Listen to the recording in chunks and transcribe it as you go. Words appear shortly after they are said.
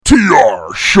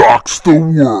TR shocks the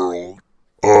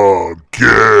world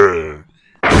again.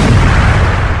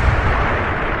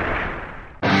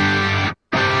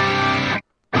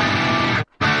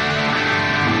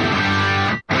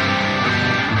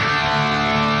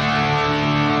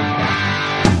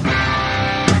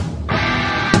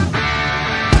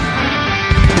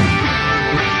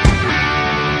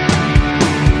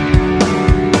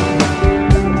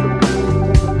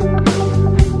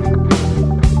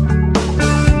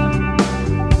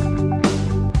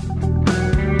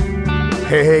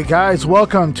 Hey guys,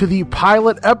 welcome to the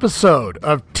pilot episode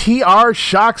of TR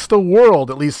Shocks the World.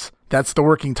 At least that's the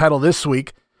working title this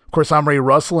week. Of course, I'm Ray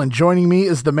Russell, and joining me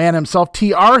is the man himself,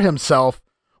 TR himself.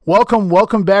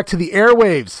 Welcome back to the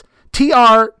airwaves,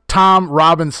 TR Tom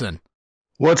Robinson.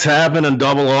 What's happening,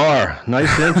 Double R?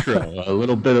 Nice intro. A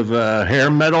little bit of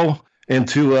hair metal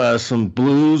into some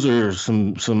blues or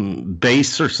some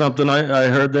bass or something I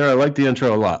heard there. I like the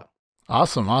intro a lot.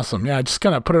 Awesome. Yeah, I just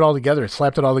kind of put it all together,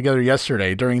 slapped it all together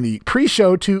yesterday during the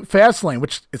pre-show to Fastlane,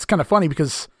 which it's kind of funny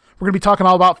because we're going to be talking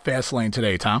all about Fastlane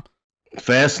today, Tom.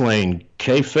 Fastlane,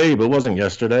 kayfabe, it wasn't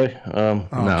yesterday. No,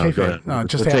 kayfabe. No, it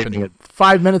just happened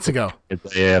 5 minutes ago. The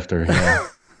day after, yeah.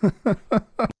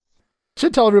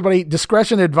 Should tell everybody,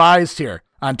 discretion advised here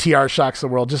on TR Shocks the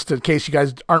World, just in case you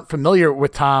guys aren't familiar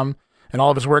with Tom and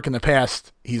all of his work in the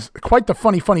past. He's quite the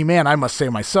funny man, I must say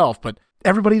myself, but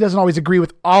everybody doesn't always agree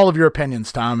with all of your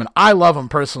opinions, Tom, and I love him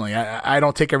personally. I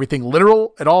don't take everything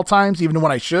literal at all times, even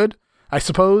when I should, I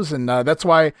suppose, and that's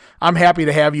why I'm happy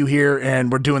to have you here,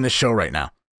 and we're doing this show right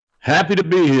now. Happy to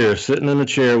be here, sitting in a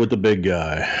chair with the big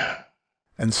guy.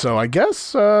 And so I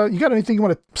guess you got anything you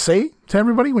want to say to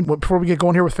everybody before we get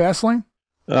going here with Fastlane?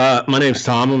 My name's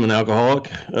Tom. I'm an alcoholic.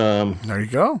 There you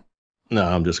go. No,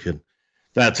 I'm just kidding.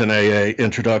 That's an AA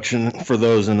introduction for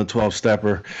those in the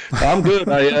 12-stepper. I'm good.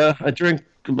 I drink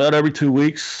about every 2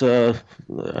 weeks.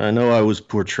 I know I was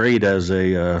portrayed as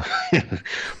a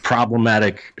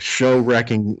problematic,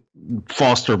 show-wrecking,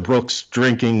 Foster Brooks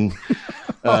drinking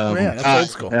man, that's old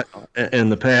school. In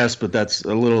the past, but that's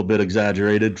a little bit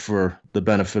exaggerated for the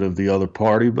benefit of the other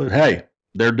party. But hey,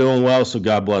 they're doing well, so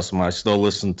God bless them. I still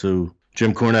listen to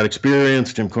Jim Cornette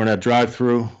Experience, Jim Cornette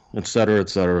Drive-Thru, et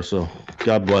cetera, so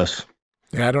God bless.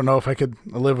 Yeah, I don't know if I could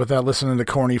live without listening to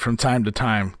Corny from time to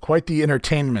time. Quite the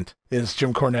entertainment is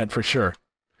Jim Cornette for sure.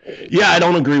 Yeah, I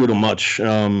don't agree with him much.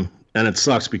 And it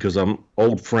sucks because I'm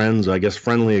old friends, I guess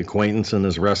friendly acquaintance in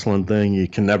this wrestling thing. You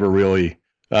can never really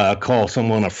call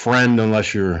someone a friend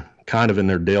unless you're kind of in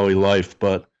their daily life.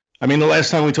 But I mean, the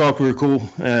last time we talked, we were cool,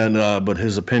 and but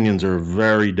his opinions are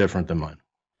very different than mine.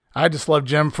 I just love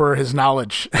Jim for his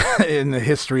knowledge in the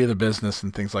history of the business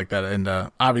and things like that. And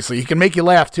obviously, he can make you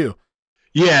laugh too.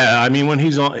 Yeah, I mean, when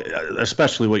he's on,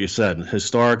 especially what you said,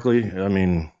 historically, I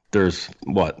mean, there's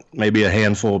maybe a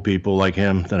handful of people like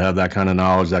him that have that kind of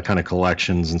knowledge, that kind of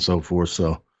collections and so forth.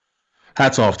 So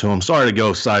hats off to him. Sorry to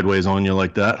go sideways on you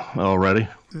like that already.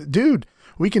 Dude,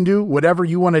 we can do whatever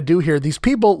you want to do here. These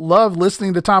people love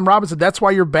listening to Tom Robinson. That's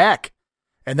why you're back.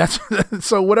 And that's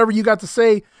so whatever you got to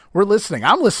say, we're listening.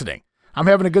 I'm listening. I'm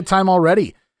having a good time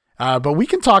already. But we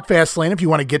can talk Fastlane if you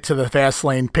want to get to the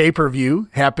Fastlane pay-per-view.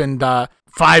 Happened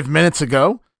 5 minutes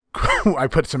ago. I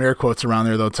put some air quotes around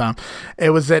there, though, Tom. It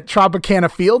was at Tropicana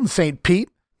Field in St. Pete,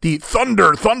 the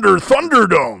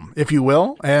Thunderdome, if you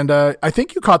will. And I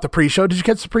think you caught the pre-show. Did you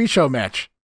catch the pre-show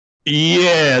match?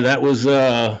 Yeah, that was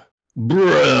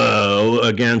Bro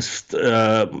against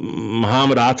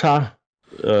Muhammad Atta.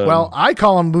 Well, I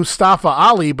call him Mustafa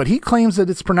Ali, but he claims that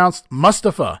it's pronounced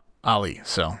Mustafa Ali.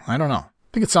 So I don't know.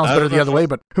 I think it sounds better the other way,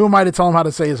 but who am I to tell him how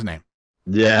to say his name?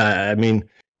 Yeah, I mean,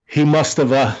 he must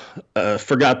have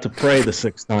forgot to pray the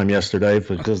sixth time yesterday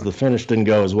because the finish didn't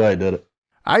go his way, did it?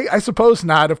 I suppose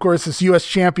not. Of course, this U.S.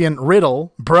 champion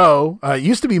Riddle,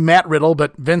 used to be Matt Riddle,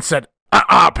 but Vince said,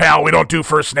 pal, we don't do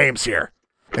first names here.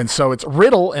 And so it's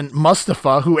Riddle and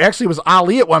Mustafa, who actually was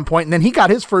Ali at one point, and then he got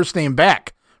his first name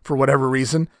back for whatever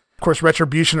reason. Of course,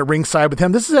 Retribution at ringside with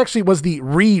him. This was the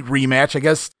rematch. I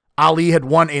guess Ali had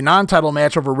won a non-title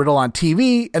match over Riddle on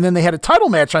TV, and then they had a title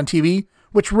match on TV,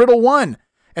 which Riddle won.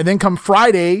 And then come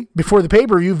Friday, before the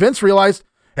pay-per-view, Vince realized,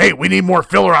 hey, we need more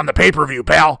filler on the pay-per-view,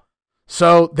 pal.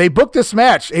 So they booked this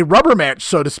match, a rubber match,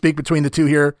 so to speak, between the two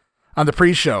here on the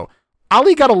pre-show.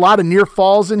 Ali got a lot of near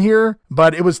falls in here,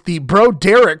 but it was the Bro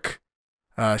Derek.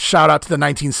 Shout out to the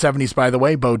 1970s, by the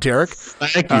way, Bo Derek.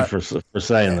 Thank you for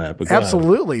saying that. But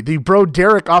absolutely. The Bro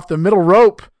Derek off the middle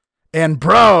rope, and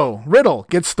Riddle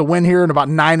gets the win here in about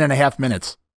 9.5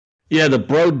 minutes. Yeah, the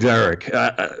Bro Derek.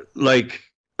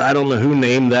 I don't know who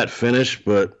named that finish,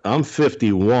 but I'm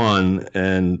 51,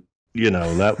 and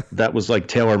that was like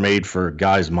tailor-made for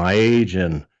guys my age,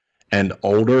 and and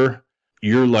older,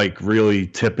 you're like really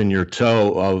tipping your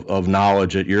toe of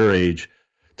knowledge at your age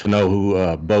to know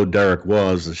who Bo Derek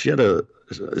was.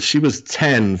 She was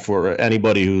 10 for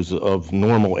anybody who's of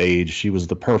normal age. She was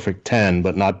the perfect 10,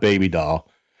 but not baby doll.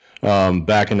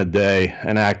 Back in the day,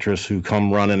 an actress who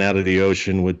come running out of the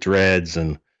ocean with dreads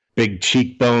and big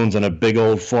cheekbones and a big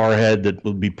old forehead that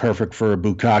would be perfect for a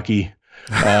bukkake.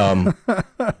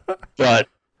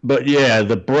 But yeah,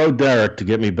 the Bro Derek, to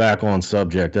get me back on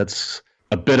subject, that's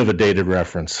a bit of a dated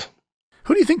reference.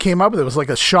 Who do you think came up with it? Was like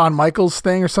a Shawn Michaels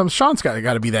thing or something? Sean's got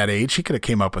to be that age. He could have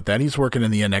came up with that. He's working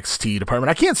in the NXT department.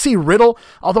 I can't see Riddle,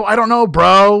 although I don't know,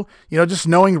 bro. Just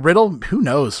knowing Riddle, who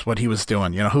knows what he was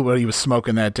doing? What he was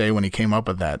smoking that day when he came up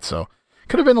with that. So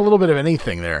could have been a little bit of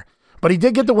anything there. But he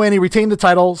did get the win. He retained the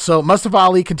title. So Mustafa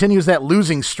Ali continues that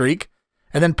losing streak.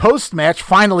 And then post-match,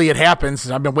 finally it happens.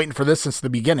 I've been waiting for this since the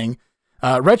beginning.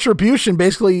 Retribution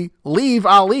basically leave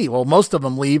Ali. Well, most of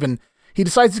them leave, and he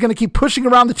decides he's going to keep pushing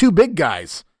around the two big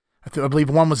guys. I believe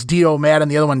one was Dio Matt and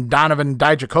the other one Donovan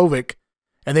Dijakovic.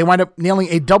 And they wind up nailing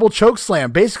a double choke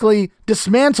slam, basically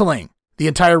dismantling the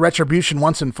entire Retribution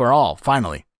once and for all,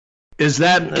 finally. Is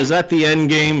that the end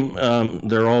game?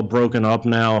 They're all broken up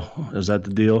now. Is that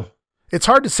the deal? It's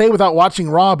hard to say without watching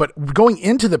Raw, but going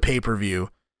into the pay-per-view,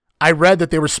 I read that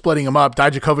they were splitting him up.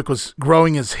 Dijakovic was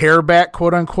growing his hair back,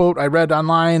 quote unquote, I read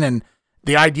online, and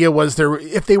the idea was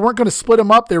if they weren't going to split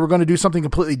him up, they were going to do something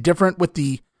completely different with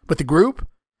the group.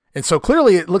 And so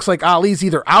clearly it looks like Ali's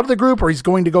either out of the group or he's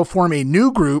going to go form a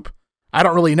new group. I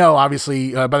don't really know.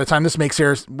 Obviously, by the time this makes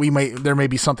air, there may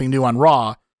be something new on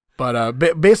Raw.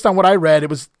 But based on what I read,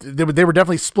 they were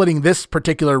definitely splitting this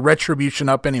particular Retribution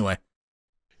up anyway.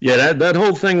 Yeah, that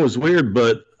whole thing was weird,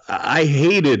 but I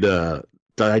hated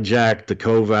Dijak,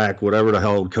 Kovac, whatever the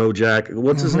hell, Kojak.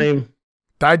 What's his name?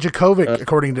 Dijakovic,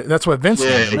 according to that's what Vince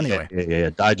named him anyway. Yeah,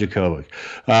 Dijakovic.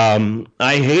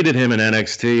 I hated him in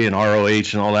NXT and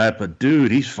ROH and all that, but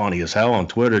dude, he's funny as hell on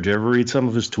Twitter. Did you ever read some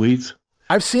of his tweets?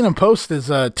 I've seen him post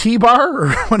as T-Bar or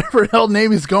whatever the hell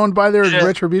name he's going by there in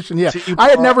Retribution. Yeah, T-Bar. I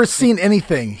had never seen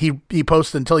anything he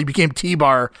posted until he became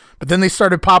T-Bar, but then they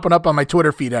started popping up on my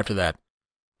Twitter feed after that.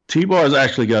 T-Bar's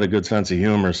actually got a good sense of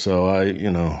humor, so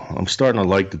I'm starting to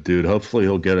like the dude. Hopefully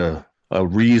he'll get a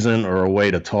reason or a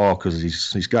way to talk because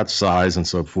he's got size and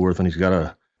so forth, and he's got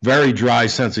a very dry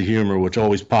sense of humor, which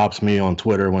always pops me on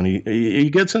Twitter when he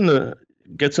gets in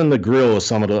the grill of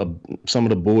some of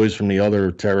the boys from the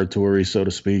other territory, so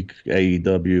to speak,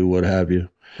 AEW, what have you.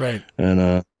 Right.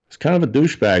 And it's kind of a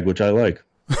douchebag, which I like.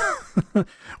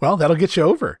 Well, that'll get you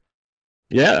over.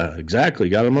 Yeah, exactly.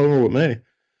 Got him over with me.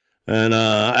 And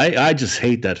I just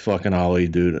hate that fucking Ali,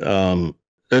 dude.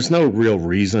 There's no real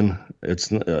reason.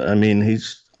 He's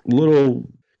a little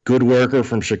good worker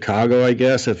from Chicago, I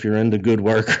guess, if you're into good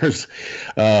workers.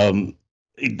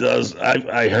 He does.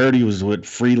 I heard he was with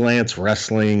freelance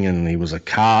wrestling and he was a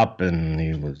cop and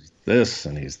he was this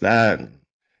and he's that.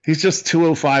 He's just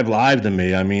 205 Live to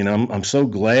me. I mean, I'm so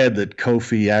glad that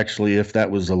Kofi actually, if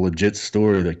that was a legit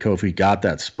story, that Kofi got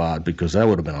that spot, because that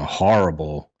would have been a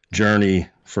horrible journey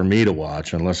for me to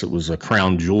watch unless it was a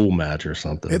crown jewel match or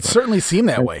something. It certainly seemed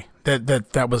that way.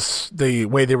 That was the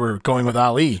way they were going with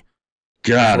Ali.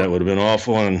 God, that would have been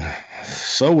awful. And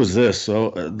so was this. So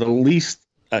the least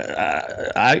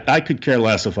I could care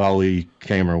less if Ali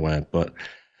came or went, but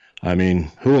I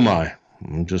mean, who am I?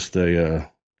 I'm just a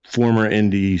former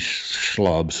indie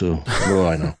schlub, so what do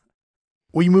I know?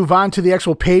 We move on to the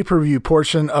actual pay-per-view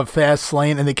portion of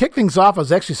Fastlane, and they kick things off. I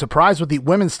was actually surprised with the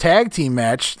women's tag team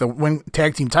match, the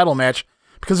tag team title match,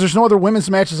 because there's no other women's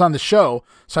matches on the show,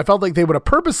 so I felt like they would have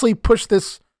purposely pushed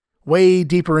this way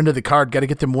deeper into the card. Got to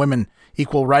get them women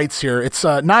equal rights here. It's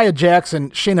Nia Jax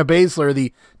and Shayna Baszler,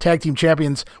 the tag team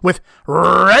champions, with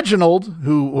Reginald,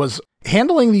 who was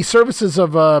handling the services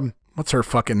of, what's her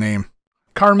fucking name?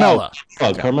 Carmella.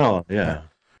 Oh, Carmella, yeah.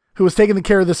 Who was taking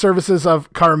care of the services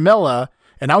of Carmella,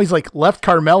 and now he's like left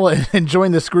Carmella and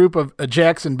joined this group of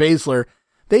Jax and Baszler.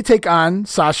 They take on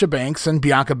Sasha Banks and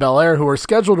Bianca Belair, who are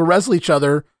scheduled to wrestle each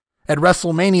other at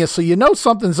WrestleMania, so you know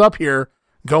something's up here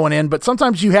going in, but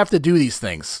sometimes you have to do these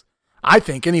things. I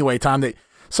think, anyway, Tom, that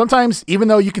sometimes, even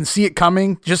though you can see it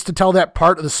coming, just to tell that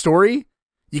part of the story,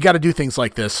 you got to do things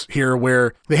like this here,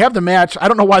 where they have the match. I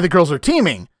don't know why the girls are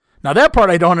teaming. Now, that part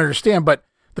I don't understand, but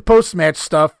the post-match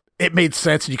stuff, it made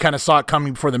sense, and you kind of saw it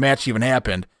coming before the match even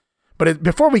happened. But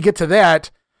before we get to that,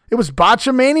 it was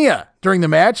Botchamania during the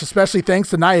match, especially thanks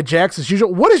to Nia Jax as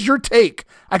usual. What is your take?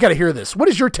 I got to hear this. What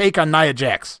is your take on Nia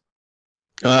Jax?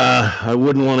 I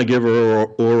wouldn't want to give her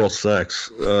oral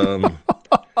sex.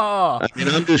 I mean,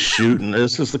 I'm just shooting.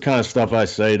 This is the kind of stuff I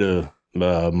say to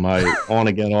my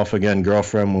on-again, off-again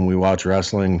girlfriend when we watch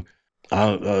wrestling.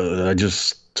 I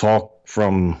just talk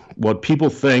from what people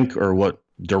think or what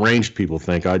deranged people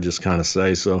think. I just kind of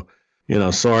say so.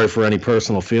 Sorry for any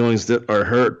personal feelings that are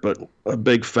hurt, but a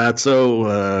big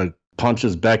fatso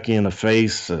punches Becky in the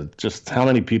face. Just how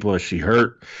many people has she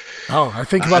hurt? Oh, I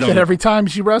think about that every time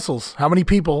she wrestles. How many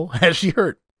people has she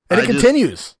hurt? And it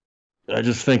continues. I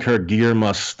just think her gear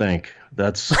must stink.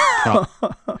 That's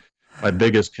my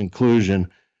biggest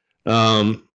conclusion.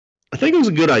 I think it was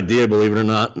a good idea, believe it or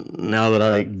not, now that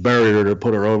I buried her, to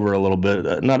put her over a little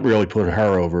bit. Not really put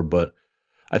her over, but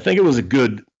I think it was a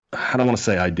good, I don't want to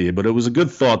say idea, but it was a good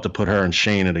thought to put her and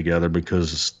Shayna together,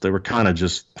 because they were kind of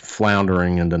just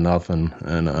floundering into nothing.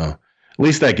 And at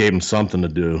least that gave them something to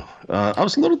do. I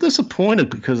was a little disappointed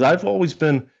because I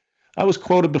was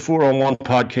quoted before on one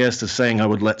podcast as saying I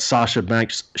would let Sasha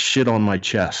Banks shit on my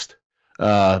chest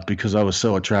because I was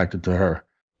so attracted to her.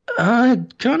 I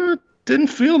kind of didn't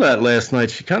feel that last night.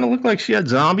 She kind of looked like she had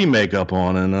zombie makeup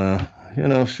on, and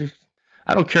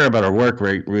I don't care about her work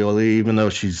rate really, even though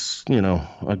she's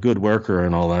a good worker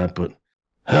and all that. But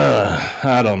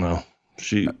I don't know.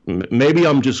 Maybe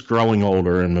I'm just growing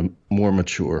older and more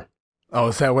mature. Oh,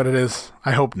 is that what it is?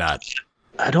 I hope not.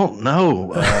 I don't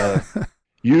know.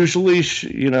 Usually,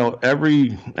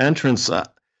 every entrance.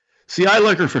 See, I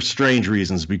like her for strange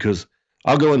reasons, because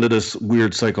I'll go into this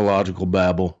weird psychological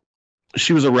babble.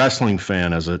 She was a wrestling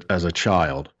fan as a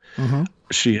child. Mm-hmm.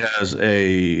 She has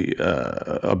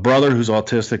a brother who's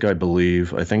autistic, I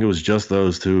believe. I think it was just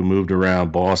those two. Moved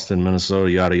around Boston, Minnesota,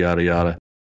 yada yada yada.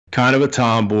 Kind of a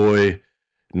tomboy,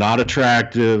 not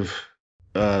attractive,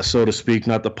 so to speak,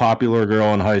 not the popular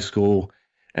girl in high school,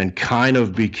 and kind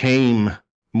of became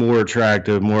more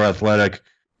attractive, more athletic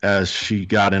as she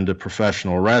got into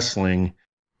professional wrestling.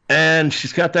 And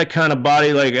she's got that kind of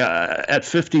body. Like at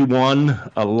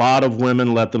 51, a lot of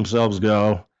women let themselves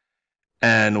go.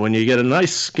 And when you get a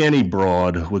nice skinny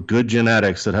broad with good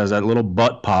genetics that has that little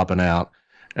butt popping out,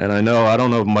 and I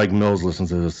don't know if Mike Mills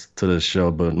listens to this show,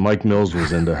 but Mike Mills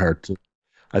was into her too.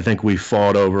 I think we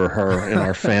fought over her in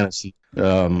our fantasy,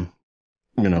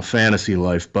 fantasy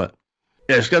life. But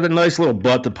yeah, she's got a nice little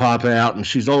butt to pop out, and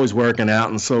she's always working out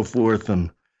and so forth. And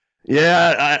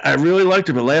yeah, I really liked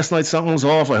her, but last night something was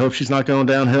off. I hope she's not going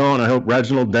downhill, and I hope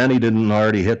Reginald Denny didn't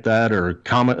already hit that, or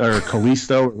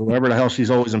Kalisto, or whoever the hell she's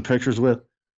always in pictures with.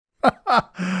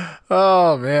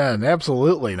 Oh, man,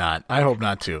 absolutely not. I hope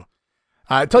not to.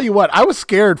 I tell you what, I was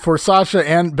scared for Sasha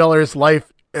and Belair's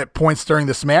life at points during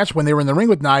this match when they were in the ring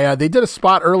with Nia. They did a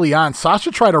spot early on.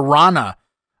 Sasha tried a Rana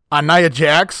on Nia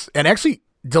Jax and actually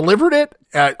delivered it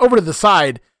over to the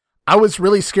side. I was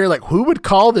really scared, like, who would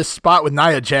call this spot with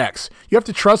Nia Jax? You have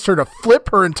to trust her to flip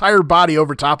her entire body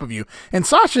over top of you. And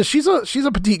Sasha, she's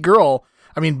a petite girl.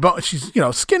 I mean, she's,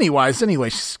 skinny-wise anyway.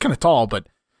 She's kind of tall, but,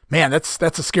 man, that's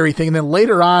a scary thing. And then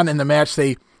later on in the match,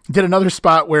 they did another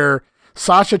spot where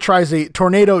Sasha tries a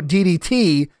tornado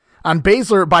DDT on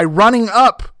Baszler by running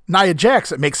up Nia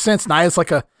Jax. It makes sense. Nia's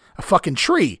like a fucking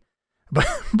tree.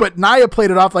 But Nia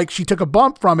played it off like she took a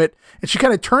bump from it, and she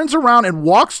kind of turns around and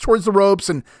walks towards the ropes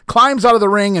and climbs out of the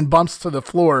ring and bumps to the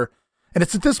floor. And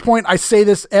it's at this point, I say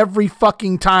this every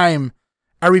fucking time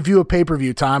I review a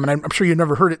pay-per-view, Tom, and I'm sure you've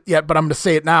never heard it yet, but I'm going to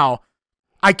say it now.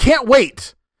 I can't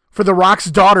wait for The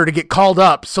Rock's daughter to get called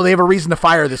up so they have a reason to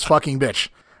fire this fucking bitch.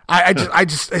 I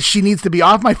just, she needs to be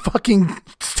off my fucking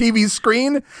TV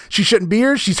screen. She shouldn't be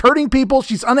here. She's hurting people.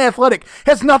 She's unathletic.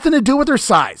 Has nothing to do with her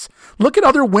size. Look at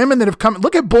other women that have come.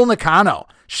 Look at Bull Nakano.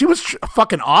 She was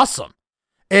fucking awesome.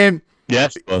 And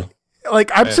yes, like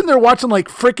I'm sitting there watching like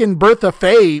freaking Bertha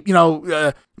Faye,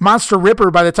 Monster Ripper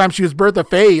by the time she was Bertha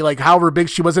Faye, like however big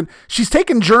she was. And she's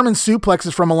taking German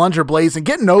suplexes from Alundra Blaze and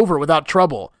getting over without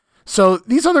trouble. So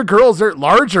these other girls, they're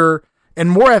larger and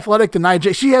more athletic than Nia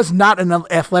Jax. She has not an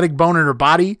athletic bone in her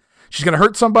body. She's going to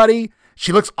hurt somebody.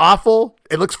 She looks awful.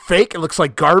 It looks fake. It looks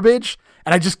like garbage.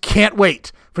 And I just can't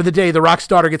wait for the day The Rock's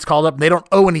daughter gets called up and they don't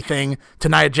owe anything to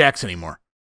Nia Jax anymore.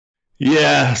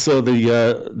 Yeah, so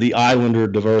the Islander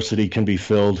diversity can be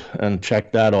filled, and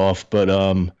check that off. But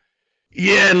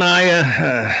yeah,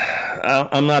 Nia,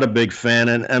 I'm not a big fan.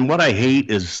 And what I hate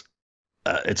is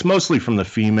it's mostly from the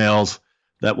females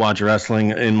that watch wrestling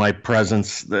in my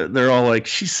presence. They're all like,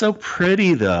 she's so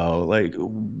pretty though. Like,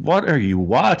 what are you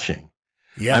watching?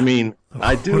 Yeah. I mean,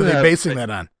 I do. What are they basing that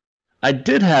on? I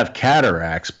did have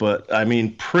cataracts, but I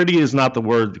mean, pretty is not the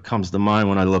word that comes to mind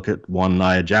when I look at one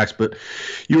Nia Jax. But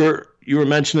you were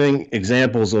mentioning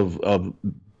examples of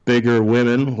bigger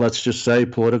women, let's just say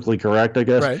politically correct, I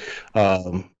guess.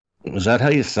 Right. Is that how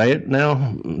you say it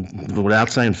now?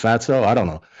 Without saying fatso? I don't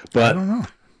know. But I don't know.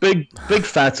 big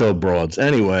fatso broads.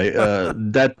 Anyway,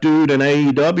 that dude in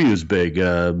AEW is big,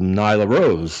 Nyla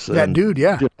Rose. That dude,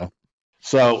 yeah.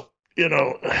 So, he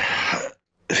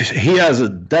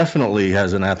definitely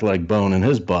has an athletic bone in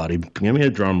his body. Give me a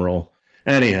drum roll.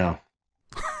 Anyhow,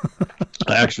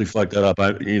 I actually fucked that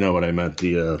up. You know what I meant.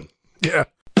 Yeah.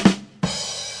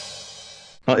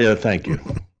 Oh, yeah, thank you.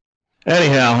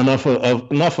 Anyhow, enough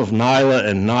of Nyla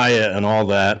and Nia and all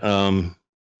that.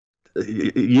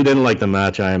 You didn't like the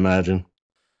match, I imagine.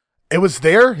 It was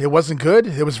there. It wasn't good.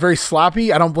 It was very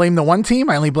sloppy. I don't blame the one team.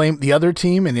 I only blame the other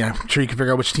team, and I'm sure you can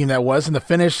figure out which team that was. In the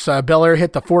finish, Belair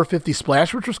hit the 450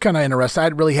 splash, which was kind of interesting. I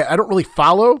don't really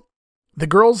follow the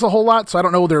girls a whole lot, so I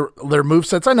don't know their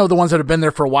movesets. I know the ones that have been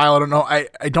there for a while. I don't know. I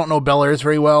don't know Belair's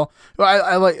very well.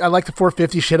 I like the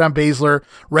 450 shit on Baszler.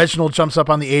 Reginald jumps up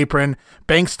on the apron.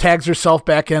 Banks tags herself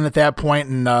back in at that point,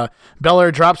 and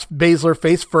Belair drops Baszler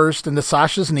face first into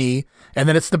Sasha's knee, and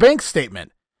then it's the Banks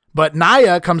statement. But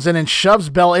Nia comes in and shoves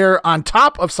Belair on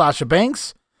top of Sasha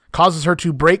Banks, causes her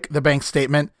to break the Banks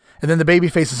statement, and then the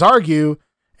babyfaces argue.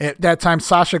 At that time,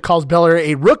 Sasha calls Belair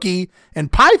a rookie,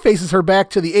 and Pie faces her back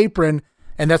to the apron,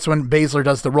 and that's when Baszler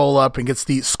does the roll-up and gets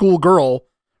the schoolgirl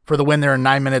for the win there in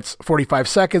 9 minutes, 45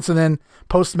 seconds. And then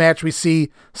post-match, we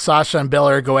see Sasha and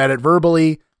Belair go at it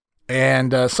verbally,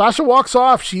 and Sasha walks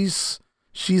off. She's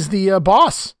the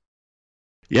boss.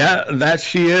 Yeah, that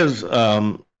she is.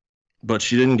 But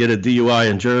she didn't get a DUI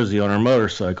in Jersey on her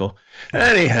motorcycle.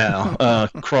 Anyhow,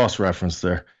 cross-reference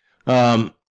there.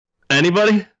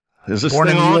 Anybody? Is this Born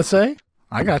in the on? USA?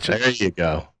 I got you. There you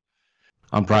go.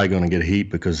 I'm probably going to get heat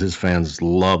because his fans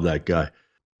love that guy.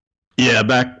 Yeah,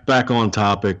 back on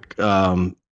topic.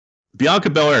 Bianca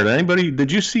Belair.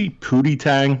 Did you see Pootie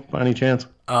Tang by any chance?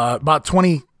 About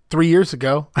 23 years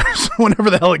ago, whenever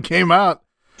the hell it came out.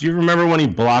 Do you remember when he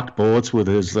blocked bullets with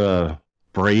his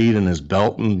braid and his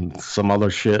belt and some other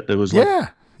shit? It was an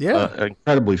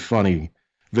incredibly funny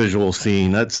visual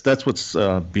scene. That's what's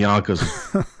Bianca's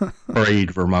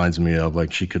braid reminds me of.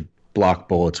 Like she could block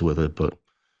bullets with it, but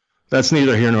that's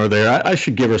neither here nor there. I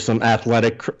should give her some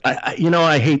athletic.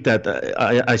 I hate that.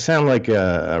 I sound like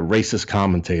a racist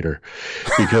commentator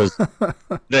because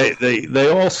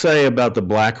they all say about the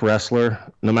black wrestler,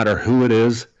 no matter who it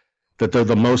is, that they're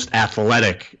the most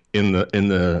athletic in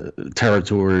the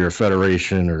territory or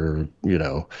federation or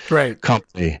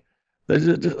company.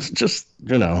 They're just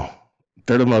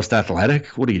they're the most athletic.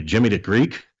 What are you, Jimmy the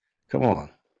Greek? Come on.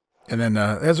 And then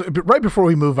right before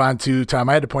we move on to Tom,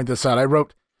 I had to point this out. I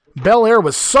wrote Belair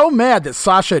was so mad that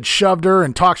Sasha had shoved her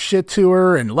and talked shit to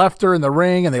her and left her in the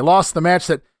ring and they lost the match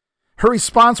that her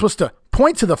response was to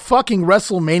point to the fucking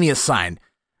WrestleMania sign.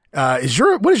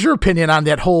 What is your opinion on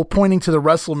that whole pointing to the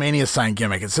WrestleMania sign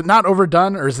gimmick? Is it not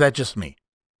overdone, or is that just me?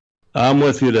 I'm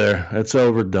with you there. It's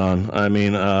overdone. I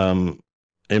mean,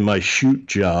 in my shoot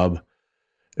job,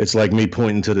 it's like me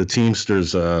pointing to the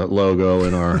Teamsters logo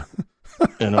in our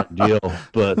deal.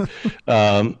 But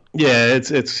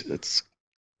it's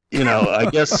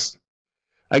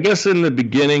I guess in the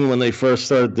beginning when they first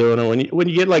started doing it, when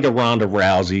you get like a Ronda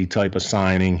Rousey type of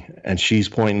signing and she's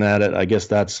pointing at it, I guess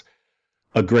that's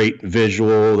a great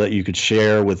visual that you could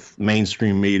share with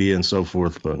mainstream media and so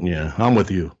forth. But yeah, I'm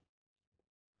with you.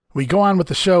 We go on with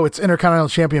the show. It's Intercontinental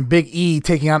Champion Big E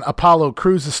taking on Apollo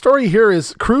Crews. The story here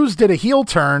is Crews did a heel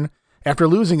turn after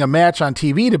losing a match on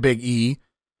TV to Big E,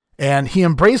 and he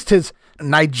embraced his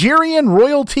Nigerian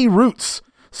royalty roots.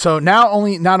 So not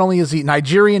only is he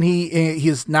Nigerian, he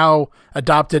has now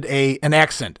adopted an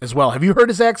accent as well. Have you heard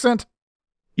his accent?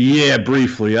 Yeah,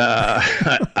 briefly. I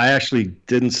actually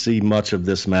didn't see much of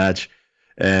this match,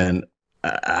 and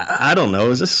I don't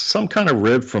know. Is this some kind of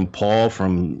rib from Paul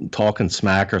from Talking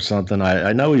Smack or something?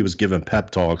 I know he was giving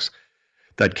pep talks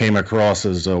that came across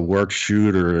as a work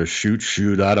shoot or a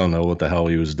shoot. I don't know what the hell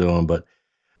he was doing, but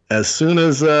as soon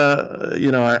as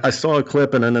I saw a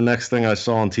clip, and then the next thing I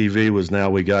saw on TV was now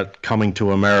we got Coming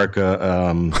to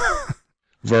America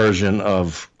version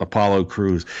of Apollo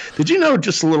Crews. Did you know,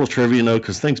 just a little trivia note,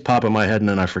 because things pop in my head and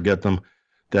then I forget them,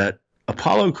 that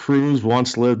Apollo Crews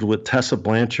once lived with Tessa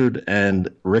Blanchard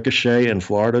and Ricochet in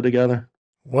Florida together?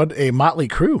 What a motley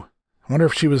crew. I wonder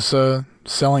if she was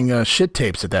selling shit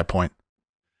tapes at that point.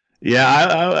 Yeah,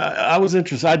 I was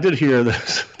interested. I did hear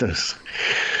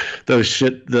those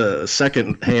shit, the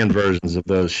second-hand versions of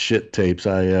those shit tapes.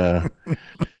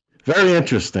 Very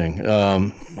interesting.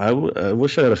 I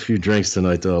wish I had a few drinks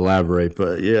tonight to elaborate,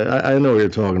 but yeah, I know what you're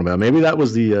talking about. Maybe that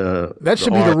was that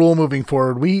should be the rule moving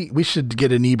forward. We should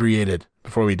get inebriated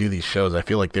before we do these shows. I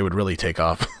feel like they would really take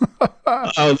off.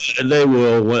 Oh, they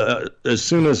will. As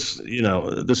soon as,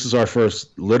 this is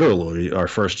literally our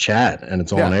first chat, and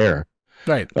it's on air.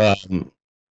 Right.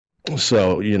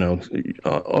 So, in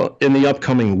the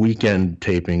upcoming weekend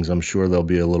tapings, I'm sure they'll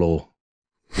be a little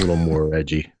more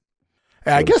edgy.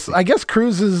 I guess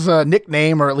Cruz's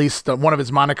nickname, or at least one of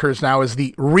his monikers now, is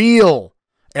the real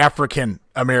African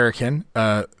American.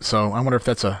 So I wonder if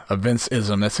that's a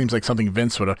Vince-ism. That seems like something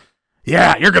Vince would have.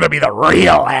 Yeah, you're going to be the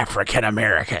real African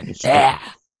American. Yeah.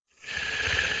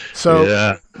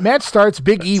 So match starts.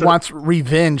 Big E wants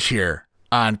revenge here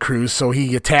on Cruz, so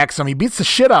he attacks him. He beats the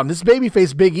shit out of him. This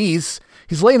babyface Big E's.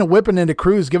 He's laying a whipping into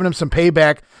Cruz, giving him some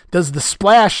payback. Does the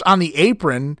splash on the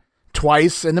apron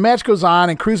twice, and the match goes on,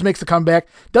 and Cruz makes the comeback.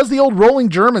 Does the old Rolling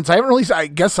Germans. I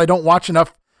guess I don't watch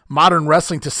enough modern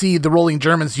wrestling to see the Rolling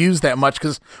Germans used that much,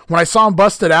 because when I saw him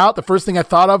busted out, the first thing I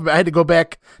thought of, I had to go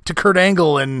back to Kurt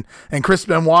Angle and Chris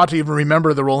Benoit to even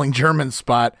remember the Rolling German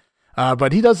spot.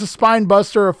 But he does a spine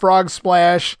buster, a frog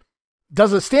splash,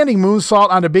 does a standing moonsault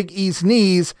onto Big E's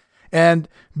knees, and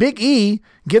Big E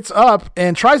gets up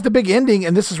and tries the big ending,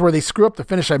 and this is where they screw up the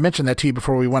finish. I mentioned that to you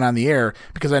before we went on the air,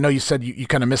 because I know you said you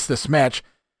kind of missed this match.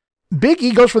 Big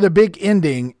E goes for the big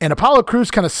ending, and Apollo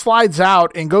Crews kind of slides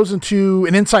out and goes into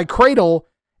an inside cradle,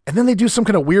 and then they do some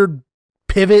kind of weird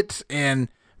pivot, and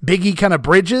Big E kind of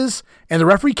bridges, and the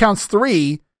referee counts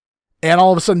 3, and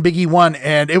all of a sudden Big E won,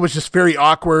 and it was just very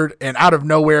awkward and out of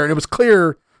nowhere, and it was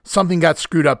clear something got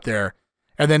screwed up there.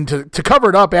 And then to cover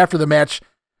it up after the match,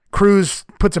 Cruz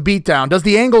puts a beat down, does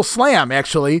the angle slam,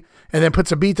 actually, and then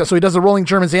puts a beat down. So he does the Rolling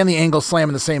Germans and the angle slam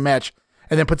in the same match,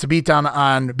 and then puts a beat down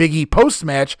on Big E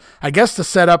post-match, I guess to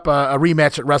set up a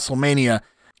rematch at WrestleMania.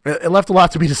 It left a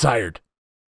lot to be desired.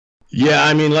 Yeah,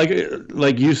 I mean,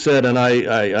 like you said, and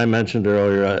I mentioned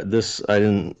earlier,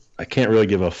 I can't really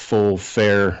give a full,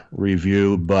 fair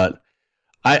review, but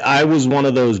I was one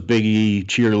of those Big E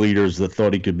cheerleaders that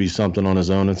thought he could be something on his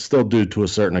own, and still do to a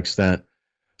certain extent.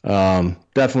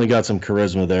 Definitely got some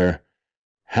charisma there.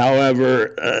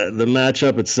 However, the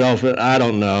matchup itself, I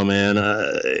don't know, man.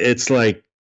 It's like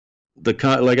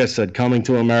like I said, Coming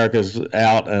to America's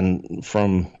out, and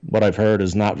from what I've heard,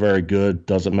 is not very good.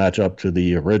 Doesn't match up to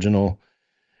the original,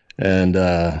 and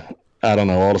I don't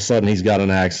know. All of a sudden, he's got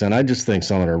an accent. I just think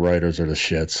some of the writers are the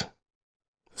shits.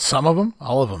 Some of them,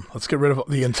 all of them. Let's get rid of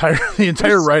the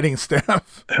entire writing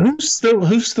staff.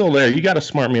 Who's still there? You got to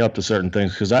smart me up to certain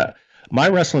things, because my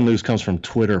wrestling news comes from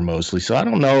Twitter mostly, so I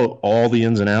don't know all the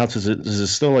ins and outs. Is it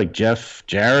still like Jeff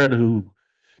Jarrett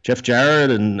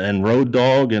and Road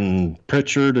Dogg and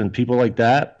Pritchard and people like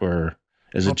that, or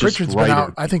is it just Pritchard's been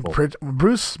out? I think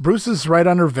Bruce is right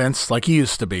under Vince, like he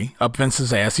used to be, up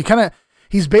Vince's ass.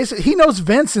 He knows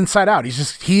Vince inside out.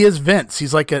 He is Vince.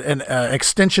 He's like an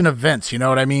extension of Vince. You know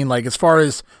what I mean? Like, as far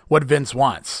as what Vince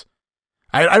wants.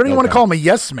 I don't even want to call him a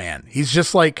yes man. He's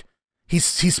just like, he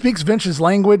speaks Vince's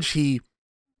language. He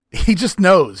just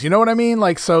knows. You know what I mean?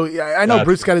 Like, so I know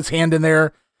Bruce got his hand in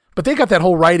there, but they got that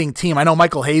whole writing team. I know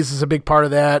Michael Hayes is a big part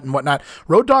of that and whatnot.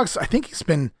 Road Dogg's, I think he's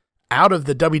been out of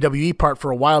the WWE part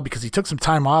for a while because he took some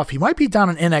time off. He might be down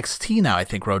in NXT now, I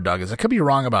think Road Dogg is. I could be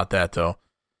wrong about that, though.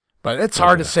 But it's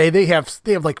hard to say. They have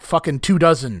like fucking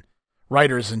 24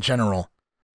 writers in general.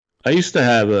 I used to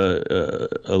have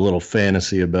a little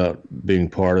fantasy about being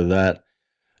part of that.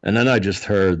 And then I just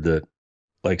heard that,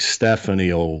 like,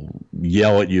 Stephanie will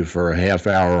yell at you for a half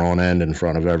hour on end in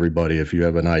front of everybody if you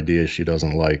have an idea she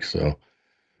doesn't like. So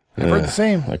I've heard the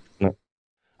same.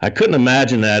 I couldn't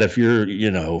imagine that if you're,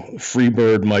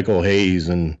 Freebird Michael Hayes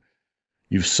and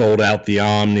you've sold out the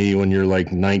Omni when you're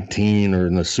like 19 or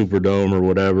in the Superdome or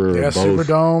whatever. Yeah,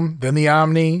 Superdome, then the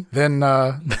Omni, then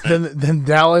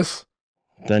Dallas.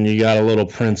 Then you got a little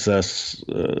princess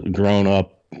grown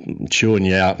up chewing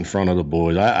you out in front of the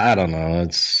boys. I don't know.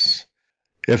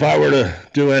 If I were to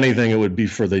do anything, it would be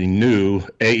for the new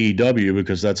AEW,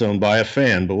 because that's owned by a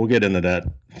fan, but we'll get into that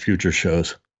in future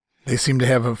shows. They seem to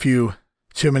have a few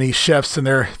too many chefs in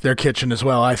their kitchen as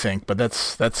well, I think, but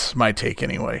that's my take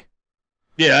anyway.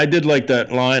 Yeah, I did like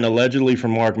that line, allegedly,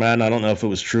 from Mark Madden. I don't know if it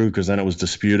was true, because then it was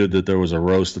disputed that there was a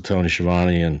roast of Tony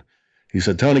Schiavone, and he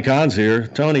said, Tony Khan's here.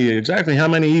 Tony, exactly how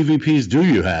many EVPs do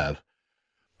you have?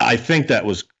 I think that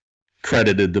was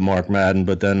credited to Mark Madden,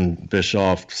 but then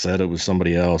Bischoff said it was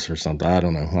somebody else or something. I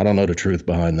don't know. I don't know the truth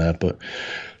behind that, but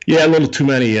yeah, a little too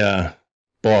many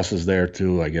bosses there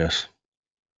too, I guess.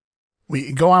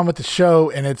 We go on with the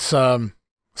show, and it's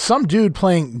some dude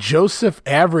playing Joseph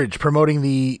Average promoting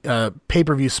the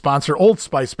pay-per-view sponsor Old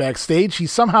Spice backstage. He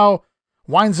somehow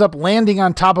winds up landing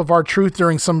on top of R-Truth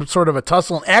during some sort of a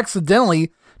tussle and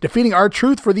accidentally defeating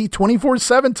R-Truth for the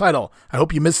 24/7 title. I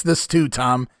hope you missed this too,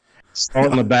 Tom.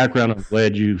 In the background, I'm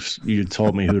glad you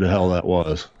told me who the hell that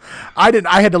was. I didn't.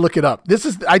 I had to look it up.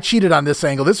 I cheated on this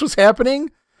angle. This was happening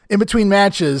in between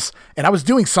matches, and I was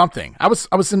doing something. I was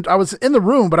in the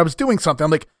room, but I was doing something. I'm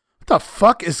like, what the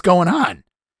fuck is going on?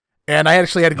 And I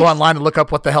actually had to go online and look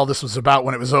up what the hell this was about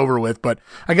when it was over with. But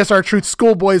I guess R-Truth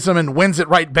schoolboys him and wins it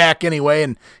right back anyway.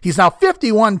 And he's now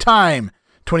 51-time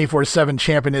 24/7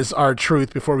 champion is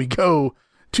R-Truth before we go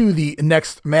to the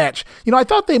next match. You know, I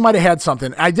thought they might have had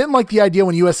something. I didn't like the idea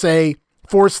when USA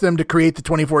forced them to create the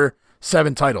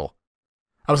 24/7 title.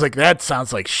 I was like, that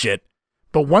sounds like shit.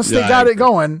 But once they got it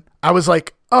going, I was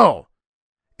like, oh,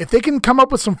 if they can come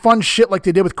up with some fun shit like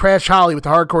they did with Crash Holly with the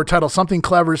hardcore title, something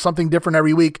clever, something different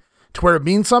every week to where it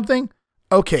means something,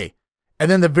 okay. And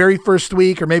then the very first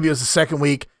week, or maybe it was the second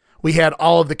week, we had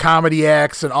all of the comedy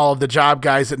acts and all of the job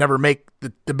guys that never make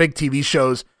the big TV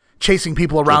shows chasing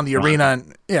people around the arena,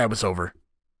 and yeah, it was over.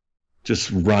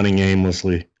 Just running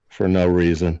aimlessly for no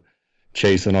reason,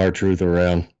 chasing R-Truth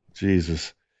around.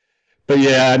 Jesus. But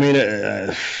yeah, I mean,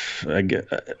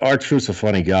 R-Truth's a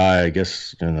funny guy. I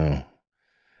guess, you know,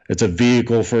 it's a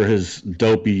vehicle for his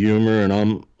dopey humor,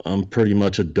 and I'm pretty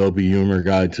much a dopey humor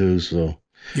guy too. So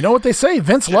you know what they say?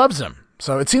 Vince loves him.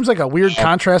 So it seems like a weird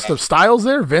contrast of styles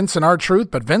there, Vince and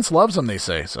R-Truth, but Vince loves him, they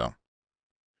say. So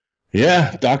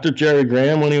yeah, Dr. Jerry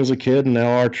Graham when he was a kid, and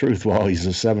now R-Truth while he's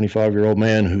a 75-year-old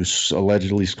man who's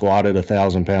allegedly squatted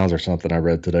 1,000 pounds or something. I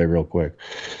read today real quick.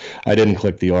 I didn't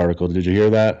click the article. Did you hear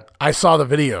that? I saw the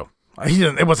video. He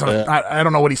didn't. It wasn't. I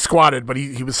don't know what he squatted, but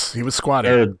he was squatting.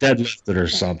 Or deadlifted or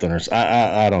something. Or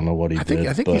I don't know what he did.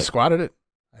 I think he squatted it,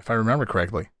 if I remember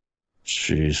correctly.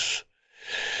 Jeez,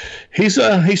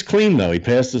 he's clean though. He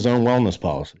passed his own wellness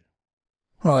policy.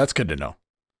 Well, that's good to know.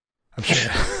 I'm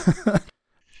sure.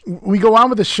 We go on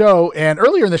with the show, and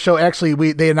earlier in the show,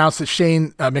 actually, they announced that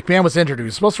Shane McMahon was injured. He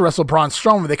was supposed to wrestle Braun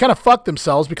Strowman. They kind of fucked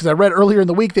themselves because I read earlier in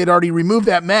the week they'd already removed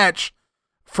that match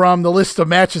from the list of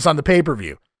matches on the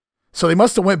pay-per-view. So they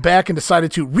must have went back and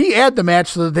decided to re-add the match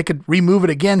so that they could remove it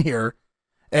again here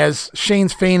as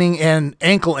Shane's feigning an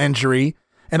ankle injury,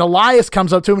 and Elias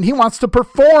comes up to him and he wants to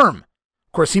perform.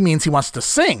 Of course, he means he wants to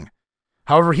sing.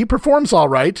 However, he performs all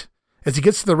right. As he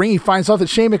gets to the ring, he finds out that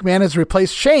Shane McMahon has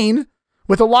replaced Shane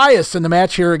with Elias in the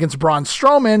match here against Braun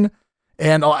Strowman,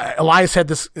 and Elias had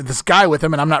this guy with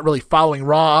him, and I'm not really following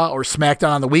Raw or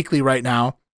SmackDown on the weekly right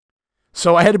now.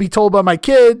 So I had to be told by my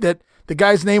kid that the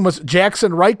guy's name was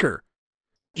Jackson Riker.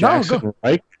 Jackson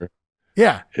Riker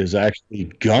yeah, is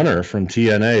actually Gunner from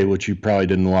TNA, which you probably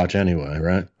didn't watch anyway,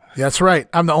 right? That's right.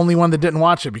 I'm the only one that didn't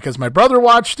watch it because my brother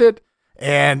watched it,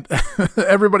 and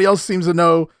everybody else seems to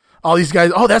know all these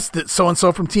guys. Oh, that's the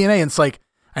so-and-so from TNA. And it's like,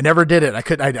 I never did it. I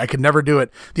could never do it.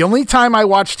 The only time I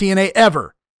watched TNA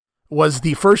ever was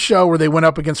the first show where they went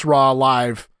up against Raw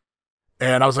live.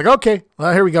 And I was like, okay,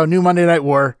 well, here we go. New Monday Night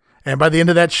War. And by the end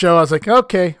of that show, I was like,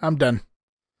 okay, I'm done.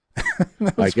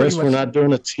 I guess we're not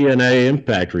doing a TNA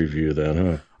Impact review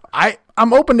then, huh?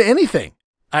 I'm open to anything.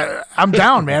 I'm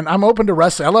down, man. I'm open to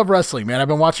wrestling. I love wrestling, man. I've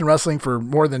been watching wrestling for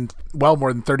more than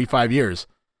 35 years.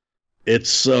 It's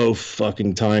so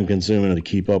fucking time consuming to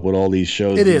keep up with all these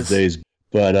shows these days.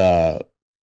 But,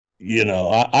 you know,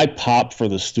 I popped for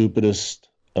the stupidest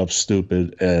of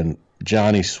stupid, and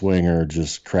Johnny Swinger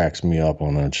just cracks me up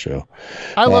on that show.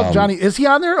 I love Johnny. Is he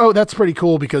on there? Oh, that's pretty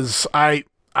cool because I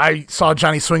saw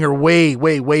Johnny Swinger way,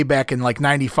 way, way back in like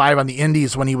 95 on the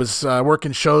Indies when he was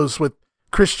working shows with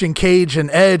Christian Cage and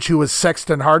Edge, who was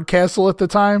Sexton Hardcastle at the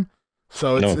time.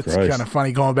 So it's kind of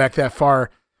funny going back that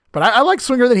far. But I like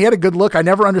Swinger that he had a good look. I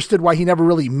never understood why he never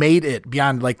really made it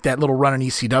beyond like that little run in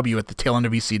ECW at the tail end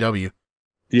of ECW.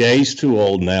 Yeah, he's too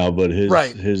old now, but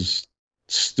his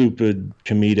stupid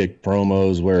comedic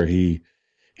promos where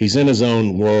he's in his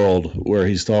own world where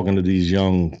he's talking to these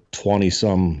young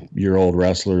 20-some-year-old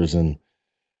wrestlers and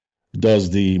does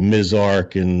the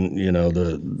Mizark and, you know,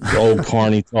 the old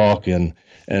carny talk, and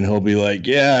he'll be like,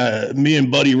 yeah, me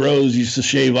and Buddy Rose used to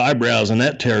shave eyebrows in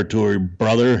that territory,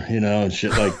 brother, you know, and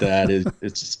shit like that.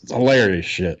 It's hilarious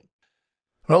shit.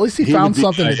 Well, at least he found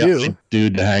something to do.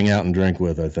 Dude to hang out and drink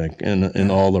with, I think, in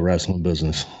all the wrestling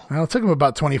business. Well, it took him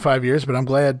about 25 years, but I'm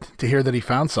glad to hear that he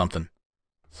found something.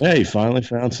 Yeah, he finally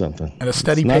found something. And a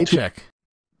steady paycheck.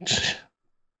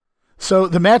 So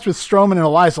the match with Strowman and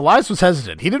Elias was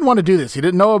hesitant. He didn't want to do this. He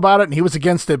didn't know about it, and he was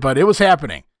against it, but it was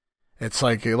happening. It's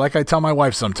like I tell my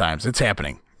wife sometimes, it's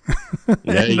happening.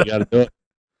 Yeah, you got to do it.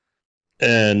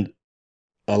 And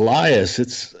Elias,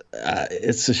 it's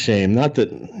a shame. Not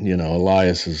that, you know,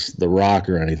 Elias is The Rock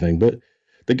or anything, but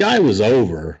the guy was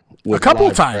over a couple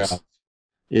of times. Crowds.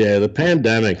 Yeah, the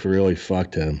pandemic really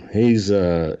fucked him.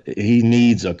 He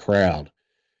needs a crowd.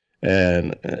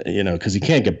 And, you know, because he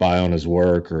can't get by on his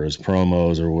work or his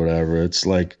promos or whatever. It's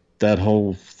like that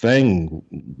whole thing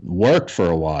worked for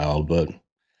a while, but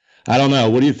I don't know.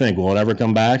 What do you think? Will it ever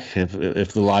come back if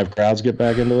the live crowds get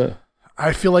back into it?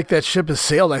 I feel like that ship has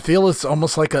sailed. I feel it's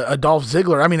almost like a Dolph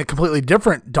Ziggler. I mean, a completely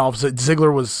different Dolph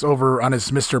Ziggler was over on his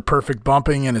Mr. Perfect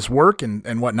bumping and his work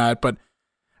and whatnot. But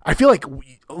I feel like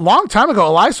a long time ago,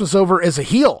 Elias was over as a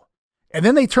heel. And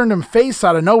then they turned him face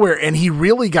out of nowhere, and he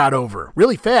really got over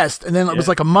really fast. And then it was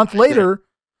like a month later,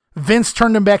 Vince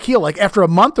turned him back heel, like after a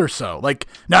month or so. Like,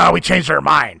 no, we changed our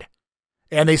mind.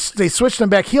 And they switched him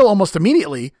back heel almost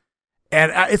immediately.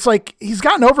 And it's like he's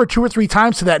gotten over 2 or 3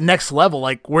 times to that next level,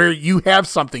 like where you have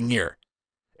something here.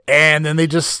 And then they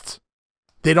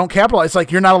don't capitalize. It's like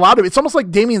you're not allowed to. It's almost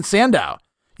like Damian Sandow.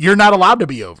 You're not allowed to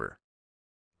be over.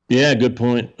 Yeah, good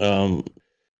point.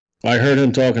 I heard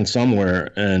him talking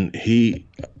somewhere, and he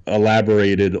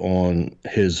elaborated on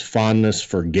his fondness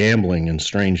for gambling in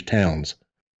strange towns.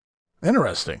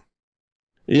 Interesting.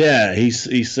 Yeah, he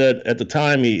said at the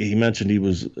time he mentioned he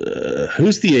was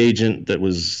who's the agent that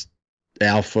was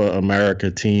Alpha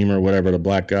America team or whatever, the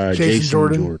black guy, Jason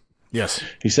Jordan. Yes.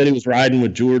 He said he was riding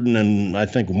with Jordan and I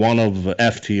think one of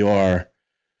FTR,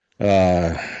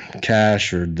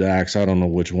 Cash or Dax, I don't know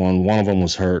which one. One of them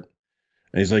was hurt.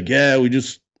 And he's like, yeah, we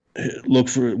just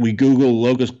we Google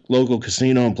local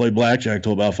casino and play blackjack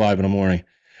till about 5 a.m.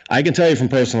 I can tell you from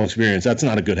personal experience, that's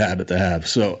not a good habit to have.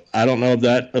 So I don't know if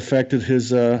that affected his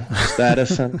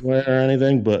status anywhere or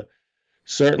anything, but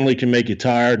certainly can make you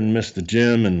tired and miss the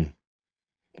gym and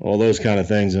all those kind of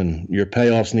things. And your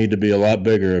payoffs need to be a lot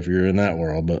bigger if you're in that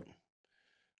world. But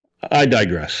I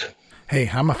digress. Hey,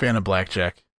 I'm a fan of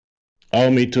blackjack. Oh,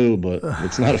 me too, but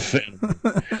it's not a fan.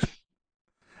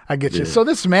 I get you. So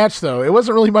this match, though, it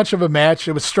wasn't really much of a match.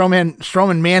 It was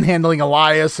Strowman manhandling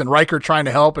Elias and Riker trying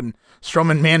to help and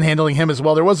Strowman manhandling him as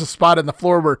well. There was a spot in the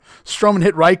floor where Strowman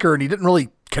hit Riker and he didn't really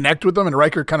connect with him, and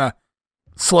Riker kind of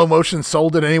slow motion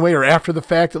sold it anyway, or after the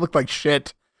fact. It looked like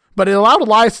shit. But it allowed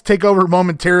Elias to take over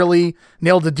momentarily,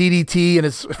 nailed the DDT and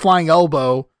his flying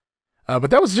elbow. But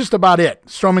that was just about it.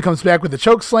 Strowman comes back with a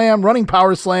choke slam, running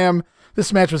power slam.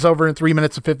 This match was over in 3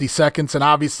 minutes and 50 seconds, and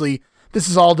obviously this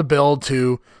is all to build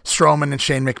to Strowman and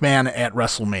Shane McMahon at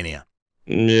WrestleMania.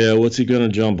 Yeah, what's he going to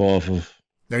jump off of?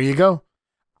 There you go.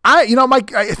 I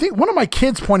think one of my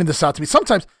kids pointed this out to me.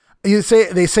 Sometimes they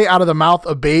say out of the mouth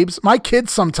of babes. My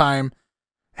kids sometimes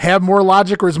have more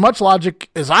logic or as much logic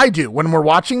as I do when we're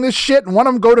watching this shit. And one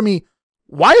of them go to me,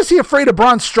 why is he afraid of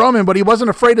Braun Strowman, but he wasn't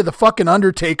afraid of the fucking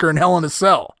Undertaker in Hell in a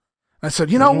Cell? I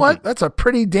said, you know what? That's a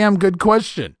pretty damn good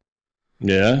question.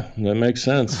 Yeah, that makes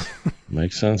sense.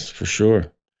 Makes sense for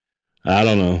sure. I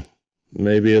don't know.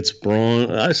 Maybe it's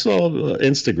Braun. I saw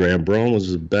Instagram. Braun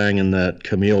was banging that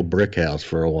Camille Brickhouse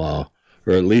for a while,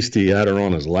 or at least he had her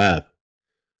on his lap.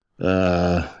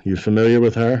 You familiar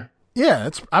with her? Yeah,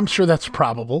 I'm sure that's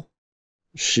probable.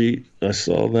 I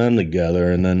saw them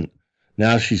together, and then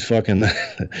now she's fucking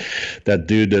that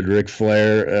dude that Ric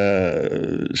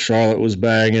Flair, Charlotte was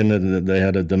banging, and they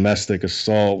had a domestic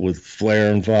assault with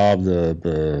Flair involved.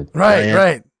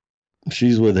 Right.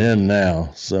 She's with him now,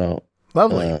 so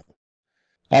lovely.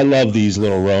 I love these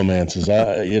little romances.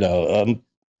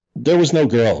 There was no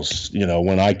girls,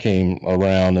 when I came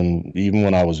around, and even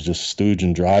when I was just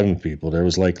stooging driving people, there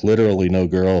was like literally no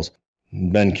girls.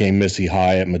 Then came Missy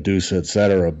Hyatt, Medusa,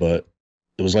 etc. But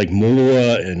it was like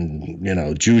Moolah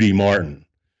and Judy Martin.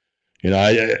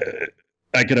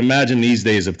 I could imagine these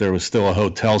days if there was still a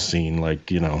hotel scene,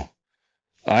 like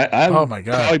I oh my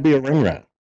god, probably be a ring rat.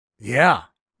 Yeah,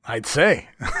 I'd say.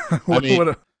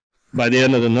 By the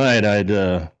end of the night,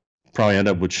 I'd probably end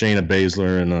up with Shayna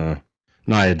Baszler and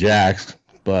Nia Jax.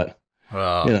 But you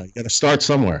got to start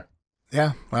somewhere.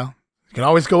 Yeah, well, you can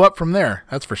always go up from there.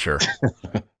 That's for sure.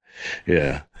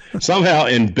 Yeah. Somehow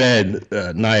in bed,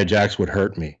 Nia Jax would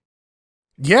hurt me.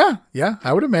 Yeah,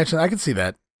 I would imagine. I could see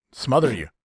that. Smother you.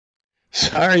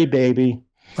 Sorry, baby.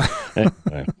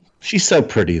 Anyway, she's so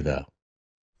pretty, though.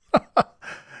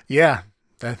 Yeah,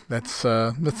 that's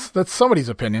somebody's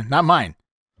opinion, not mine.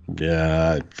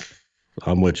 Yeah,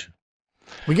 I'm with you.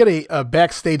 We get a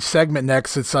backstage segment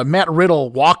next. It's Matt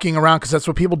Riddle walking around, because that's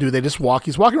what people do. They just walk.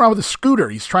 He's walking around with a scooter.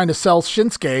 He's trying to sell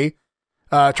Shinsuke,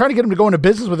 trying to get him to go into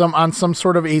business with him on some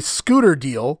sort of a scooter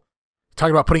deal.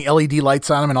 Talking about putting LED lights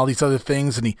on him and all these other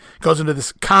things. And he goes into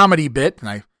this comedy bit,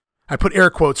 and I put air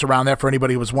quotes around that for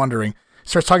anybody who was wondering. He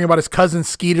starts talking about his cousin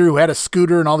Skeeter, who had a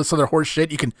scooter and all this other horse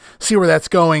shit. You can see where that's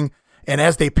going. And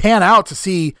as they pan out to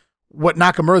see what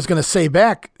Nakamura's going to say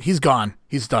back, he's gone.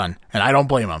 He's done. And I don't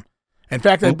blame him. In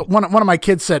fact, one of my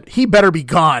kids said, he better be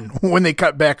gone when they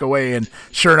cut back away. And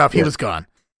sure enough, he was gone.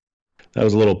 That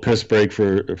was a little piss break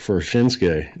for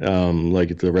Shinsuke,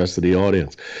 like the rest of the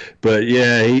audience. But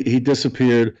yeah, he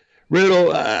disappeared.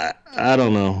 Riddle, I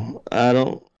don't know.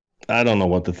 I don't know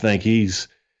what to think.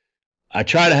 I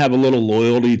try to have a little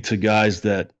loyalty to guys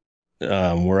that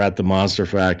were at the Monster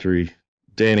Factory.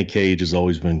 Danny Cage has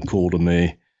always been cool to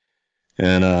me.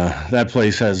 And that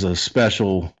place has a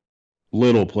special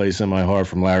little place in my heart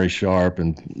from Larry Sharp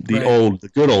and the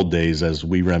good old days as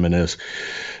we reminisce.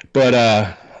 But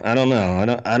I don't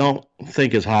know. I don't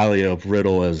think as highly of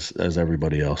Riddle as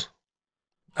everybody else.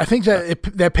 I think that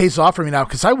that pays off for me now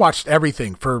because I watched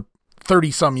everything for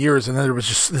 30 some years, and then there was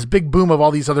just this big boom of all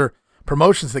these other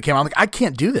promotions that came out. I'm like, I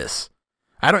can't do this.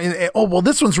 I don't. Oh well,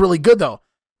 this one's really good though.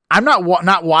 I'm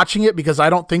not watching it because I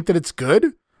don't think that it's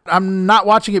good. I'm not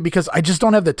watching it because I just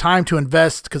don't have the time to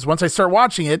invest. Because once I start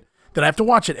watching it, then I have to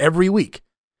watch it every week,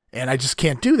 and I just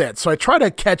can't do that. So I try to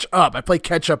catch up. I play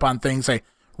catch up on things. I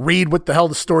read what the hell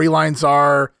the storylines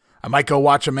are. I might go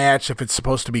watch a match if it's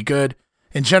supposed to be good.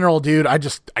 In general, dude, I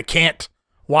can't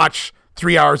watch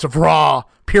 3 hours of Raw,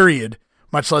 period,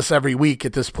 much less every week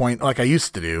at this point, like I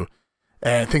used to do,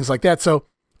 and things like that. So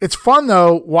it's fun,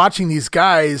 though, watching these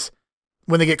guys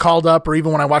when they get called up, or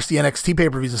even when I watch the NXT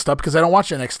pay-per-views and stuff, because I don't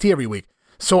watch NXT every week.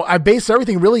 So I base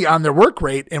everything really on their work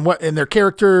rate and their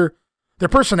character, their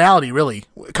personality, really,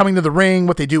 coming to the ring,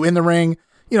 what they do in the ring,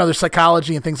 their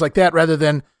psychology and things like that, rather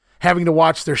than having to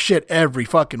watch their shit every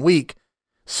fucking week.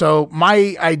 So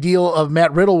my ideal of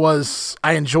Matt Riddle was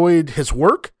I enjoyed his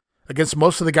work against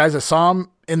most of the guys I saw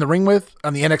him in the ring with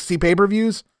on the NXT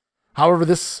pay-per-views. However,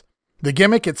 the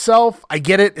gimmick itself, I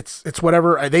get it. It's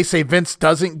whatever. They say Vince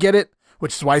doesn't get it,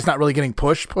 which is why he's not really getting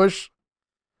push.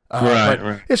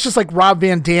 Right. It's just like Rob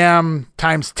Van Dam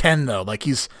times 10 though. Like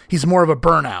he's more of a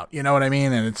burnout, you know what I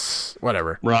mean? And it's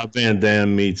whatever. Rob Van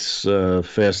Dam meets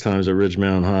Fast Times at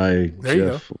Ridgemount High. There you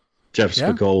go. Jeff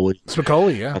Spicoli.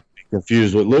 Spicoli, yeah.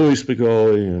 Confused with Louis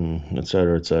Spicoli and et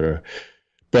cetera, et cetera.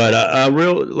 But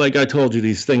like I told you,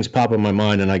 these things pop in my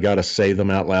mind and I got to say them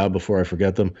out loud before I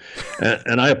forget them.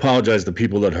 And I apologize to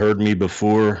people that heard me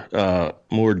before,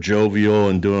 more jovial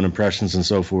and doing impressions and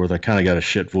so forth. I kind of got a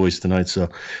shit voice tonight, so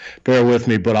bear with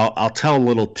me. But I'll tell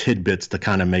little tidbits to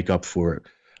kind of make up for it.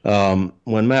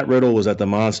 When Matt Riddle was at the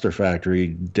Monster Factory,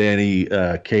 Danny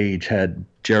Cage had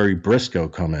Jerry Briscoe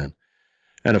come in.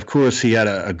 And of course, he had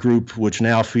a group which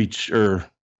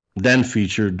then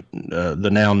featured the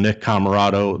now Nick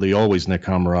Comoroto, the always Nick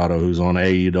Comoroto, who's on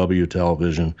AEW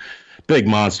television. Big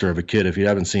monster of a kid. If you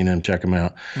haven't seen him, check him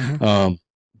out. Mm-hmm.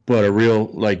 But a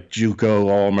real like JUCO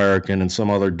All-American and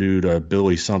some other dude,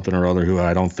 Billy something or other, who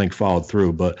I don't think followed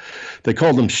through. But they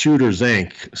called them Shooters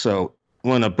Inc. So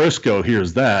when a Briscoe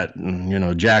hears that,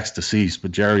 Jack's deceased,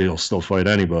 but Jerry will still fight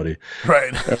anybody.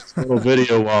 Right. That's a little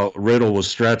video while Riddle was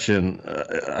stretching.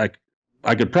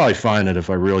 I could probably find it if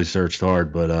I really searched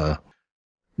hard, but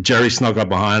Jerry snuck up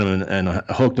behind him and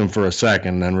hooked him for a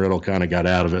second, and then Riddle kind of got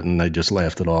out of it, and they just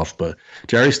laughed it off. But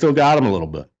Jerry still got him a little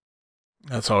bit.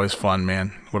 That's always fun,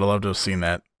 man. Would have loved to have seen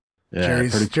that. Yeah,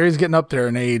 Jerry's getting up there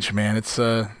in age, man. It's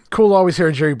cool to always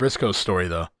hear Jerry Briscoe's story,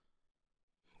 though.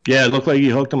 Yeah, it looked like he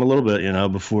hooked him a little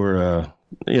bit, before,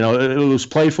 it was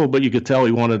playful, but you could tell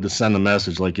he wanted to send a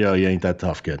message like, yo, you ain't that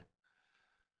tough, kid.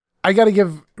 I got to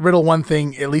give Riddle one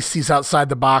thing. At least he's outside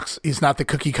the box. He's not the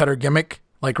cookie cutter gimmick.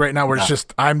 Like right now where it's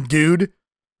just, I'm dude,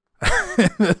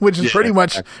 which is pretty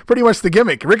much the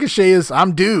gimmick. Ricochet is,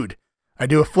 I'm dude. I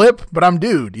do a flip, but I'm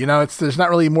dude. There's not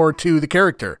really more to the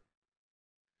character.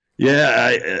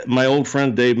 Yeah, my old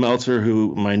friend Dave Meltzer,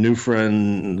 who my new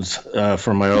friends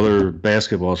from my other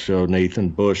basketball show, Nathan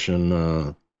Bush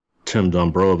and Tim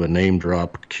Dombrova, name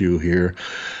drop Q here.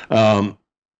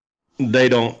 They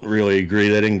don't really agree.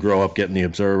 They didn't grow up getting the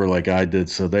Observer like I did,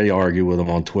 so they argue with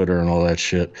him on Twitter and all that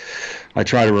shit. I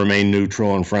try to remain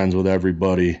neutral and friends with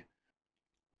everybody.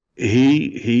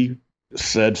 He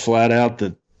said flat out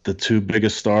that the two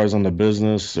biggest stars on the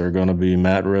business are going to be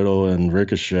Matt Riddle and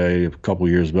Ricochet a couple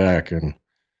years back, and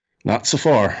not so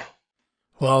far.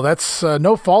 Well, that's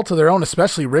no fault of their own,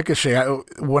 especially Ricochet.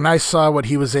 When I saw what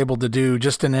he was able to do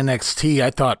just in NXT,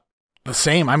 I thought the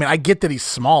same. I mean, I get that he's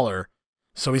smaller,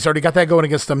 so he's already got that going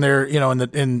against him there,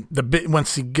 in the bit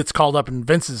once he gets called up in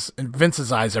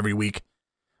Vince's eyes every week.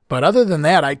 But other than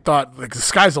that, I thought like the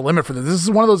sky's the limit for this. This is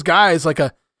one of those guys like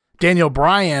a Daniel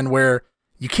Bryan where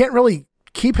you can't really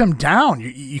keep him down.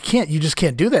 You just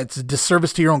can't do that. It's a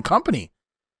disservice to your own company.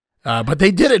 But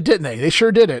they did it, didn't they? They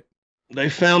sure did it. They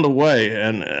found a way.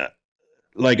 And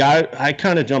I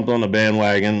kind of jumped on the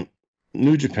bandwagon.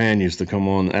 New Japan used to come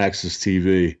on Access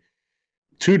TV.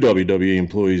 Two WWE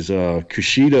employees,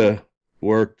 Kushida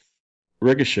worked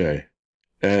Ricochet.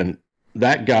 And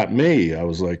that got me. I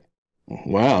was like,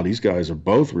 wow, these guys are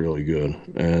both really good.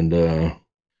 And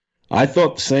I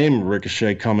thought the same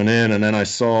Ricochet coming in, and then I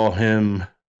saw him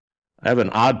I have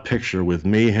an odd picture with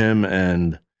me, him,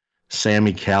 and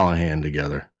Sammy Callahan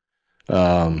together.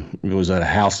 It was at a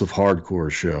House of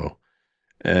Hardcore show,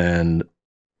 and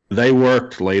they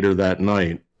worked later that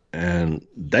night, and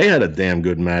they had a damn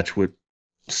good match with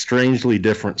strangely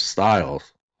different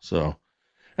styles. So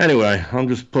anyway, I'm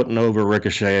just putting over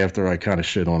Ricochet after I kind of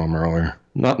shit on him earlier.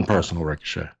 Nothing personal,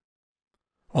 Ricochet.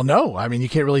 Well, no, I mean, you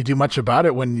can't really do much about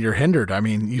it when you're hindered. I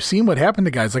mean, you've seen what happened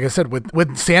to guys. Like I said,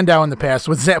 with Sandow in the past,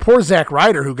 with poor Zack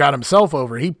Ryder, who got himself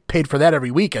over, he paid for that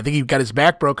every week. I think he got his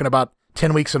back broken about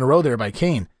 10 weeks in a row there by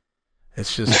Kane.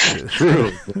 It's just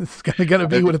true. It's gonna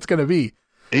be what it's gonna be.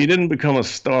 He didn't become a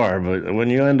star, but when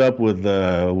you end up with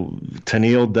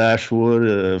Tennille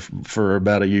Dashwood for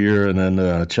about a year, and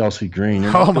then Chelsea Green.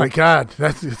 Oh my God,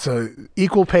 it's a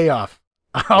equal payoff.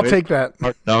 I'll take that.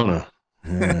 Cardona.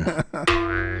 Yeah.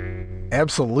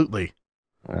 Absolutely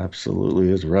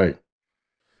is right.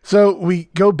 So we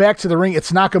go back to the ring.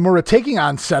 It's Nakamura taking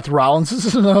on Seth Rollins. This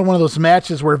is another one of those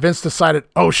matches where Vince decided,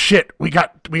 oh shit, we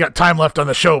got time left on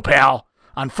the show, pal,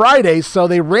 on Fridays. So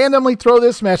they randomly throw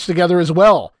this match together as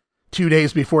well 2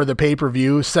 days before the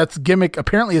pay-per-view. Seth's gimmick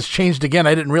apparently has changed again.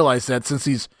 I didn't realize that since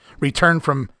he's returned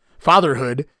from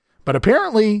fatherhood. But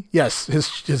apparently, yes,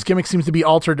 his gimmick seems to be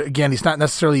altered again. He's not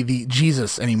necessarily the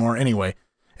Jesus anymore anyway.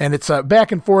 And it's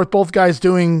back and forth, both guys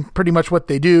doing pretty much what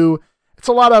they do. It's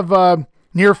a lot of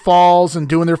near falls and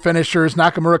doing their finishers.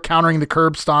 Nakamura countering the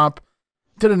curb stomp.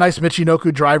 Did a nice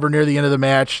Michinoku driver near the end of the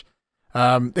match.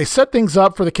 They set things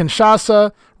up for the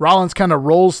Kinshasa. Rollins kind of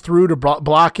rolls through to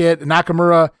block it.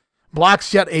 Nakamura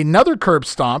blocks yet another curb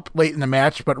stomp late in the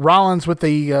match, but Rollins with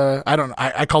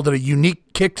I called it a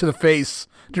unique kick to the face.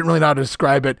 Didn't really know how to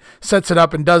describe it. Sets it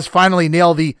up and does finally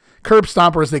nail the curb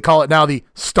stomp, or as they call it now, the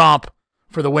stomp,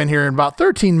 for the win here in about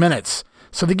 13 minutes.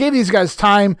 So they gave these guys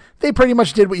time. They pretty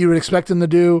much did what you would expect them to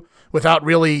do without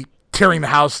really tearing the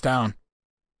house down.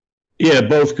 Yeah,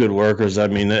 both good workers. I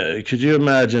mean, could you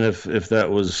imagine if that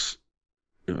was,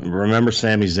 remember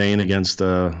Sami Zayn against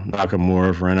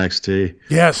Nakamura for NXT?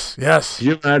 Yes. Could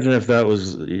you imagine if that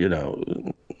was,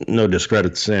 no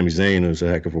discredit to Sami Zayn, who's a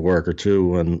heck of a worker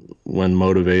too, when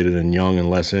motivated and young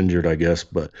and less injured, I guess.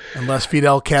 But and less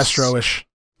Fidel Castro-ish.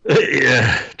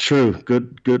 Yeah, true.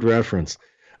 Good reference.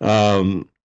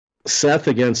 Seth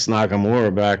against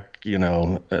Nakamura back,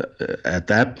 at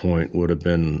that point would have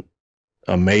been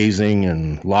amazing,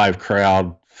 and live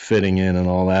crowd fitting in and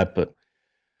all that. But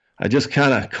I just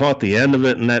kind of caught the end of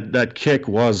it, and that kick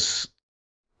was.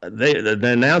 The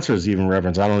announcers even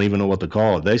referenced, I don't even know what to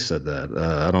call it. They said that.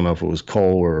 I don't know if it was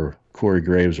Cole or Corey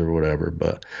Graves or whatever,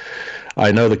 but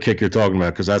I know the kick you're talking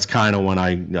about because that's kind of when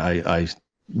I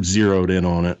zeroed in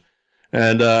on it.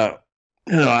 And,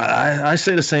 I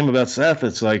say the same about Seth.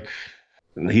 It's like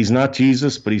he's not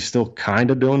Jesus, but he's still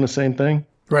kind of doing the same thing.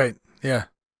 Right, yeah.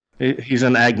 He's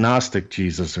an agnostic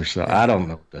Jesus or so. I don't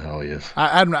know what the hell he is.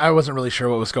 I wasn't really sure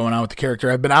what was going on with the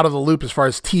character. I've been out of the loop as far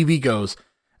as TV goes.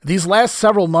 These last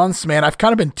several months, man, I've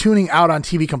kind of been tuning out on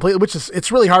TV completely,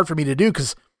 it's really hard for me to do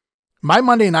because my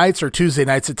Monday nights or Tuesday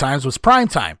nights at times was prime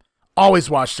time. Always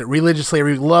watched it religiously.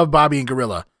 I loved Bobby and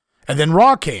Gorilla. And then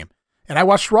Raw came, and I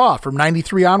watched Raw from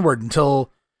 93 onward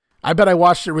until I bet I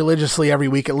watched it religiously every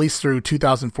week, at least through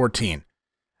 2014.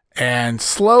 And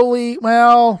slowly,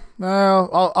 I'll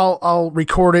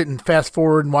record it and fast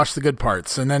forward and watch the good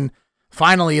parts. And then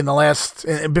finally it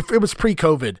was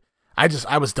pre-COVID.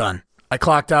 I was done. I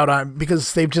clocked out on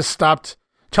because they've just stopped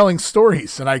telling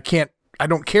stories, and I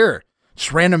don't care.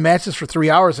 Just random matches for 3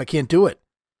 hours. I can't do it.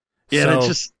 Yeah,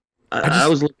 so I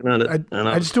was looking at it.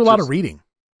 I just do a lot of reading.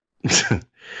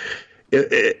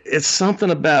 It's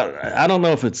something about, I don't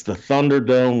know if it's the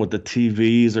Thunderdome with the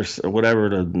TVs or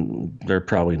whatever. They're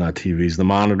probably not TVs, the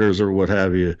monitors or what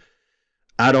have you.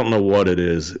 I don't know what it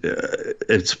is.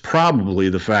 It's probably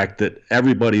the fact that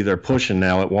everybody they're pushing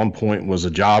now at one point was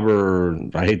a jobber. Or,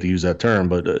 I hate to use that term,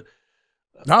 but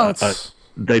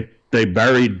they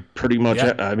buried pretty much.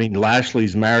 Yeah. I mean,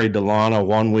 Lashley's married to Lana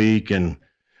 1 week, and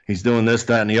he's doing this,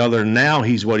 that, and the other. Now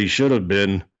he's what he should have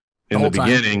been in the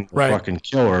beginning, right. Fucking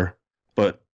killer.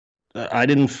 But I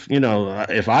didn't,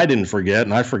 if I didn't forget,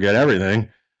 and I forget everything.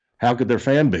 How could their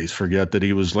fan base forget that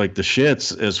he was like the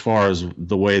shits as far as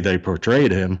the way they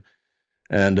portrayed him?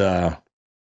 And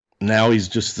now he's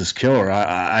just this killer.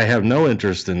 I have no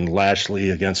interest in Lashley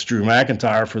against Drew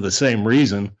McIntyre for the same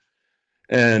reason.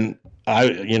 And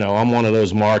I'm one of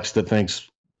those marks that thinks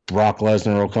Brock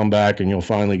Lesnar will come back and you'll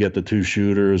finally get the 2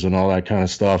 shooters and all that kind of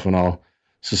stuff. And I'll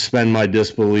suspend my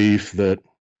disbelief that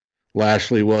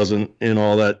Lashley wasn't in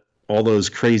all those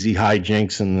crazy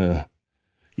hijinks in the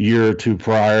year or two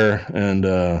prior, and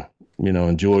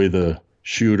enjoy the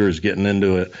shooters getting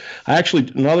into it.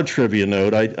 Another trivia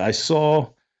note, I saw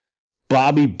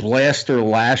Bobby Blaster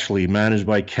Lashley, managed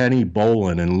by Kenny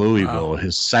Bolin in Louisville,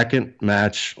 his second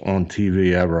match on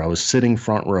TV ever. I was sitting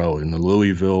front row in the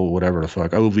Louisville, whatever the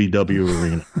fuck, OVW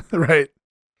arena. Right.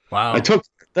 Wow.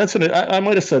 I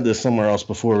might have said this somewhere else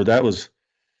before, but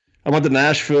I went to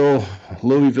Nashville,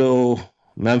 Louisville,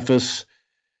 Memphis.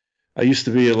 I used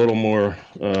to be a little more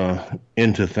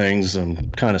into things.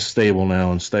 I'm kind of stable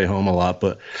now and stay home a lot,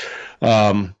 but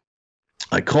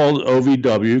I called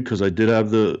OVW because I did have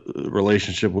the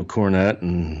relationship with Cornette,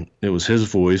 and it was his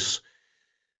voice.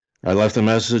 I left a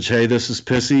message, hey, this is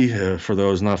Pissy. For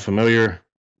those not familiar,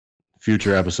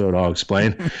 future episode, I'll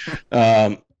explain.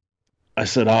 I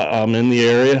said, I'm in the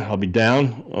area. I'll be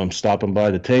down. I'm stopping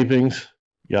by the tapings,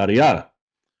 yada, yada.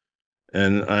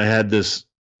 And I had this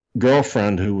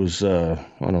girlfriend who was,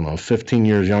 15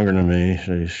 years younger than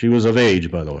me. She was of age,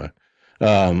 by the way.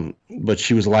 But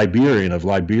she was Liberian, of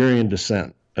Liberian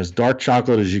descent, as dark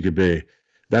chocolate as you could be.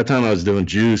 That time I was doing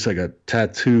juice. I got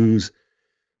tattoos,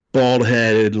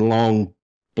 bald-headed, long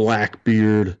black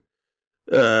beard.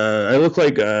 I looked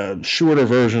like a shorter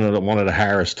version of one of the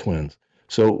Harris twins.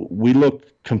 So we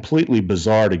looked completely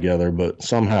bizarre together, but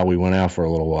somehow we went out for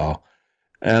a little while.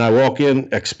 And I walk in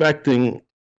expecting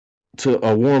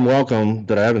a warm welcome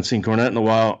that I haven't seen Cornette in a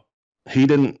while. He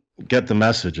didn't get the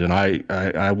message, and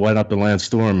I went up to Lance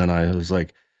Storm, and I was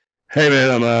like, hey,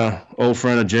 man, I'm an old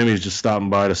friend of Jimmy's, just stopping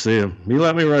by to see him. He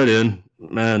let me right in,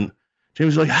 man.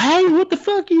 Jimmy's like, hey, what the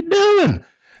fuck are you doing?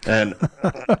 And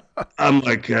I'm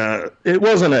like, it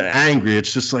wasn't angry.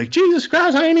 It's just like, Jesus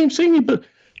Christ, I ain't even seen you, but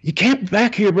you can't be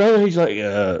back here, brother. He's like,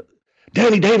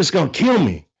 Danny Davis going to kill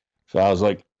me. So I was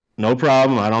like, no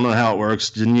problem. I don't know how it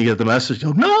works. Didn't you get the message?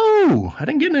 Goes, no, I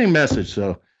didn't get any message.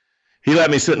 So he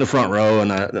let me sit in the front row, and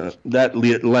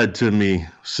that led to me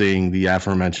seeing the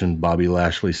aforementioned Bobby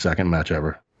Lashley second match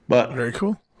ever. But very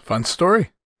cool. Fun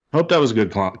story. Hope that was a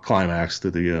good climax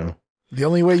to the... The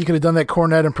only way you could have done that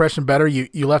Cornette impression better, you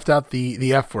left out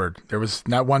the F word. There was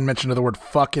not one mention of the word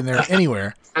fuck in there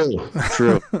anywhere.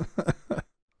 True.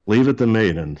 Leave it to me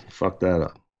and fuck that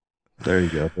up. There you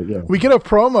go. Yeah. We get a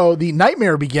promo. The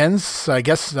Nightmare begins, I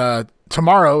guess,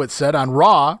 tomorrow, it said, on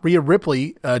Raw. Rhea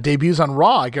Ripley debuts on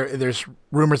Raw. There's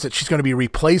rumors that she's going to be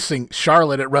replacing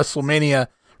Charlotte at WrestleMania,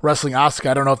 wrestling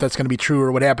Asuka. I don't know if that's going to be true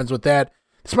or what happens with that.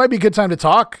 This might be a good time to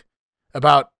talk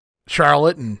about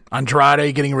Charlotte and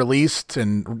Andrade getting released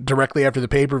and directly after the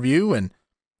pay-per-view, and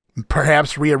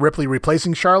perhaps Rhea Ripley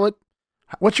replacing Charlotte.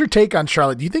 What's your take on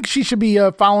Charlotte? Do you think she should be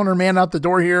following her man out the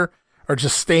door here, or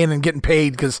just staying and getting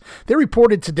paid? Because they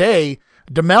reported today,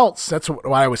 Demeltz, that's what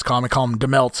I always call him. I call him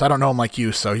Demeltz. I don't know him like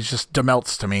you, so he's just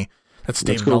Demeltz to me. That's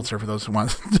Dave Meltzer for those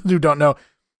who don't know.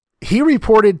 He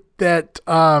reported that,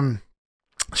 I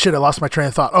lost my train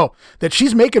of thought. Oh, that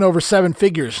she's making over 7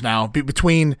 figures now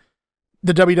between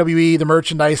the WWE, the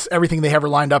merchandise, everything they have her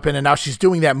lined up in, and now she's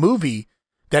doing that movie,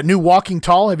 that new Walking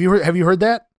Tall. Have you heard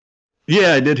that?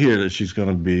 Yeah, I did hear that she's going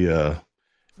to be,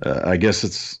 I guess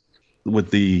it's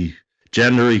with the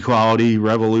gender equality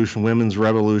revolution, women's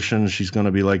revolution. She's going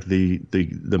to be like the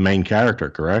main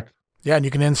character, correct? Yeah, and you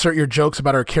can insert your jokes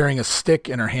about her carrying a stick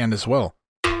in her hand as well.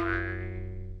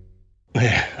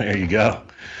 Yeah, there you go.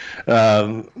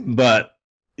 But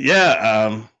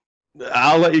yeah,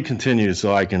 I'll let you continue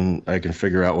so I can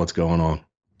figure out what's going on.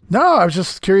 No, I was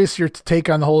just curious your take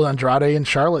on the whole Andrade and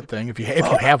Charlotte thing, if you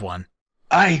have one.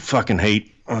 I fucking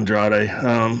hate Andrade.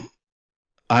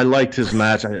 I liked his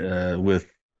match with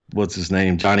what's his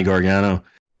name, Johnny Gargano,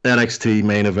 NXT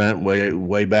main event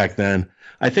way back then.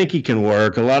 I think he can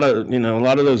work. A lot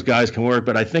of those guys can work,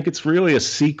 but I think it's really a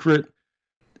secret.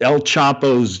 El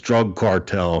Chapo's drug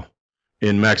cartel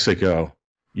in Mexico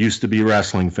used to be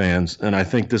wrestling fans, and I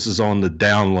think this is on the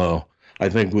down low. I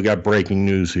think we got breaking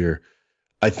news here.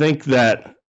 I think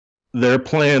that their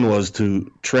plan was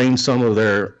to train some of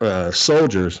their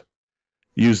soldiers,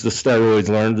 use the steroids,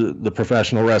 learn the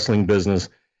professional wrestling business,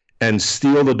 and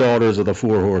steal the daughters of the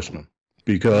Four Horsemen.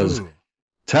 Because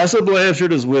Tessa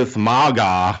Blanchard is with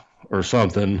MAGA or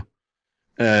something,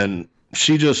 and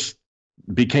she just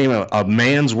became a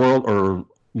man's world or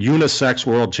unisex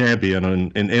world champion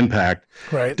in Impact.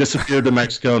 Right. Disappeared to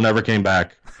Mexico, never came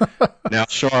back. Now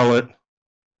Charlotte,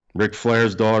 Ric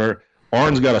Flair's daughter.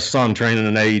 Arn's got a son training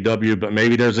in AEW, but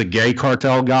maybe there's a gay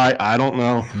cartel guy. I don't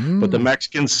know. But the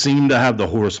Mexicans seem to have the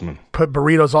Horsemen. Put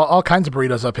burritos, all kinds of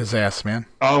burritos up his ass, man.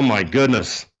 Oh, my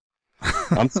goodness.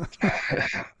 I'm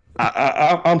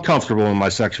comfortable in my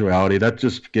sexuality. That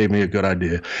just gave me a good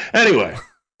idea. Anyway.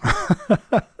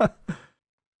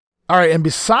 All right, and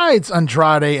besides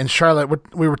Andrade and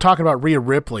Charlotte, we were talking about Rhea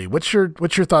Ripley. What's your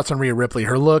thoughts on Rhea Ripley,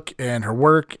 her look and her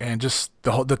work, and just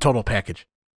the total package?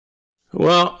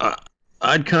 Well,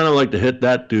 I'd kind of like to hit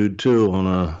that dude too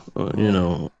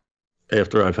on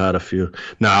after I've had a few.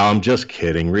 No, I'm just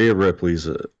kidding. Rhea Ripley's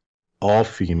all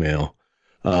female.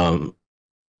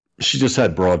 She just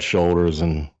had broad shoulders,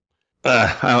 and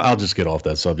I'll just get off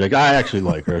that subject. I actually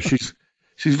like her. She's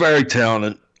very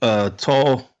talented.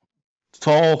 Tall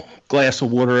glass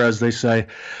of water, as they say.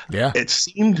 Yeah. It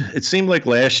seemed like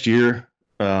last year,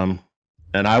 and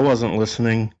I wasn't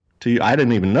listening to you. I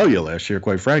didn't even know you last year,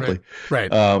 quite frankly.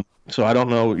 Right. So I don't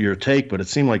know your take, but it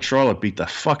seemed like Charlotte beat the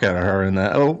fuck out of her in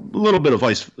that. A little bit of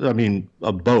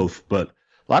both, but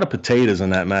a lot of potatoes in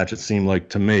that match, it seemed like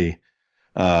to me,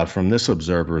 from this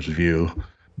observer's view.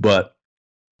 But,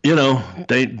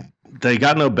 they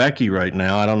got no Becky right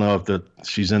now. I don't know if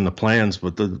she's in the plans,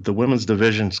 but the women's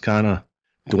division's kind of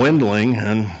dwindling,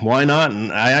 and why not?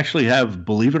 And I actually have,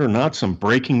 believe it or not, some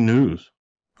breaking news.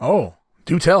 Oh,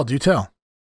 do tell.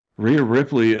 Rhea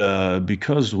Ripley,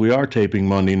 because we are taping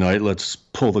Monday night, let's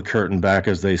pull the curtain back,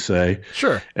 as they say.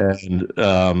 Sure. And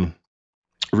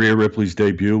Rhea Ripley's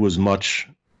debut was much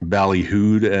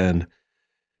ballyhooed, and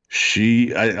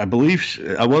I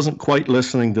believe, I wasn't quite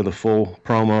listening to the full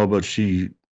promo, but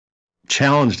she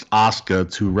challenged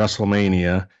Asuka to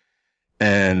WrestleMania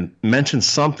and mentioned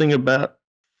something about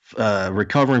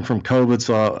recovering from COVID,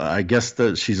 so I guess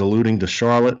that she's alluding to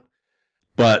Charlotte.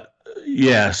 But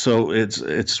yeah, so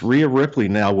it's Rhea Ripley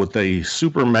now with a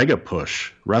super mega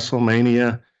push,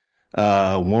 WrestleMania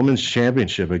Women's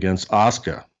Championship against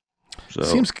Asuka.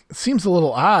 So Seems a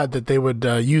little odd that they would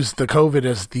use the COVID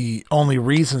as the only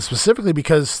reason, specifically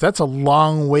because that's a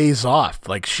long ways off.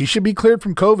 Like, she should be cleared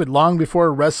from COVID long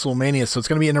before WrestleMania, so it's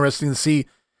going to be interesting to see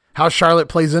how Charlotte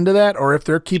plays into that, or if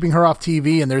they're keeping her off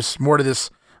TV and there's more to this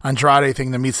Andrade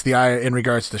thing that meets the eye in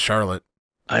regards to Charlotte.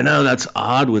 I know that's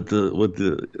odd with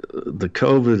the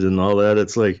COVID and all that.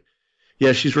 It's like,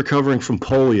 yeah, she's recovering from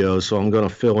polio, so I'm going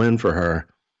to fill in for her.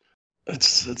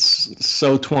 It's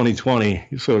so 2020,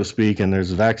 so to speak, and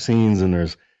there's vaccines and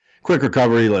there's quick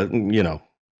recovery.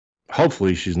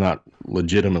 Hopefully she's not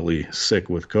legitimately sick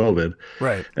with COVID.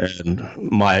 Right. And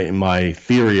my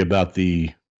theory about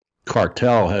the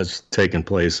cartel has taken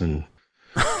place, and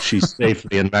she's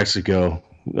safely in Mexico.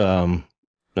 And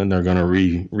they're going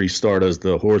to restart as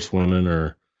the Horsewomen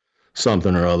or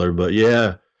something or other. But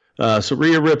yeah, so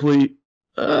Rhea Ripley,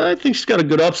 I think she's got a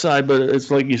good upside, but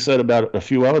it's like you said about a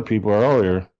few other people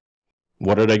earlier.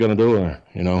 What are they going to do with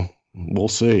her? We'll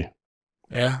see.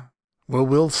 Yeah. Well,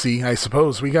 we'll see, I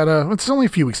suppose. It's only a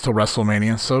few weeks till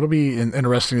WrestleMania, so it'll be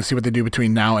interesting to see what they do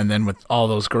between now and then with all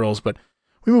those girls. But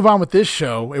we move on with this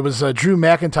show. It was Drew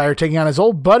McIntyre taking on his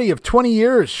old buddy of 20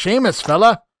 years, Sheamus,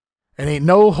 fella. And a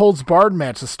no-holds-barred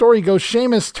match. The story goes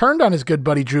Sheamus turned on his good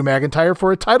buddy Drew McIntyre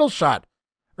for a title shot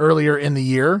earlier in the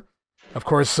year. Of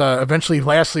course, eventually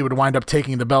Lashley would wind up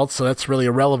taking the belt, so that's really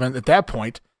irrelevant at that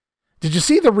point. Did you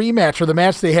see the rematch or the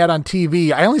match they had on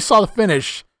TV? I only saw the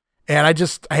finish, and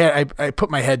I put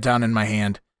my head down in my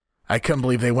hand. I couldn't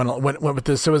believe they went with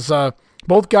this. It was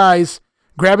both guys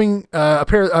grabbing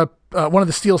one of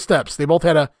the steel steps. They both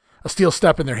had a steel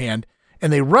step in their hand,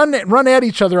 and they run at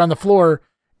each other on the floor,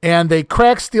 and they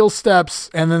crack steel steps,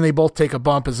 and then they both take a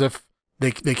bump as if they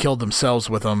killed themselves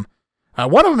with them.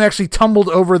 One of them actually tumbled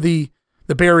over the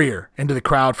barrier into the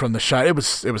crowd from the shot. It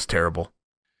was terrible.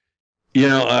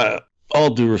 All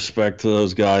due respect to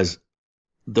those guys,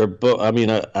 they're both. I mean,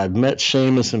 I've met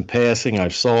Sheamus in passing. I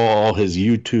saw all his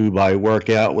YouTube. I work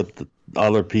out with the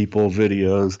other people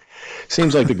videos.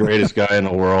 Seems like the greatest guy in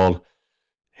the world.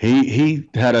 He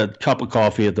had a cup of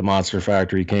coffee at the Monster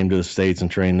Factory. Came to the States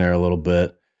and trained there a little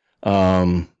bit.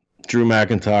 Drew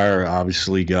McIntyre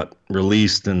obviously got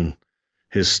released, and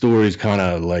his story's kind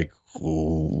of like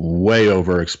way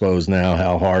overexposed now,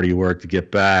 how hard he worked to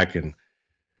get back.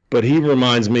 But he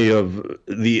reminds me of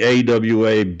the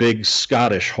AWA Big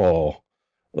Scottish Hall,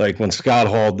 like when Scott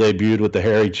Hall debuted with the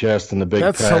hairy chest and the big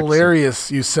That's pecs.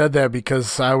 Hilarious you said that,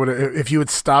 because if you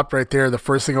had stopped right there, the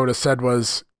first thing I would have said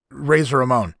was Razor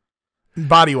Ramon,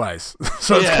 body-wise.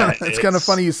 So yeah, it's kind of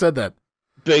funny you said that.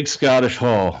 Big Scottish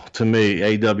Hall to me,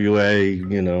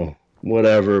 AWA,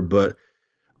 whatever, but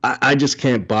I just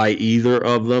can't buy either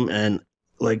of them. And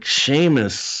like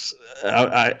Sheamus,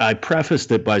 I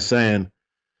prefaced it by saying,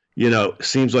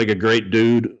 seems like a great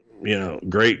dude,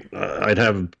 great. I'd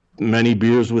have many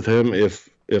beers with him if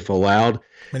allowed.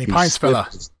 Many pints, fella.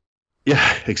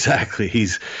 Yeah, exactly.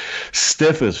 He's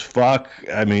stiff as fuck.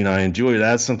 I mean, I enjoy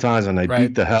that sometimes, and they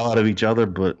beat the hell out of each other.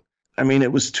 But I mean,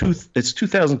 it's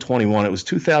 2021. It was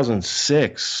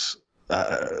 2006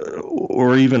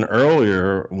 or even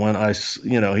earlier when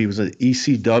he was an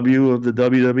ECW of the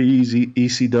WWE's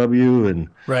ECW, and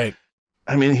Right.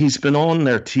 I mean, he's been on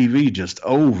their TV just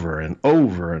over and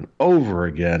over and over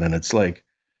again, and it's like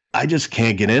I just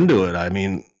can't get into it. I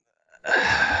mean,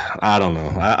 I don't know.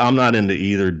 I'm not into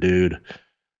either dude.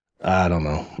 I don't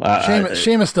know.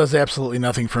 Sheamus does absolutely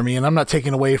nothing for me, and I'm not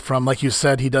taking away from, like you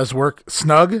said, he does work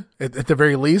snug at the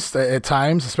very least at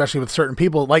times, especially with certain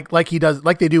people, like he does,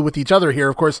 like they do with each other here.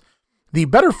 Of course, the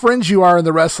better friends you are in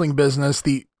the wrestling business,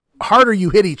 the harder you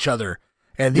hit each other,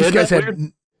 and these guys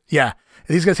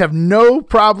have no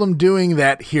problem doing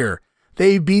that here.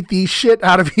 They beat the shit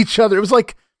out of each other. It was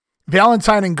like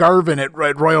Valentine and Garvin at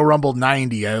Royal Rumble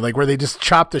 90, like where they just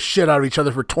chopped the shit out of each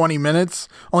other for 20 minutes.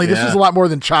 Only this was a lot more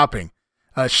than chopping.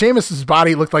 Sheamus's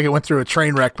body looked like it went through a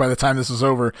train wreck by the time this was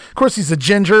over. Of course, he's a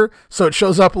ginger, so it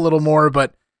shows up a little more,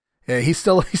 but he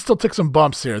still took some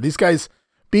bumps here. These guys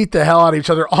beat the hell out of each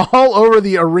other all over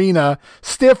the arena.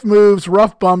 Stiff moves,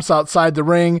 rough bumps outside the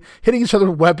ring, hitting each other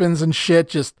with weapons and shit,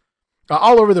 just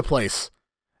all over the place.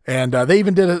 And they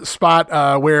even did a spot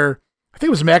where I think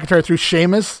it was McIntyre threw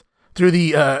Sheamus through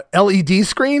the LED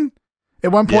screen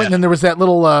at one point, and then there was that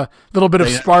little bit of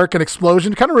spark and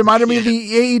explosion. Kind of reminded me of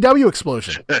the AEW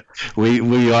explosion.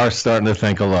 We are starting to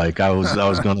think alike. I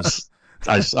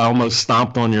almost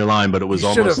stomped on your line, but it was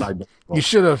almost identical. You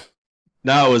should have.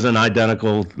 No, it was an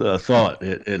identical thought.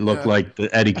 It looked like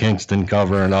the Eddie Kingston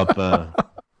covering up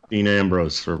Dean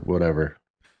Ambrose or whatever.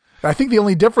 I think the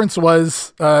only difference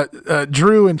was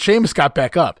Drew and Sheamus got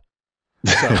back up.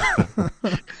 So.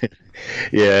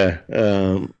 Yeah,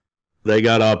 they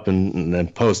got up and then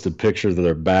posted pictures of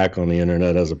their back on the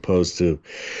internet as opposed to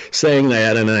saying they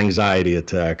had an anxiety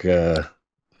attack. But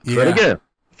again,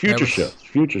 future show.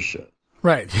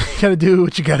 Right, you got to do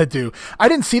what you got to do. I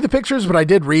didn't see the pictures, but I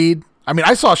did read. I mean,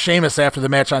 I saw Sheamus after the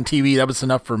match on TV. That was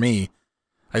enough for me.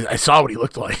 I saw what he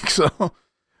looked like. So,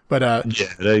 but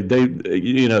they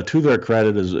to their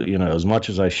credit, as much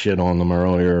as I shit on them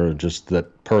earlier, just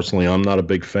that personally, I'm not a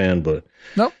big fan, but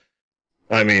nope.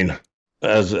 I mean,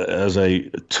 as a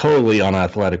totally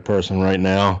unathletic person right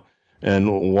now,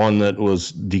 and one that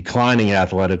was declining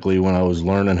athletically when I was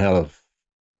learning how to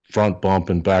front bump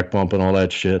and back bump and all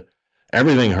that shit,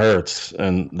 everything hurts.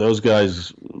 And those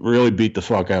guys really beat the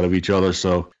fuck out of each other.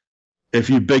 So if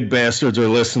you big bastards are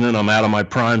listening, I'm out of my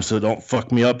prime, so don't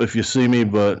fuck me up if you see me.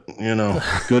 But,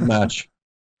 good match.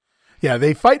 Yeah,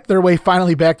 they fight their way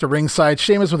finally back to ringside.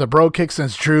 Sheamus with a bro kick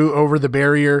sends Drew over the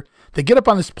barrier. They get up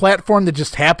on this platform that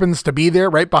just happens to be there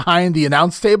right behind the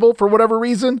announce table for whatever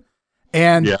reason.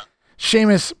 And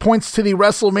Sheamus points to the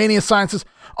WrestleMania sign and says,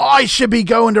 I should be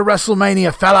going to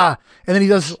WrestleMania, fella. And then he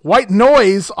does white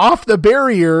noise off the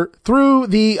barrier through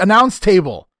the announce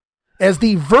table as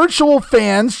the virtual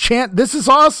fans chant, this is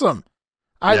awesome.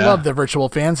 I love the virtual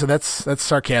fans, and that's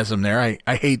sarcasm there.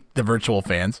 I hate the virtual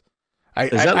fans.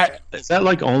 Is that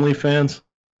like OnlyFans?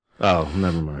 Oh,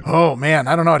 never mind. Oh man,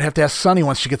 I don't know. I'd have to ask Sunny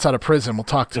once she gets out of prison. We'll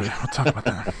talk about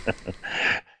that.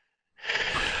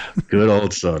 Good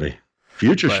old Sunny.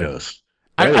 Future shows.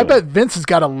 I bet Vince has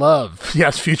got to love.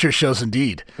 Yes, future shows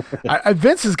indeed.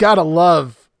 Vince has got to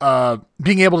love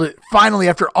being able to finally,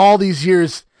 after all these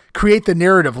years, create the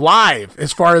narrative live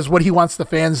as far as what he wants the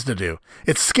fans to do.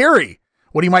 It's scary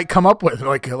what he might come up with.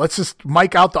 Like, let's just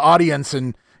mic out the audience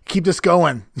and keep this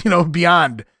going,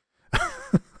 beyond.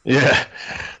 Yeah.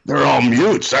 They're all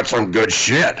mutes. That's some good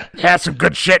shit. Yeah, some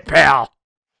good shit, pal.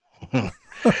 Yeah,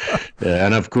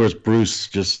 and of course, Bruce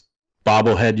just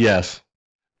bobblehead yes.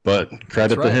 But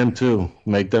credit to him, too.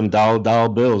 Make them dollar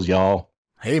bills, y'all.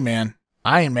 Hey, man.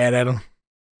 I ain't mad at him.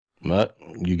 But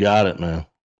you got it, man.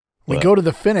 We go to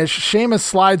the finish. Sheamus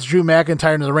slides Drew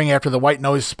McIntyre into the ring after the white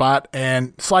noise spot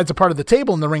and slides a part of the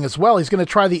table in the ring as well. He's going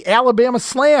to try the Alabama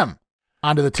Slam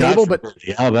onto the table. But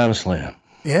the Alabama Slam.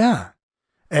 Yeah.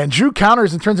 And Drew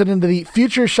counters and turns it into the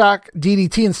Future Shock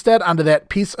DDT instead onto that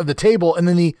piece of the table. And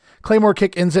then the Claymore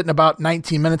kick ends it in about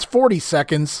 19 minutes, 40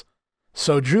 seconds.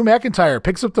 So Drew McIntyre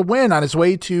picks up the win on his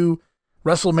way to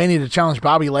WrestleMania to challenge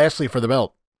Bobby Lashley for the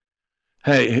belt.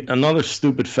 Hey, another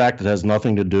stupid fact that has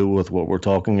nothing to do with what we're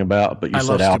talking about, but you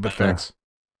said Alabama.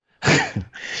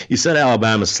 You said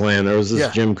Alabama Slam. There was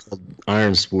this gym called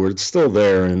Iron Sport. It's still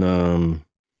there, and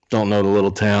don't know the little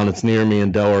town. It's near me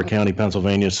in Delaware County,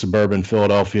 Pennsylvania, suburban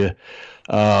Philadelphia.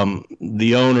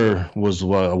 The owner was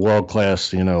a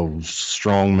world-class,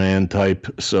 strong man type.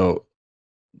 So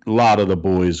a lot of the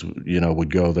boys, would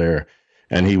go there,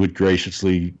 and he would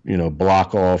graciously,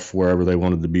 block off wherever they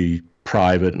wanted to be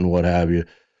private and what have you.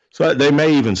 So they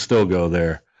may even still go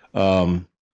there.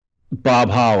 Bob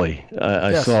Holly,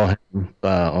 I saw him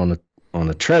on on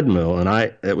the treadmill,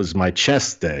 and it was my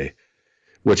chest day,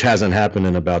 which hasn't happened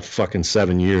in about fucking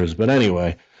 7 years. But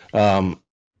anyway,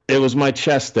 it was my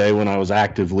chest day when I was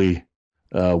actively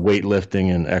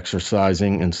weightlifting and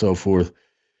exercising and so forth.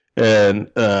 And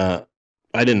I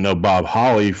didn't know Bob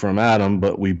Holly from Adam,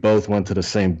 but we both went to the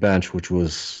same bench, which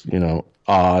was,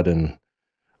 odd. And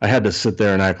I had to sit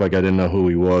there and act like I didn't know who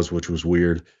he was, which was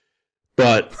weird.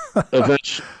 But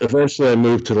eventually I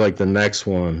moved to like the next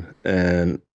one,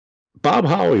 and Bob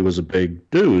Holly was a big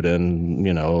dude and,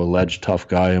 alleged tough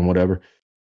guy and whatever.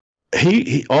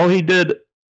 He all he did,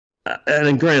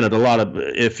 and granted,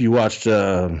 if you watched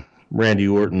Randy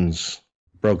Orton's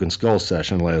Broken Skull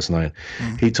session last night,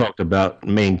 he talked about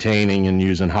maintaining and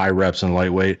using high reps and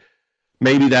lightweight.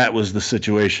 Maybe that was the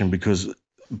situation, because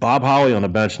Bob Holly on the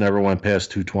bench never went past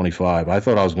 225. I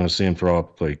thought I was going to see him throw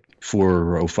up like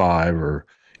 405 or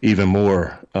even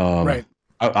more. Right.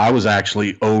 I was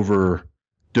actually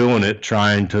overdoing it,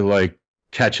 trying to like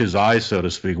catch his eye, so to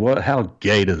speak. How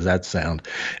gay does that sound?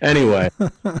 Anyway,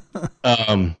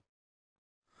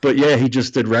 but yeah, he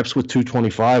just did reps with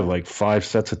 225, like 5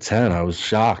 sets of 10. I was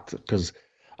shocked because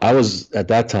I was at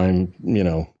that time,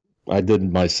 I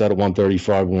did my set of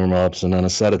 135 warm-ups and then a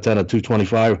set of 10 at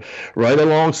 225 right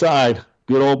alongside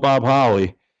good old Bob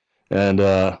Holly.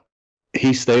 And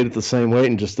he stayed at the same weight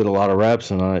and just did a lot of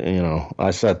reps. And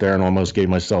I sat there and almost gave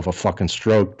myself a fucking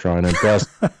stroke trying to impress.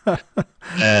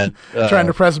 And trying to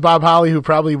impress Bob Holly, who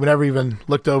probably never even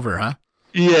looked over, huh?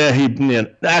 Yeah, he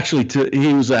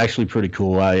was actually pretty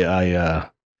cool.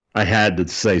 I had to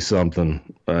say something.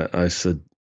 I said,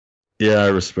 "Yeah, I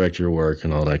respect your work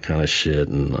and all that kind of shit."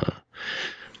 And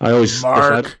I always,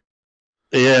 Mark.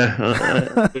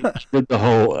 I did the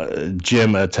whole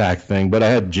gym attack thing, but I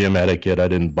had gym etiquette. I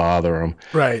didn't bother him.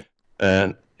 Right.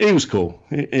 And he was cool.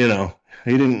 He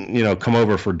didn't, come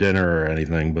over for dinner or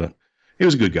anything, but he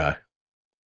was a good guy.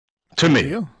 To me.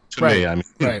 To me, I mean,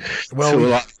 right. Well, to a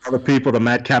lot of other people, to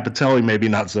Matt Capitelli, maybe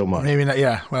not so much. Maybe not.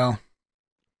 Yeah. Well.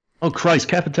 Oh Christ,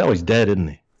 Capitelli's dead, isn't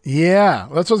he? Yeah,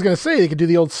 that's what I was gonna say. They could do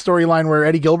the old storyline where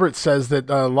Eddie Gilbert says that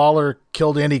Lawler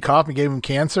killed Andy Kaufman, gave him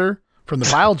cancer from the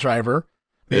pile driver.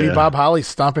 Maybe Bob Holly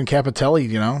stomping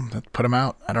Capitelli, that put him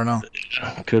out. I don't know.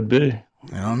 Could be.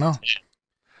 I don't know.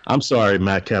 I'm sorry,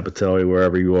 Matt Capitelli,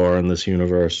 wherever you are in this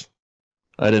universe.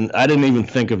 I didn't even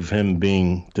think of him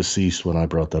being deceased when I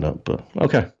brought that up, but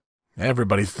okay.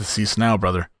 Everybody's deceased now,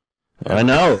 brother. I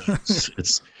know.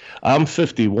 I'm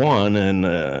 51, and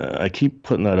I keep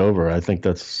putting that over. I think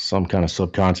that's some kind of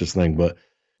subconscious thing, but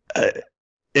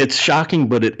it's shocking,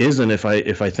 but it isn't if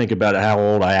I think about how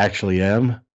old I actually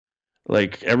am.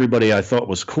 Like, everybody I thought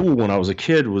was cool when I was a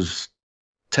kid was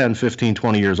 10, 15,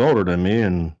 20 years older than me,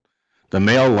 and the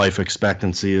male life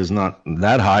expectancy is not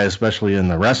that high, especially in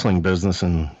the wrestling business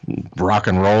and rock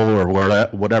and roll or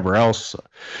whatever else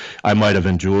I might have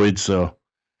enjoyed. So,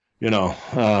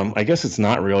 I guess it's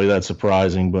not really that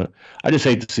surprising, but I just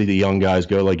hate to see the young guys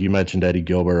go. Like you mentioned Eddie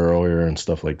Gilbert earlier and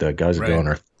stuff like that. Guys are going in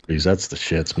their 30s. That's the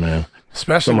shits, man.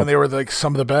 Especially when they were like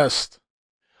some of the best.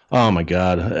 Oh my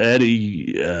God.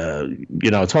 Eddie,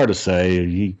 it's hard to say.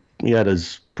 He had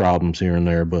his problems here and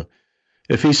there, but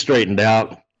if he straightened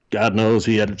out, God knows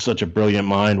he had such a brilliant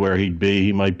mind where he'd be.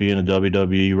 He might be in a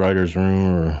WWE writer's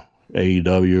room or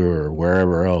AEW or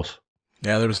wherever else.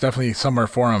 Yeah, there was definitely somewhere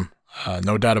for him.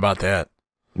 No doubt about that.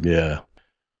 Yeah.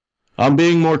 I'm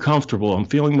being more comfortable. I'm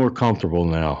feeling more comfortable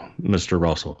now, Mr.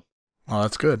 Russell. Well,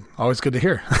 that's good. Always good to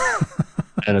hear.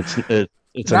 And it's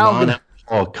a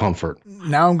non-alcohol comfort.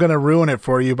 Now I'm going to ruin it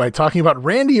for you by talking about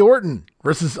Randy Orton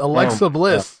versus Alexa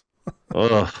Bliss.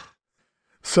 Ugh.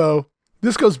 So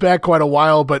this goes back quite a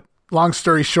while, but long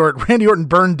story short, Randy Orton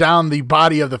burned down the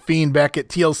body of The Fiend back at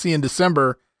TLC in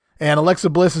December, and Alexa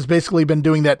Bliss has basically been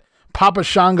doing that Papa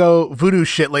Shango voodoo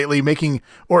shit lately, making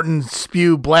Orton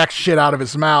spew black shit out of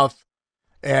his mouth.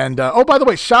 And, by the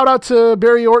way, shout out to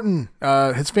Barry Orton,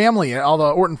 his family, all the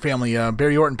Orton family.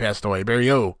 Barry Orton passed away,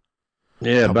 Barry-O.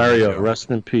 Yeah, Barry-O, rest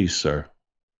in peace, sir.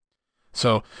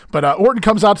 So, but Orton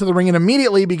comes out to the ring and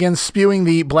immediately begins spewing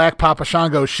the black Papa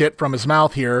Shango shit from his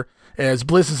mouth here, as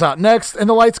Bliss is out next, and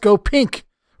the lights go pink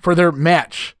for their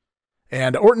match.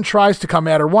 And Orton tries to come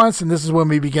at her once, and this is when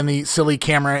we begin the silly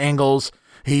camera angles.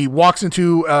 He walks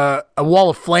into a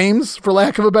wall of flames, for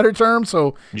lack of a better term,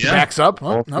 so he backs up.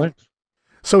 Oh, no.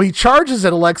 So he charges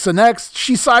at Alexa next.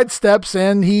 She sidesteps,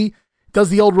 and he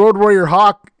does the old Road Warrior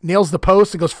Hawk, nails the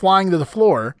post, and goes flying to the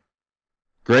floor.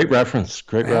 Great reference.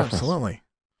 Great reference. Absolutely.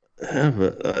 Yeah,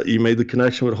 but you made the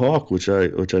connection with Hawk, which I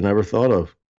never thought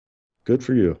of. Good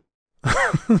for you.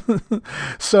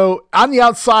 So on the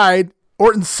outside,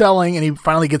 Orton's selling, and he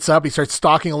finally gets up. He starts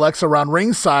stalking Alexa around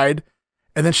ringside,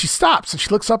 And then she stops and she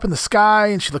looks up in the sky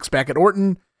and she looks back at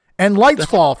Orton and lights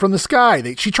fall from the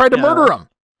sky. She tried to murder him.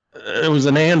 It was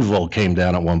an anvil came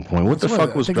down at one point. What the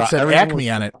fuck was I think it said Acme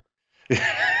on it.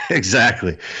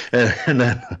 Exactly. And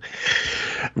then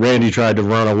Randy tried to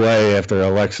run away after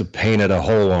Alexa painted a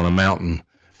hole on a mountain.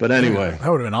 But anyway. That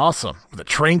would have been awesome. With a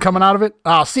train coming out of it.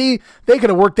 Oh, see, they could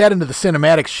have worked that into the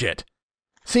cinematic shit.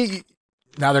 See,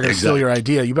 now they're going to steal your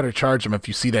idea. You better charge them if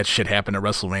you see that shit happen at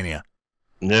WrestleMania.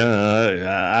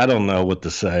 Yeah, I don't know what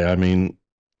to say. I mean,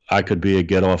 I could be a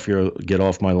get off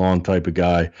my lawn type of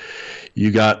guy. You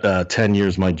got 10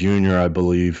 years my junior, I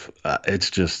believe.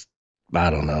 It's just, I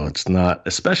don't know. It's not,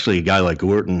 especially a guy like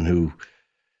Orton who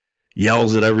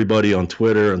yells at everybody on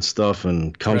Twitter and stuff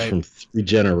and comes from 3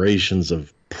 generations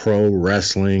of pro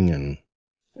wrestling and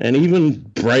even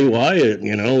Bray Wyatt,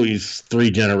 he's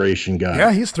 3-generation guy.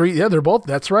 Yeah, he's 3. Yeah, they're both,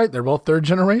 that's right. They're both 3rd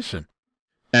generation.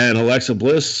 And Alexa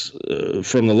Bliss,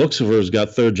 from the looks of her, has got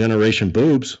 3rd-generation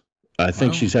boobs. I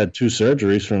think she's had 2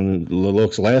 surgeries from the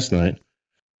looks last night.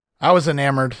 I was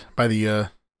enamored by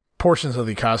the portions of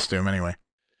the costume anyway.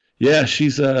 Yeah,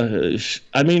 she's, I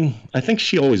think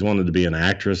she always wanted to be an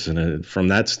actress. And from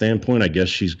that standpoint, I guess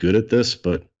she's good at this.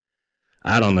 But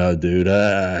I don't know, dude.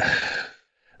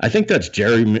 I think that's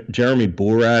Jeremy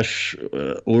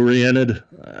Borash oriented.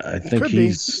 I think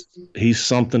he's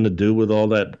something to do with all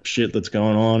that shit that's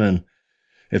going on. And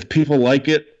if people like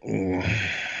it,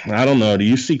 I don't know. Do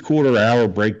you see quarter-hour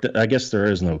breakdown? I guess there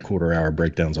is no quarter-hour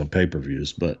breakdowns on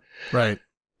pay-per-views, but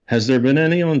has there been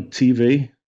any on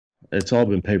TV? It's all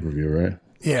been pay-per-view, right?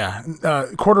 Yeah,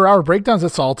 quarter-hour breakdowns.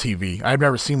 That's all TV. I've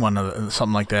never seen one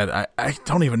something like that. I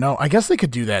don't even know. I guess they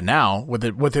could do that now with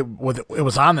it. It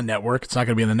was on the network. It's not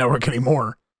going to be on the network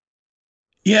anymore.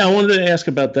 Yeah, I wanted to ask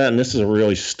about that, and this is a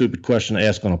really stupid question to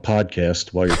ask on a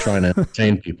podcast while you're trying to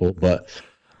entertain people. But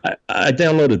I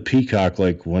downloaded Peacock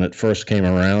like when it first came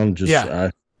around.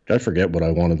 I forget what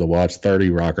I wanted to watch, 30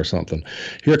 Rock or something.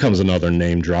 Here comes another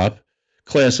name drop.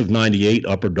 Class of '98,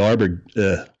 Upper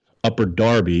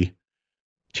Darby.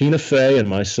 Tina Fey and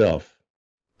myself,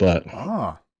 but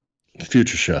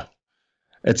future show.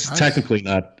 It's technically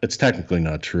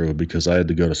not true because I had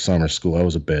to go to summer school. I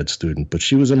was a bad student, but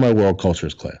she was in my world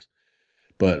cultures class.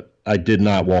 But I did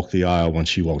not walk the aisle when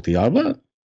she walked the aisle, but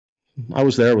I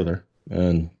was there with her,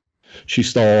 and she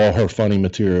stole all her funny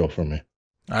material from me.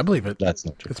 I believe it. That's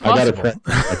not true. It's possible.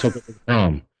 I took it to the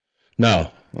prom. No,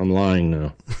 I'm lying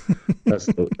now. That's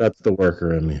the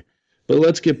worker in me. But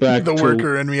let's get back to the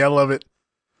worker in me. I love it.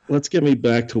 Let's get me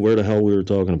back to where the hell we were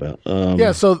talking about.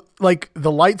 So like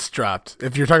the lights dropped.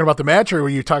 If you're talking about the match, or were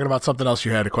you talking about something else?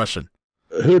 You had a question.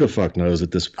 Who the fuck knows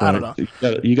at this point? I don't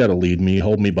know. You got to lead me.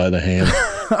 Hold me by the hand.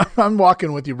 I'm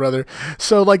walking with you, brother.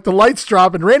 So like the lights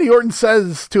drop, and Randy Orton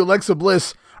says to Alexa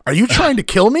Bliss, "Are you trying to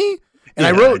kill me?" And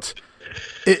I wrote,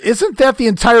 "Isn't that the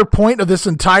entire point of this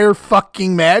entire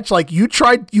fucking match? Like you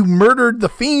murdered the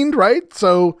Fiend, right?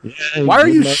 So why are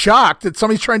you shocked that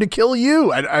somebody's trying to kill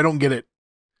you? I don't get it."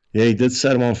 Yeah, he did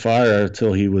set him on fire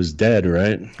until he was dead,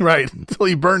 right? Right, until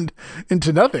he burned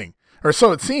into nothing. Or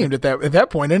so it seemed at that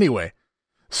point anyway.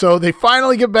 So they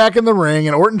finally get back in the ring,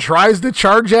 and Orton tries to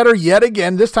charge at her yet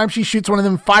again. This time she shoots one of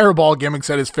them fireball gimmicks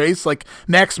at his face, like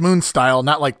Max Moon style,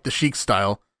 not like the Sheik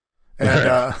style.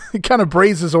 And he kind of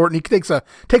braces Orton. He takes a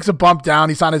bump down.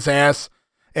 He's on his ass.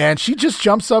 And she just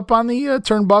jumps up on the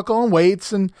turnbuckle and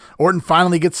waits, and Orton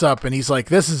finally gets up, and he's like,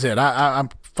 "This is it. I'm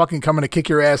fucking coming to kick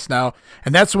your ass now."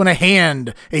 And that's when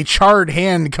a charred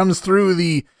hand comes through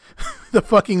the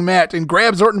fucking mat and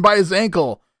grabs Orton by his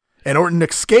ankle. And Orton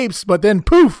escapes, but then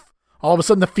poof, all of a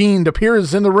sudden the Fiend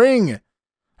appears in the ring.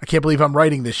 I can't believe I'm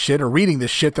writing this shit or reading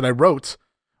this shit that I wrote.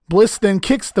 Bliss then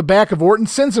kicks the back of Orton,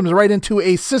 sends him right into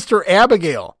a Sister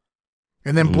Abigail.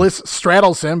 And then Bliss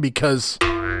straddles him because,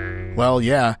 well,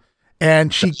 yeah.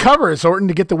 And she covers Orton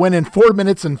to get the win in 4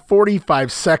 minutes and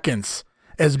 45 seconds.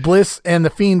 As Bliss and the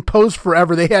Fiend pose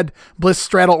forever. They had Bliss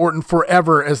straddle Orton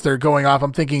forever as they're going off.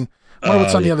 I'm thinking,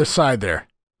 what's on the other side there?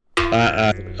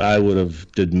 I would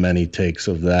have did many takes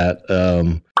of that.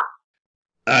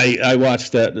 I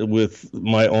watched that with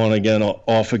my on again,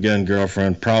 off again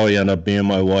girlfriend. Probably ended up being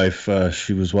my wife.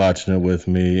 She was watching it with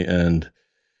me, and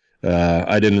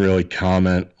I didn't really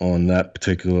comment on that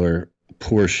particular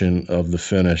portion of the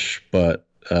finish, but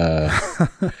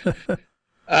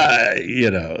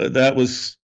that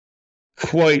was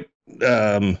quite.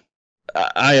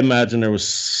 I imagine there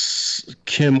was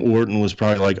Kim Orton was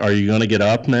probably like, "Are you going to get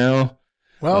up now?"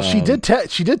 Well, she did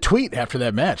tweet after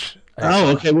that match.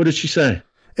 Okay. What did she say?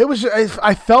 It was.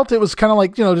 I felt it was kind of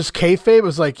like, just kayfabe. It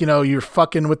was like, you're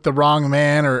fucking with the wrong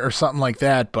man or something like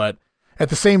that. But at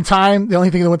the same time, the only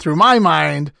thing that went through my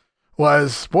mind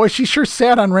was, boy, she sure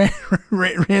sat on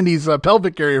Randy's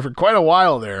pelvic area for quite a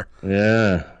while there.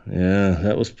 Yeah,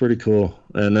 that was pretty cool.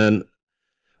 And then,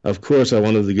 of course, I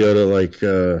wanted to go to like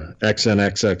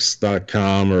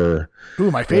xnxx.com or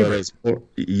my favorite,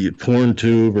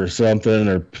 PornTube or something,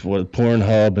 or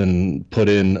Pornhub, and put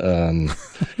in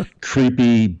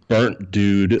creepy burnt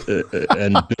dude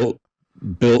and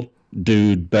built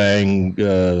dude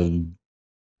bang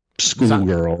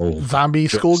schoolgirl, zombie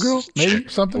schoolgirl, maybe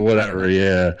something, whatever.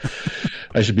 Yeah,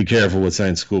 I should be careful with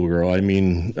saying schoolgirl. I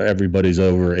mean, everybody's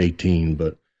over 18,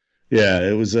 but yeah,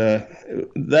 it was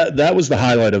that was the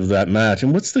highlight of that match.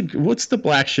 And what's the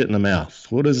black shit in the mouth?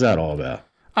 What is that all about?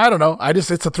 I don't know. It's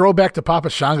a throwback to Papa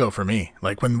Shango for me.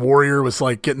 Like when Warrior was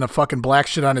like getting the fucking black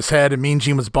shit on his head, and Mean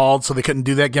Gene was bald, so they couldn't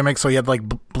do that gimmick, so he had like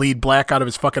bleed black out of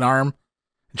his fucking arm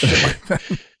and shit like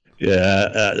that. Yeah,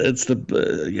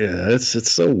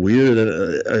 it's so weird.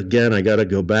 Again, I got to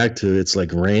go back to, it's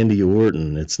like Randy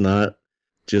Orton. It's not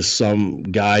just some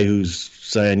guy who's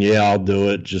saying, "Yeah, I'll do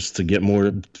it," just to get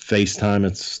more face time.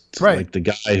 It's right. Like the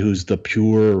guy who's the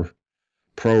pure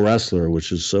pro wrestler,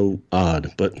 which is so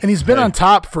odd. And he's been on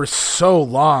top for so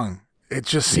long. It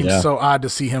just seems so odd to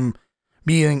see him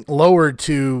being lowered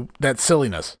to that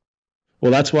silliness.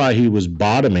 Well, that's why he was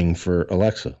bottoming for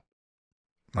Alexa.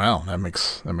 Wow, that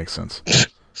makes sense.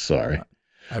 Sorry.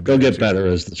 They'll get better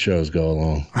as the shows go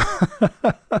along.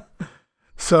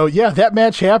 So, yeah, that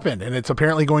match happened, and it's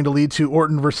apparently going to lead to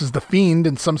Orton versus The Fiend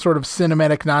in some sort of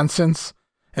cinematic nonsense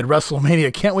at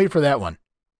WrestleMania. Can't wait for that one.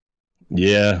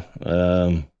 Yeah.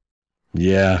 As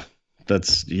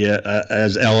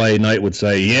LA Knight would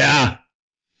say, yeah.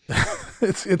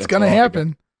 It's going to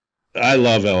happen. I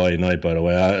love LA Knight, by the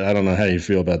way. I don't know how you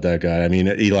feel about that guy. I mean,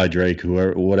 Eli Drake,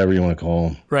 whoever, whatever you want to call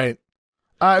him. Right.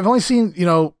 I've only seen,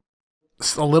 a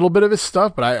little bit of his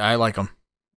stuff, but I like him.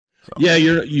 So. Yeah,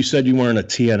 you said you weren't a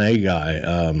TNA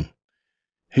guy.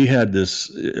 He had this,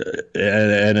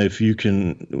 and if you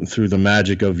can, through the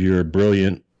magic of your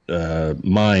brilliant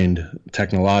mind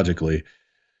technologically,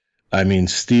 I mean,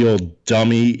 Steel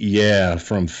Dummy,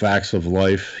 from Facts of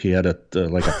Life. He had a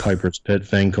Piper's Pit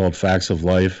thing called Facts of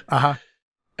Life. Uh-huh.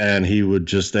 And he would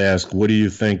just ask, what do you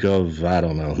think of, I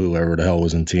don't know, whoever the hell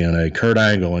was in TNA, Kurt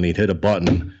Angle, and he'd hit a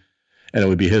button, and it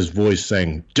would be his voice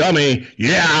saying, "Dummy,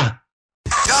 yeah!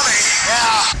 Dummy,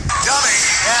 yeah! Dummy,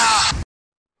 yeah!"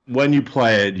 When you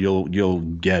play it, you'll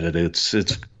get it. It's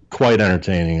quite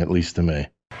entertaining, at least to me.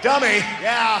 Dummy,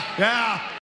 yeah, yeah.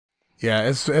 Yeah,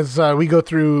 as we go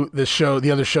through this show,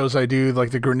 the other shows I do, like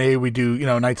the Grenade, we do,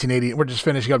 1980. We're just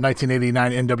finishing up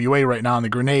 1989 NWA right now on the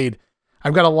Grenade.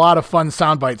 I've got a lot of fun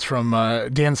sound bites from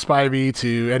Dan Spivey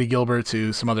to Eddie Gilbert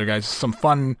to some other guys. Some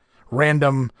fun,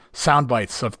 random sound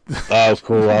bites. Oh,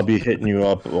 cool. I'll be hitting you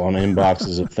up on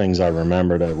inboxes of things I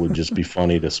remember that would just be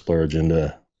funny to splurge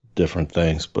into different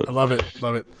things. But I love it.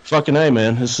 Fucking A,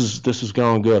 man. This is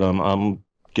going good. I'm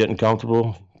getting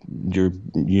comfortable.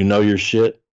 You know your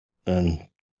shit. And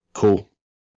cool.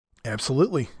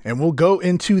 Absolutely. And we'll go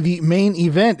into the main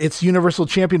event. It's Universal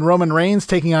Champion Roman Reigns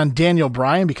taking on Daniel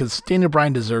Bryan, because Daniel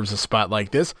Bryan deserves a spot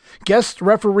like this. Guest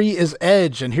referee is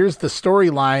Edge, and here's the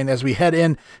storyline as we head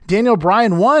in. Daniel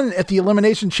Bryan won at the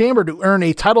Elimination Chamber to earn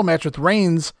a title match with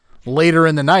Reigns later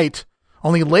in the night.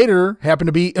 Only later happened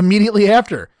to be immediately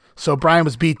after. So Bryan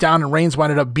was beat down, and Reigns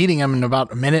wound up beating him in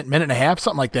about a minute and a half,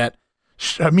 something like that,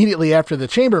 immediately after the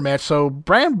chamber match. So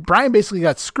Bryan basically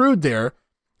got screwed there,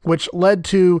 which led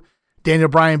to Daniel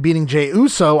Bryan beating Jey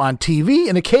Uso on TV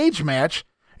in a cage match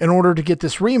in order to get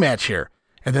this rematch here.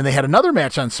 And then they had another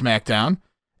match on SmackDown,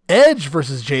 Edge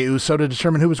versus Jey Uso, to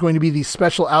determine who was going to be the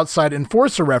special outside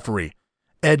enforcer referee.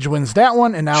 Edge wins that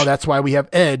one, and now that's why we have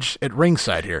Edge at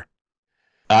ringside here.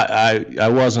 I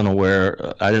wasn't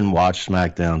aware. I didn't watch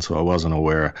SmackDown, so I wasn't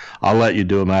aware. I'll let you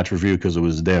do a match review because it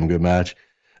was a damn good match.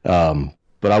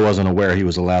 But I wasn't aware he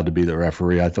was allowed to be the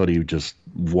referee. I thought he just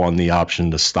won the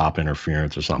option to stop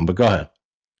interference or something. But go ahead.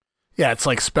 Yeah, it's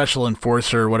like special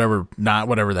enforcer, whatever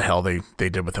the hell they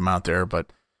did with him out there.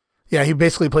 But yeah, he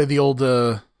basically played the old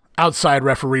outside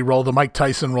referee role, the Mike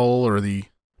Tyson role, or the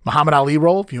Muhammad Ali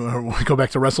role, if you go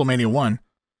back to WrestleMania 1.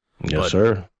 Yes,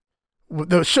 sir.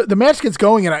 The match gets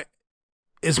going, and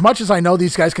as much as I know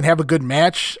these guys can have a good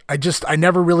match, I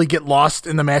never really get lost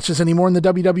in the matches anymore in the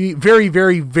WWE. Very,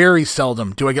 very, very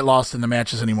seldom do I get lost in the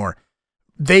matches anymore.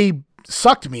 They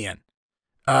sucked me in.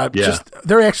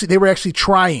 They were actually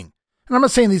trying. And I'm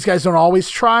not saying these guys don't always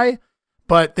try,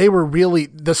 but they were really,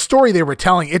 the story they were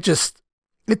telling, it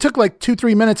took like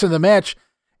 2-3 minutes of the match,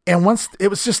 and once it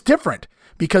was just different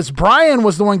because Bryan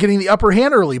was the one getting the upper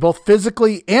hand early, both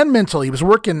physically and mentally. He was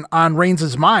working on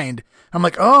Reigns' mind. I'm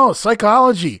like, oh,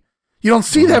 psychology. You don't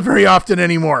see that very often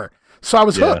anymore. So I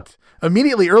was hooked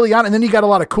immediately early on. And then you got a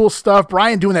lot of cool stuff.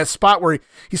 Bryan doing that spot where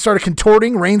he started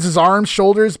contorting Reigns' arms,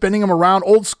 shoulders, bending him around,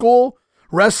 old school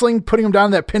wrestling, putting him down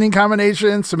in that pinning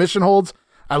combination, submission holds.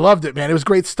 I loved it, man. It was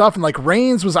great stuff. And like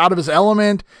Reigns was out of his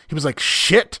element. He was like,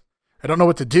 shit, I don't know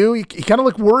what to do. He kind of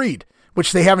looked worried,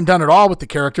 which they haven't done at all with the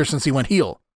character since he went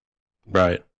heel.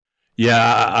 Right.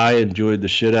 Yeah, I enjoyed the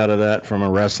shit out of that from a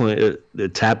wrestling.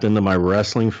 It tapped into my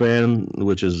wrestling fan,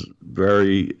 which is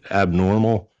very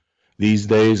abnormal these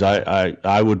days.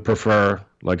 I would prefer,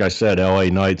 like I said, LA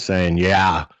Knight saying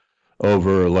yeah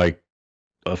over like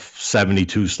a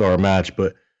 72-star match,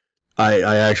 but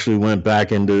I actually went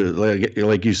back into,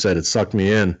 like you said, it sucked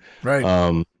me in.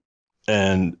 Right.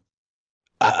 And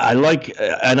I like,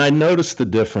 and I noticed the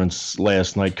difference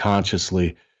last night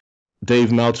consciously.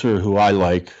 Dave Meltzer, who I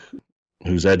like,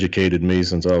 who's educated me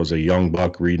since I was a young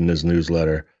buck reading his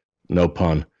newsletter, no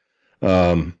pun.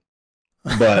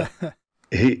 But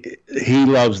he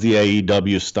loves the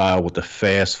AEW style with the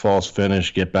fast false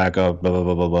finish, get back up, blah, blah,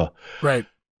 blah, blah, blah. Right.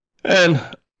 And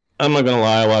I'm not going to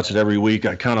lie, I watch it every week.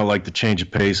 I kind of like the change of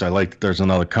pace. I like that there's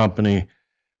another company.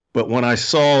 But when I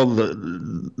saw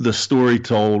the story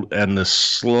told and the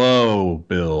slow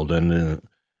build and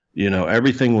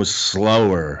everything was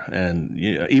slower, and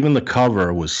even the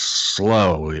cover was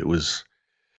slow. It was,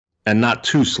 and not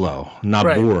too slow, not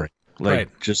boring.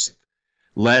 Just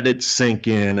let it sink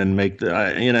in and make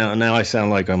now I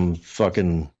sound like I'm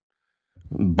fucking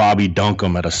Bobby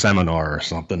Duncombe at a seminar or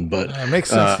something, but it makes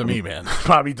sense to me, man.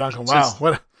 Bobby Duncombe.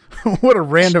 Wow. What a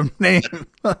random name.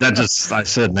 I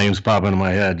said names pop into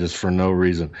my head just for no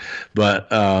reason. But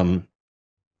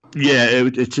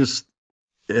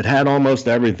it had almost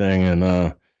everything.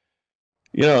 And,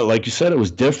 like you said, it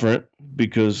was different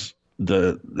because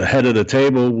the head of the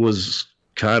table was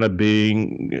kind of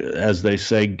being, as they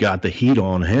say, got the heat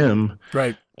on him.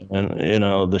 Right. And,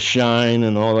 the shine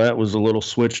and all that was a little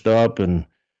switched up, and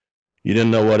you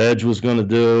didn't know what Edge was going to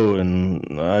do.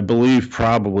 And I believe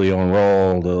probably on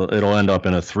Raw, it'll end up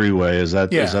in a 3-way. Is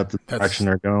that the direction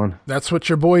they're going? That's what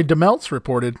your boy DeMeltz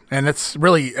reported. And it's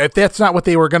really, if that's not what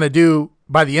they were going to do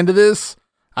by the end of this,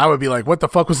 I would be like, what the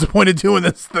fuck was the point of doing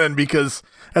this then? Because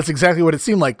that's exactly what it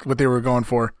seemed like what they were going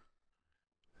for.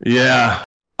 Yeah.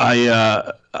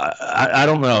 I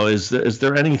don't know. Is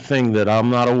there anything that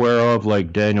I'm not aware of,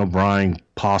 like Daniel Bryan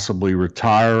possibly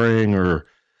retiring, or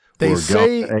they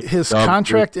say his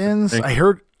contract ends? I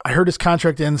heard his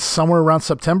contract ends somewhere around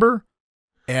September,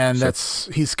 and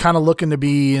he's kind of looking to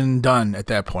be done at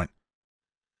that point.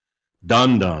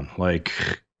 Done. Like,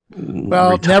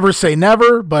 well, never say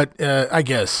never, but I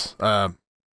guess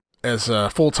as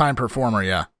a full-time performer,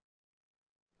 yeah.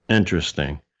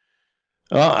 Interesting.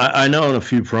 Well, I know in a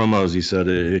few promos he said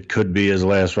it could be his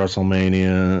last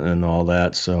WrestleMania and all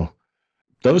that. So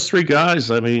those three guys,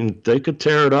 I mean, they could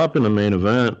tear it up in the main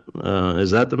event.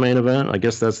 Is that the main event? I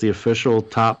guess that's the official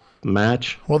top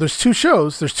match. Well, there's 2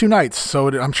 shows. There's 2 nights, so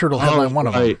I'm sure it'll headline one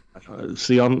of them.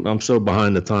 See, I'm so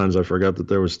behind the times, I forgot that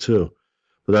there was 2.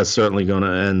 But that's certainly going to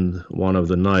end one of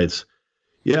the nights.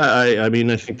 Yeah, I mean,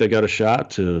 I think they got a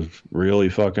shot to really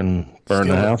fucking burn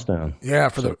the house down. Yeah,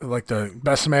 for the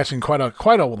best match in quite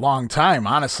a long time,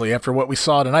 honestly, after what we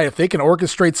saw tonight. If they can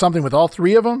orchestrate something with all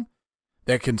 3 of them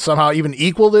that can somehow even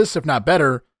equal this, if not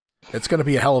better, it's going to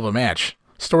be a hell of a match,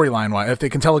 storyline-wise. If they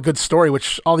can tell a good story,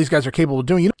 which all these guys are capable of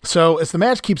doing. So as the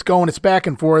match keeps going, it's back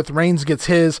and forth. Reigns gets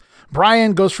his.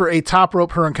 Bryan goes for a top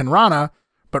rope Hurricane Rana,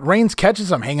 but Reigns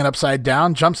catches him hanging upside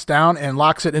down, jumps down, and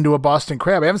locks it into a Boston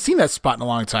Crab. I haven't seen that spot in a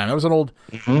long time. That was an old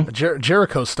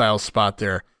Jericho-style spot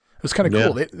there. It was kind of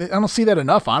cool. I don't see that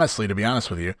enough, honestly, to be honest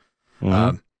with you.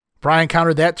 Bryan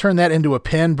countered that, turned that into a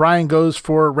pin. Bryan goes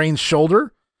for Reigns'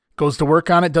 shoulder, goes to work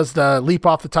on it, does the leap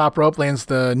off the top rope, lands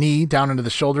the knee down into the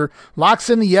shoulder, locks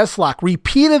in the yes lock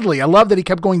repeatedly. I love that he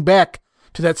kept going back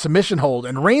to that submission hold,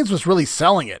 and Reigns was really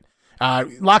selling it.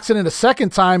 Locks it in a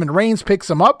second time, and Reigns picks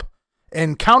him up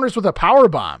and counters with a power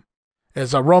bomb.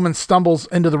 As Roman stumbles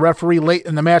into the referee late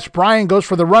in the match, Bryan goes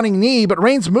for the running knee, but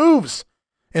Reigns moves,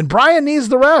 and Bryan knees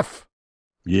the ref.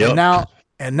 Yep.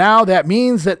 And now that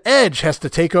means that Edge has to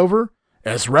take over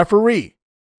as referee.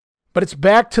 But it's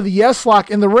back to the yes lock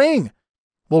in the ring.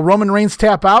 Will Roman Reigns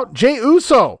tap out? Jey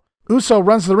Uso. Uso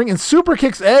runs to the ring and super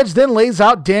kicks Edge, then lays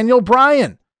out Daniel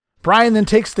Bryan. Bryan then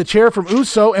takes the chair from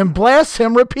Uso and blasts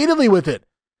him repeatedly with it.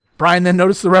 Bryan then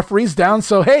noticed the referee's down,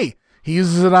 so hey, he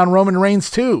uses it on Roman Reigns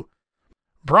too.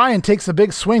 Bryan takes a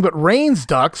big swing, but Reigns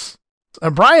ducks.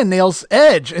 Bryan nails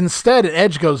Edge. Instead,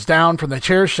 Edge goes down from the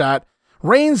chair shot.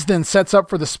 Reigns then sets up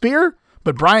for the spear,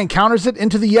 but Bryan counters it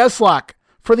into the yes lock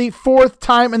for the 4th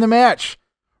time in the match.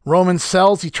 Roman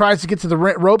sells. He tries to get to the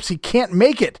ropes. He can't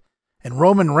make it. and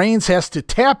Roman Reigns has to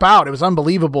tap out. It was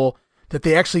unbelievable that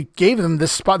they actually gave them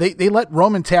this spot. They let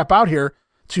Roman tap out here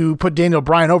to put Daniel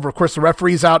Bryan over. Of course, the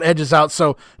referee's out, Edge is out,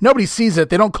 so nobody sees it.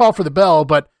 They don't call for the bell,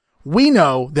 but we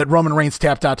know that Roman Reigns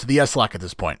tapped out to the S-Lock at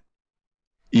this point.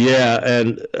 Yeah,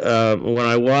 and when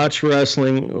I watch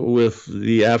wrestling with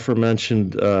the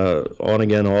aforementioned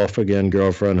on-again, off-again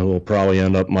girlfriend who will probably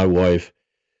end up my wife,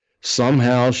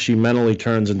 somehow she mentally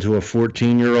turns into a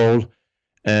 14-year-old,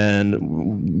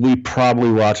 and we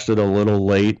probably watched it a little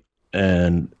late,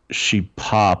 and she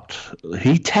popped.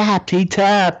 He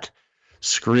tapped,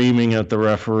 screaming at the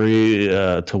referee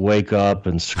to wake up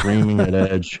and screaming at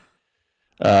Edge.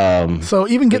 So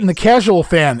even getting the casual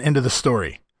fan into the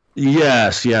story.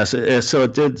 Yes. So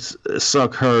it did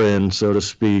suck her in, so to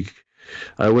speak.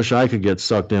 I wish I could get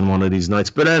sucked in one of these nights.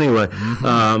 But anyway,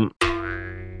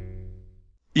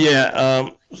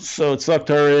 so it sucked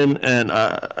her in, and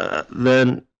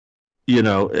then,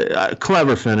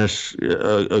 clever finish,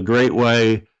 a great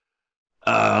way.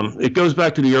 It goes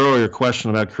back to the earlier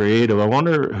question about creative. I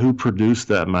wonder who produced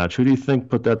that match. Who do you think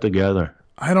put that together?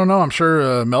 I don't know. I'm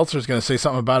sure Meltzer's going to say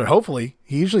something about it. Hopefully,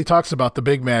 he usually talks about the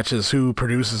big matches, who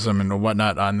produces them and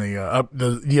whatnot on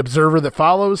the Observer that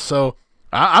follows. So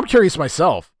I'm curious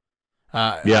myself.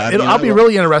 I'll be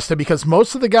really interested because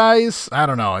most of the guys, I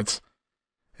don't know. It's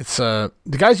the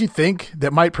guys you think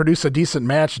that might produce a decent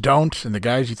match don't, and the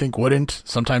guys you think wouldn't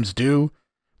sometimes do.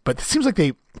 But it seems like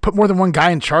they put more than one guy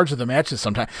in charge of the matches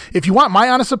sometimes. If you want my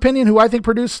honest opinion, who I think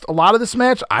produced a lot of this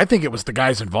match, I think it was the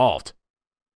guys involved.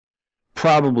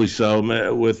 Probably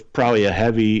so, with probably a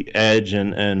heavy Edge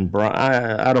and Brian.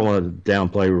 I don't want to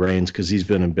downplay Reigns because he's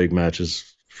been in big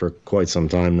matches for quite some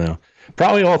time now.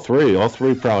 Probably all three. All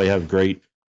three probably have great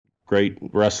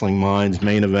wrestling minds,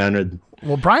 main evented.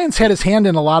 Well, Brian's had his hand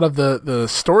in a lot of the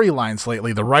storylines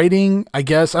lately. The writing, I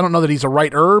guess. I don't know that he's a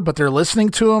writer, but they're listening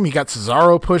to him. He got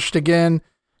Cesaro pushed again.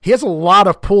 He has a lot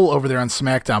of pull over there on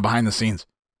SmackDown behind the scenes.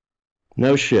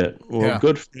 No shit. Well, yeah.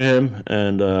 Good for him.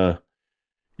 And,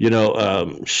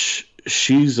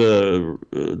 she's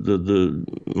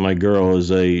my girl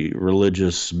is a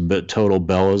religious but total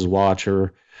Bellas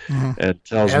watcher, and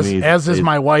tells me as is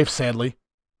my wife, sadly.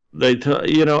 I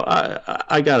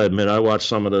gotta admit, I watch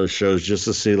some of those shows just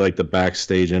to see like the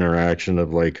backstage interaction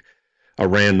of like a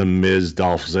random Miz,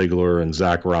 Dolph Ziggler, and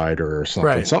Zack Ryder or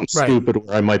something, stupid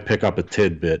where I might pick up a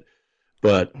tidbit.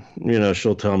 But,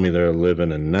 she'll tell me they're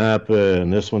living in Napa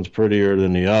and this one's prettier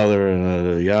than the other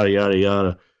and yada, yada,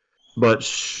 yada. But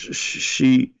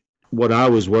what I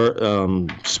was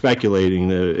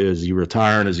speculating is he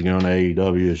retiring? Is he going to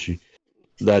AEW?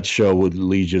 That show would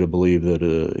lead you to believe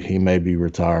that he may be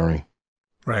retiring.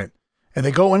 Right. And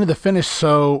they go into the finish.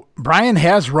 So Brian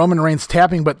has Roman Reigns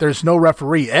tapping, but there's no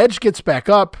referee. Edge gets back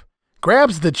up,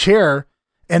 grabs the chair,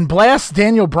 and blasts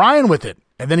Daniel Bryan with it.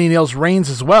 And then he nails Reigns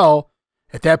as well.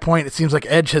 At that point, it seems like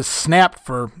Edge has snapped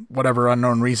for whatever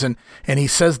unknown reason, and he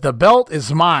says, "The belt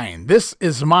is mine. This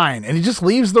is mine." And he just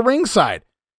leaves the ringside.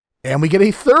 And we get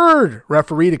a third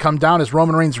referee to come down as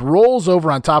Roman Reigns rolls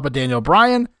over on top of Daniel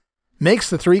Bryan, makes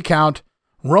the 3 count.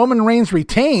 Roman Reigns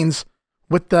retains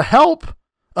with the help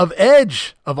of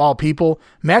Edge, of all people.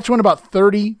 Match went about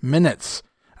 30 minutes.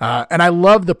 And I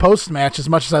love the post-match as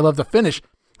much as I love the finish.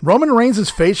 Roman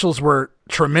Reigns' facials were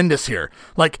tremendous here.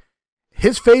 Like,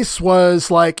 his face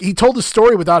was like, he told the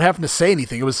story without having to say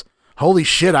anything. It was, holy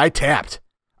shit, I tapped.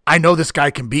 I know this guy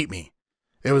can beat me.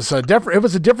 It was a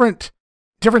different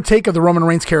take of the Roman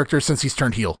Reigns character since he's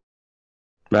turned heel.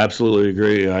 Absolutely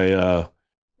agree.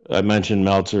 I mentioned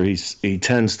Meltzer. He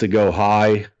tends to go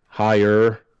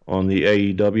higher on the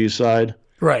AEW side.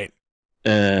 Right.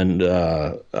 And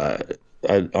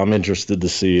I'm interested to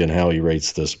see in how he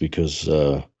rates this because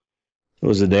it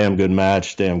was a damn good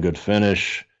match, damn good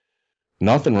finish.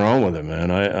 Nothing wrong with it,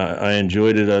 man. I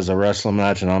enjoyed it as a wrestling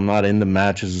match, and I'm not into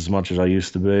matches as much as I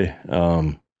used to be.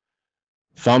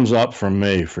 Thumbs up from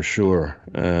me, for sure.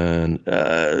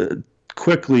 And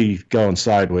quickly going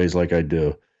sideways like I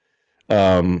do.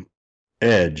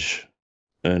 Edge,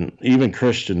 and even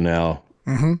Christian now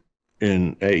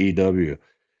in AEW.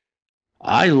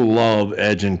 I love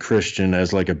Edge and Christian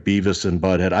as like a Beavis and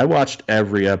Butthead. I watched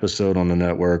every episode on the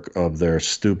network of their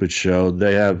stupid show.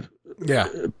 They have... Yeah,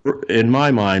 in my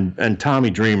mind, and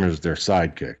Tommy Dreamer's their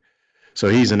sidekick, so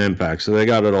he's an Impact. So they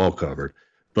got it all covered.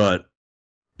 But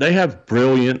they have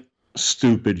brilliant,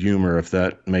 stupid humor, if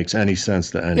that makes any sense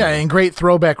to anyone. Yeah, and great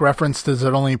throwback references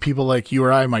that only people like you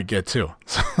or I might get too.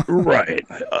 Right,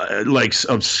 like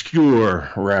obscure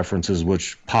references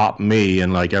which pop me,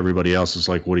 and like everybody else is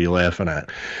like, "What are you laughing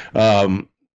at?" And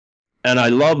I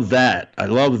love that. I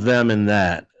love them in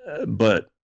that, but.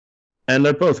 and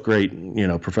they're both great,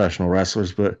 professional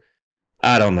wrestlers. But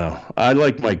I don't know. I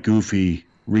like my goofy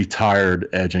retired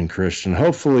Edge and Christian.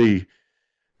 Hopefully,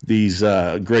 these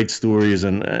great stories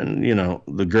and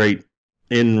the great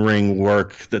in-ring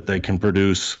work that they can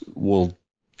produce will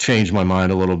change my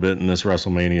mind a little bit in this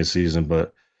WrestleMania season.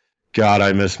 But God,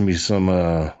 I miss me some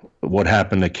what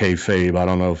happened to kayfabe. I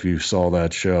don't know if you saw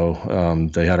that show.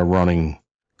 They had a running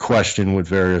question with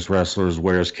various wrestlers.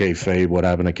 Where's kayfabe? What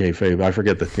happened to kayfabe? I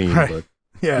forget the theme, right. But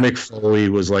yeah. Mick Foley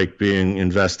was like being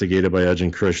investigated by Edge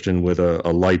and Christian with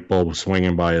a light bulb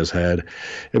swinging by his head.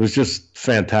 It was just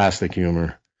fantastic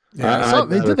humor. Yeah,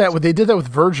 they did that with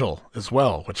Virgil as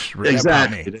well, which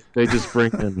exactly. They just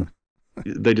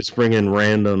bring in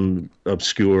random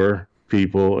obscure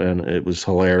people, and it was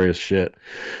hilarious shit.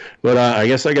 But I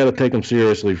guess I got to take them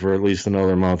seriously for at least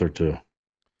another month or two.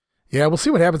 Yeah, we'll see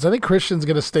what happens. I think Christian's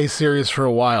going to stay serious for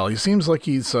a while. He seems like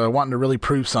he's wanting to really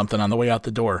prove something on the way out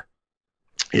the door.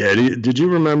 Yeah, did you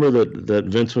remember that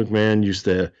Vince McMahon used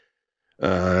to?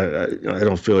 I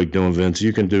don't feel like doing Vince.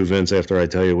 You can do Vince after I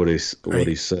tell you what he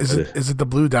said. Is it the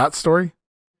blue dot story?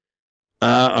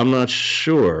 I'm not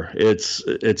sure. It's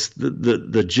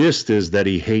the gist is that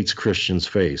he hates Christian's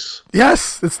face.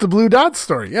 Yes, it's the blue dot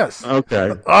story. Yes.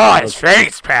 Okay. Oh, his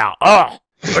face, pal. Oh,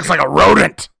 looks like a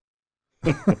rodent.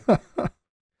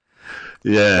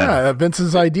 Yeah.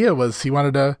 Vince's idea was he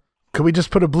wanted to. Could we just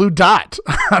put a blue dot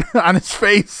on his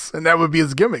face, and that would be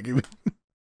his gimmick?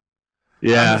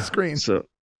 Yeah. On the screen. So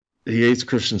he hates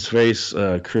Christian's face.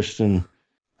 Christian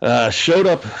showed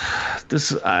up.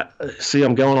 See,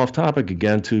 I'm going off topic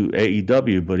again to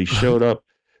AEW, but he showed up.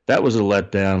 That was a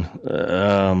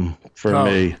letdown for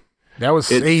me. That was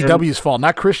AEW's fault,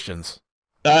 not Christian's.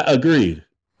 Agreed.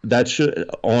 That should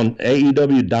on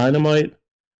AEW Dynamite,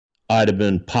 I'd have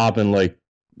been popping like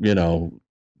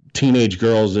teenage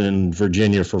girls in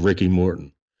Virginia for Ricky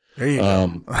Morton. There you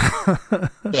go.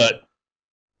 But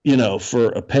for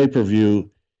a pay-per-view,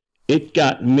 it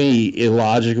got me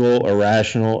illogical,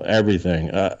 irrational, everything.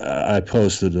 I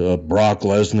posted Brock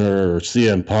Lesnar or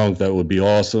CM Punk. That would be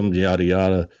awesome, yada,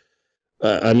 yada.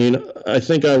 I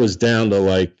think I was down to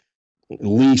like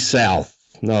Lee South.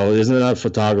 No, isn't that a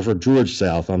photographer? George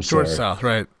South. I'm sorry. George South,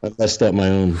 right. I messed up my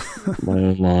own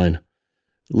line.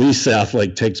 Lee South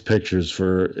takes pictures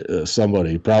for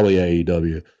somebody, probably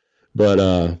AEW.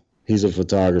 But he's a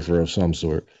photographer of some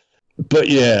sort. But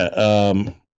yeah,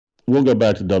 we'll go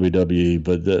back to WWE,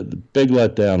 but the big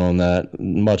letdown on that,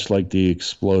 much like the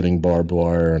exploding barbed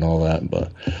wire and all that.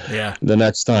 But yeah, the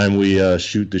next time we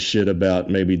shoot the shit about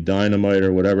maybe Dynamite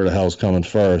or whatever the hell's coming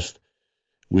first,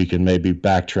 we can maybe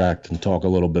backtrack and talk a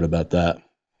little bit about that.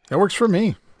 That works for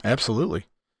me. Absolutely.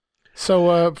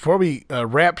 So before we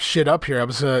wrap shit up here,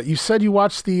 you said you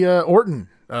watched the Orton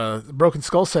Broken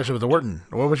Skull session with Orton.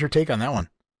 What was your take on that one?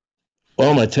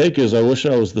 Well, my take is I wish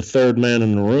I was the third man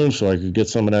in the room so I could get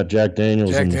some of that Jack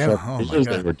Daniels and the fucking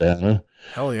they were down. Huh?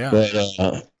 Hell yeah.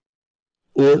 But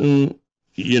Orton,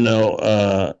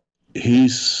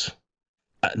 he's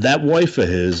that wife of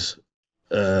his,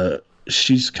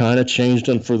 she's kind of changed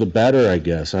him for the better, I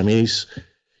guess. I mean,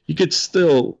 you could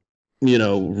still,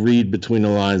 read between the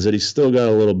lines that he's still got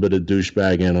a little bit of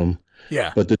douchebag in him.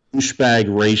 Yeah. But the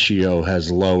douchebag ratio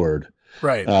has lowered.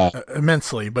 Right,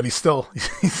 immensely, but he's still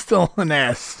an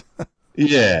ass.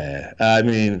 Yeah, I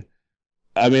mean,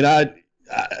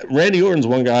 Randy Orton's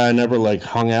one guy I never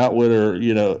hung out with, or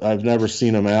I've never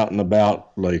seen him out and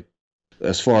about,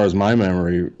 as far as my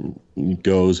memory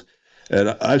goes.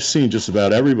 And I've seen just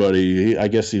about everybody. I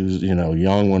guess he was,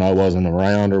 young when I wasn't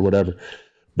around or whatever.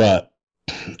 But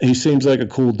he seems like a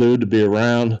cool dude to be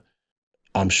around.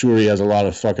 I'm sure he has a lot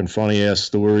of fucking funny ass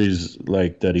stories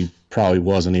that he probably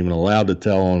wasn't even allowed to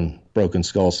tell on Broken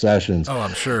Skull Sessions. Oh,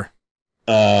 I'm sure.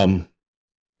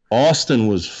 Austin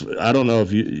was, I don't know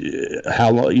if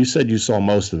how long, you said you saw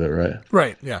most of it, right?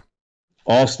 Right, yeah.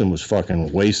 Austin was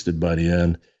fucking wasted by the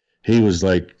end. He was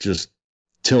just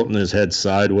tilting his head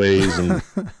sideways and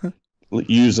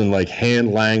using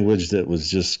hand language that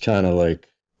was just kind of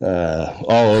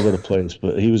all over the place.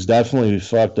 But he was definitely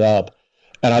fucked up.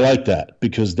 And I like that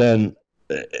because then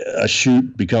a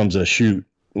shoot becomes a shoot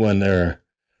when they're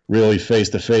really face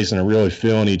to face and are really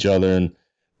feeling each other. And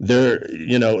they're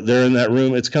in that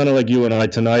room. It's kind of like you and I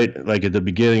tonight. At the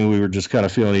beginning, we were just kind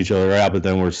of feeling each other out, but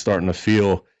then we're starting to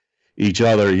feel each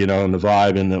other, and the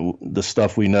vibe and the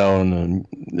stuff we know and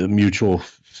the mutual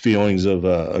feelings of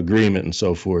agreement and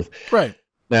so forth. Right.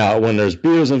 Now, when there's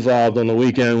beers involved on the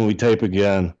weekend, when we tape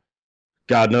again,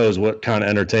 God knows what kind of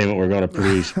entertainment we're going to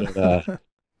produce.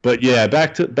 But yeah,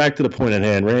 back to the point at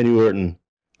hand. Randy Orton,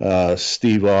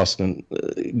 Steve Austin.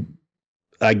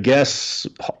 I guess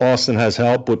Austin has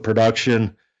help with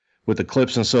production, with the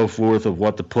clips and so forth of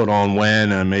what to put on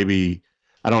when, and maybe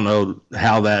I don't know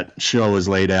how that show is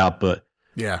laid out, but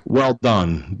Yeah. well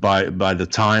done by the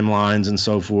timelines and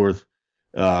so forth.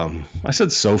 I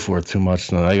said so forth too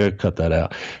much. No, I gotta cut that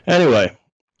out. Anyway,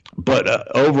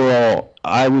 but overall,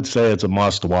 I would say it's a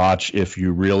must watch if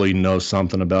you really know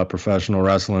something about professional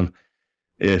wrestling.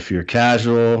 If you're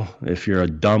casual, if you're a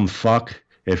dumb fuck,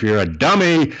 if you're a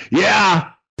dummy,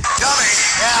 yeah. Dummy,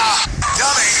 yeah.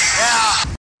 Dummy, yeah.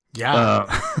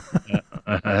 Yeah.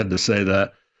 I had to say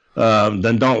that.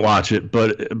 Then don't watch it.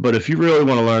 But if you really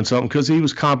want to learn something, because he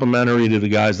was complimentary to the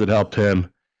guys that helped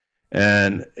him,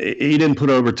 and he didn't put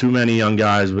over too many young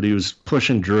guys, but he was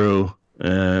pushing Drew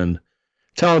and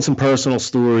telling some personal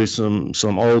stories,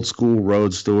 some old school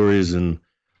road stories, and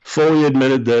fully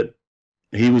admitted that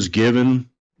he was given,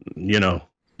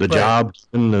 the job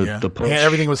and the push. Yeah,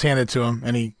 everything was handed to him,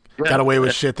 and he got away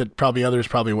with shit that probably others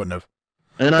probably wouldn't have.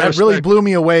 And that really blew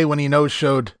me away when he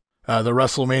showed the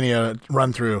WrestleMania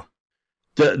run through.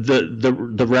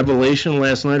 The revelation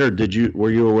last night, or were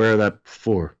you aware of that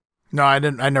before? No, I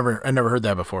didn't. I never heard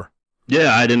that before.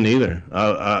 Yeah, I didn't either.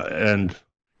 And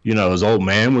his old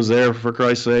man was there, for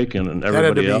Christ's sake, and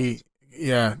everybody else.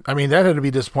 Yeah, I mean, that had to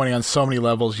be disappointing on so many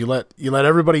levels. You let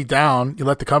everybody down. You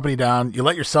let the company down. You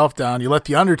let yourself down. You let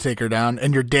the Undertaker down,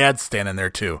 and your dad's standing there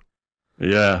too.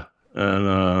 Yeah,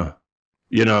 and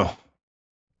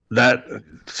that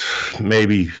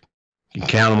maybe you can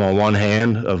count them on one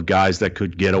hand of guys that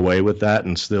could get away with that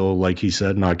and still, like he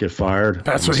said, not get fired.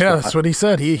 That's what he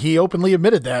said. He openly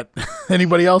admitted that.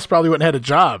 Anybody else probably wouldn't have had a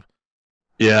job.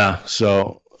 Yeah,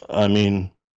 so I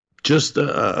mean, just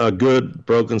a good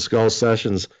Broken Skull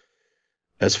Sessions,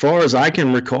 as far as I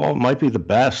can recall, might be the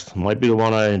best. Might be the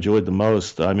one I enjoyed the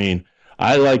most. I mean,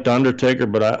 I liked Undertaker,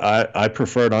 but I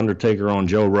preferred Undertaker on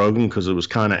Joe Rogan because it was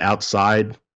kind of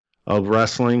outside of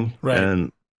wrestling, right?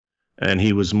 And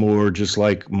he was more just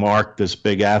like Mark, this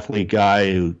big athlete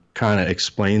guy who kind of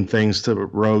explained things to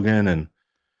Rogan, and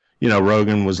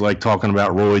Rogan was like talking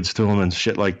about roids to him and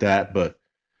shit like that. But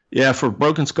yeah, for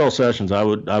Broken Skull Sessions, I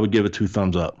would give it 2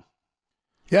 thumbs up.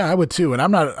 Yeah, I would too. And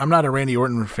I'm not a Randy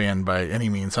Orton fan by any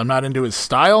means. I'm not into his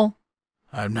style.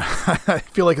 I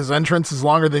feel like his entrance is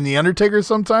longer than the Undertaker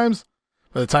sometimes.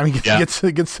 By the time he gets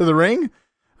to the ring,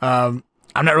 I'm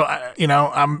not.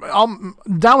 I'm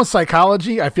down with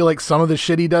psychology. I feel like some of the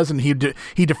shit he does, and he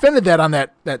defended that on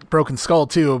that Broken Skull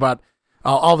too, about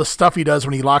all the stuff he does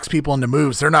when he locks people into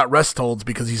moves. They're not rest holds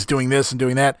because he's doing this and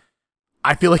doing that.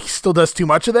 I feel like he still does too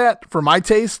much of that for my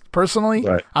taste, personally.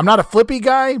 Right. I'm not a flippy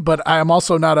guy, but I am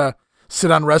also not a sit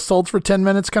on rest holds for 10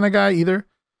 minutes kind of guy either.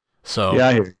 So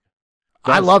yeah,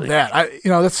 I love that.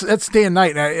 That's day and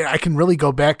night. And I can really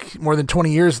go back more than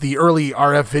 20 years, the early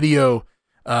RF video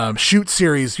shoot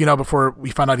series, before we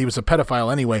found out he was a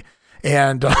pedophile anyway.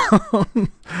 And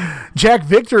Jack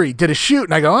Victory did a shoot,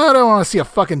 and I go, I don't want to see a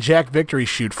fucking Jack Victory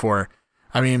shoot for.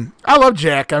 I mean, I love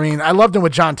Jack. I mean, I loved him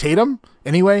with John Tatum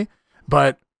anyway.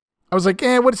 But I was like,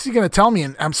 what is he going to tell me?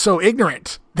 And I'm so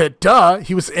ignorant that,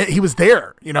 he was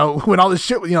there, when all this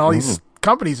shit, all these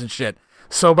companies and shit.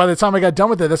 So by the time I got done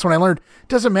with it, that's when I learned it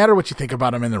doesn't matter what you think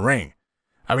about him in the ring.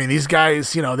 I mean, these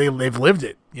guys, they've lived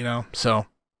it, so.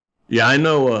 Yeah, I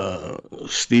know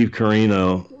Steve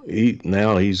Carino.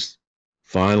 He's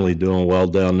finally doing well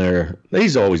down there.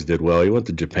 He's always did well. He went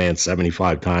to Japan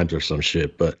 75 times or some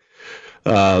shit, but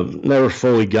never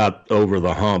fully got over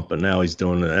the hump, and now he's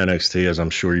doing the NXT, as I'm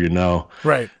sure you know.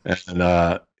 Right. And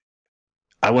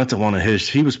I went to one of his,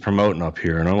 he was promoting up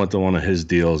here, and I went to one of his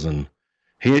deals, and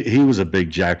he was a big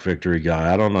Jack Victory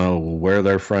guy. I don't know where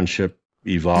their friendship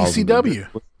evolved. ECW.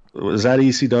 Was that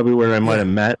ECW where they might have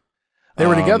met? They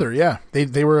were together, yeah.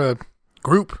 They were a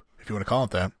group, if you want to call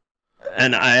it that.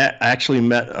 And I actually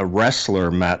met a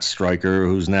wrestler, Matt Stryker,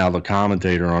 who's now the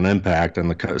commentator on Impact,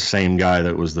 and the same guy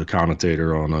that was the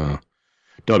commentator on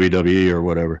WWE or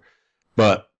whatever.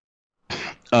 But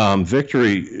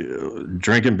Victory,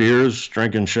 drinking beers,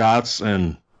 drinking shots,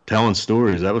 and telling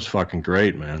stories. That was fucking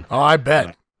great, man. Oh, I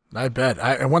bet.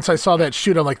 And once I saw that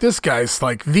shoot, I'm like, this guy's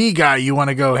like the guy you want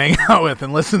to go hang out with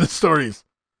and listen to stories.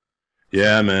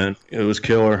 Yeah, man. It was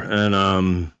killer. And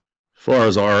as far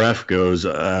as RF goes,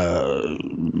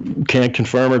 can't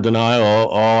confirm or deny.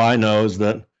 All I know is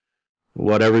that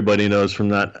what everybody knows from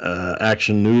that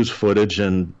Action News footage,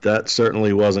 and that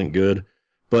certainly wasn't good.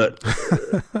 But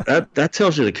that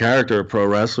tells you the character of pro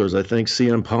wrestlers. I think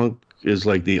CM Punk is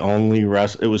like the only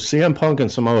wrestler. It was CM Punk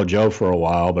and Samoa Joe for a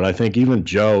while, but I think even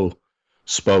Joe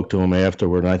spoke to him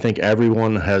afterward, and I think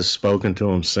everyone has spoken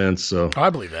to him since. So I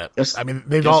believe that. I mean,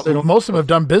 most of them have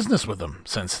done business with him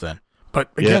since then. But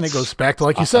again, It goes back to,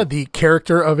 like you said, the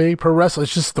character of a pro wrestler.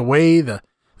 It's just the way the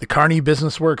carny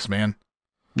business works, man.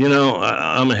 You know,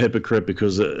 I'm a hypocrite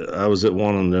because I was at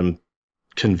one of them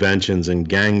conventions and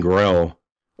Gangrel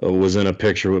was in a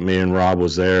picture with me and Rob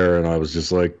was there, and I was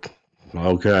just like,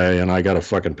 okay, and I got a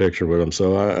fucking picture with him,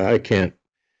 so I can't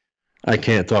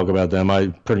talk about them. I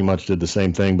pretty much did the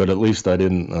same thing, but at least I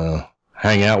didn't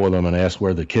hang out with them and ask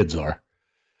where the kids are.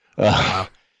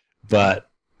 But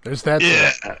there's that.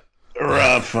 Yeah,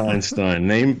 Rob Feinstein,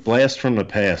 name blast from the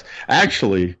past.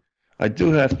 Actually, I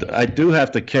do have to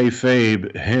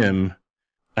kayfabe him.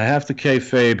 I have to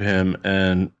kayfabe him,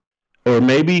 and or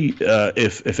maybe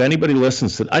if anybody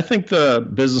listens to, I think the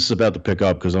business is about to pick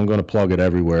up because I'm going to plug it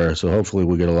everywhere. So hopefully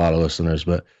we get a lot of listeners.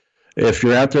 But if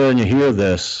you're out there and you hear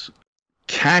this,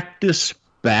 Cactus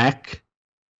Back,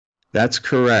 that's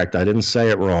correct. I didn't say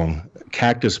it wrong.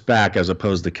 Cactus Back as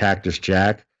opposed to Cactus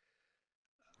Jack.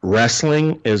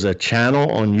 Wrestling is a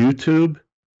channel on YouTube.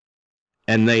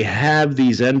 And they have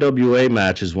these NWA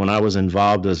matches when I was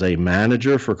involved as a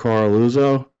manager for Carl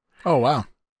Uzo. Oh, wow.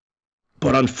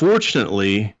 But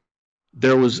unfortunately, they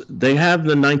have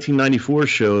the 1994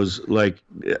 shows. Like,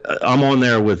 I'm on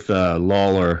there with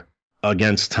Lawler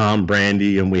against Tom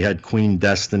Brandi, and we had Queen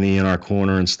Destiny in our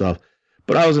corner and stuff.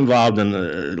 But I was involved in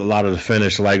a lot of the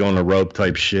finish, leg on the rope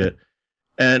type shit.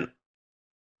 And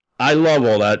I love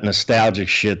all that nostalgic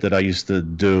shit that I used to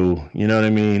do. You know what I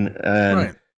mean? And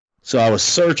right. So I was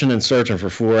searching for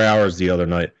 4 hours the other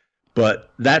night.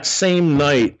 But that same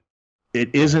night,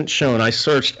 it isn't shown. I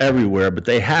searched everywhere, but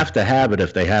they have to have it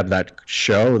if they have that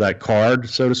show, that card,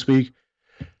 so to speak.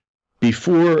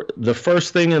 Before the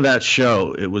first thing in that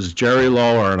show, it was Jerry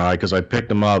Lawler and I, because I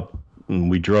picked him up and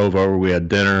we drove over, we had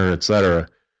dinner, etc.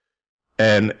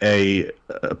 And a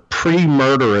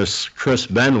pre-murderous Chris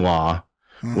Benoit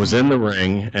was in the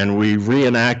ring, and we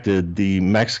reenacted the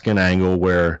Mexican angle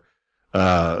where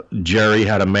Jerry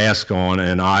had a mask on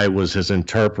and I was his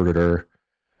interpreter,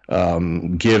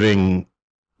 giving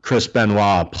Chris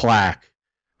Benoit a plaque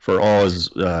for all his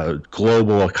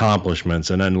global accomplishments,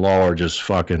 and then Lawler just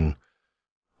fucking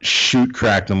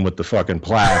cracked him with the fucking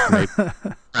plaque, made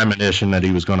premonition that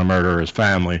he was going to murder his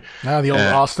family. The old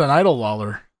Austin Idol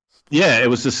Lawler. Yeah, it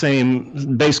was the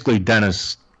same. Basically,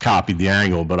 Dennis copied the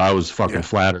angle, but I was fucking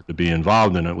flattered to be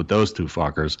involved in it with those two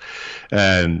fuckers,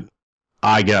 and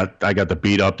I got to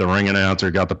beat up the ring announcer,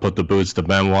 got to put the boots to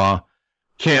Benoit.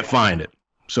 Can't find it.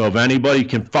 So if anybody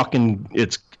can fucking,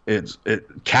 it's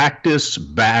Cactus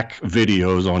Back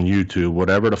videos on YouTube,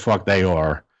 whatever the fuck they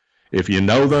are. If you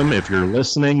know them, if you're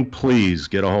listening, please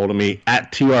get a hold of me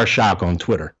at TR Shock on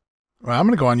Twitter. Well, I'm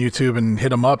going to go on YouTube and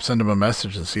hit him up, send him a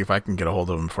message, and see if I can get a hold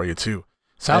of him for you too.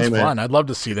 Sounds fun. I'd love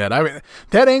to see that. I mean,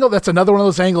 that angle, that's another one of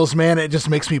those angles, man. It just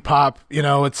makes me pop. You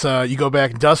know, it's you go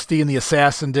back, Dusty and the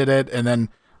Assassin did it, and then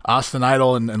Austin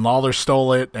Idol and Lawler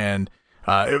stole it, and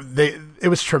it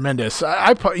was tremendous.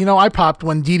 I popped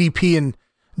when DDP and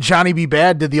Johnny B.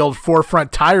 Bad did the old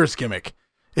forefront tires gimmick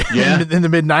in the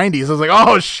mid '90s. I was like,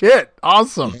 oh shit,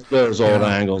 awesome. Those old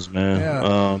angles, man.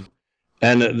 Yeah.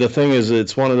 And the thing is,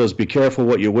 it's one of those be careful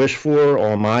what you wish for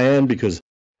on my end, because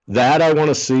that I want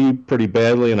to see pretty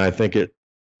badly, and I think it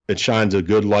shines a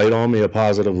good light on me, a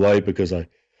positive light, because I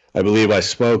believe I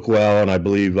spoke well, and I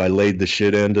believe I laid the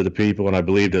shit into the people, and I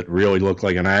believed it really looked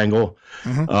like an angle.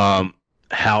 Mm-hmm.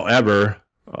 However,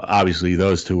 obviously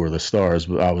those two were the stars,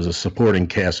 but I was a supporting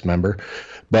cast member.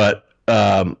 But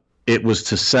it was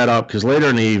to set up, because later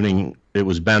in the evening, it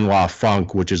was Benoit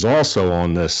Funk, which is also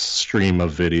on this stream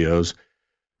of videos.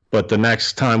 But the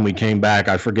next time we came back,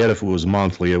 I forget if it was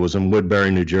monthly. It was in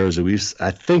Woodbury, New Jersey. I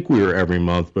think we were every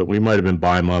month, but we might have been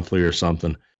bi-monthly or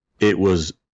something. It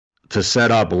was to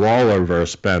set up Lawler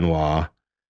versus Benoit,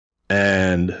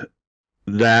 and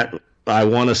that I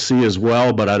want to see as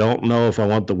well, but I don't know if I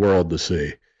want the world to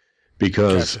see,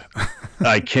 because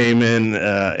I came in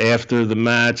after the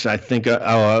match. I think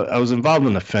I was involved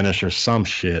in the finish or some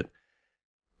shit,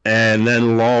 and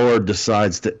then Lawler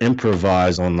decides to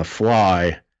improvise on the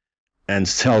fly and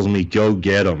tells me, go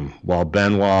get him, while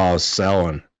Benoit is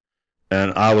selling.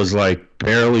 And I was like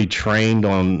barely trained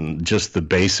on just the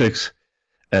basics.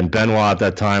 And Benoit at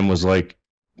that time was like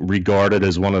regarded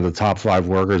as one of the top 5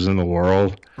 workers in the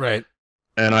world. Right.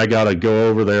 And I got to go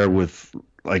over there with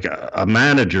like a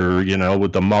manager, you know,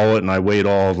 with the mullet, and I weighed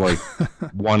all of like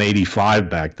 185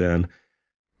 back then.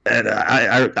 And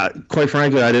I quite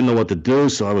frankly, I didn't know what to do.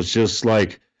 So I was just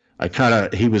like,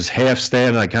 he was half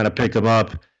standing. I kind of picked him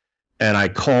up, and I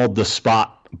called the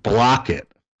spot block it,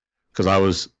 because I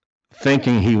was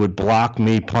thinking he would block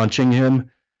me punching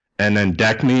him and then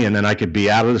deck me, and then I could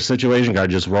be out of the situation. I'd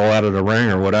just roll out of the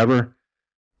ring or whatever.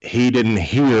 he didn't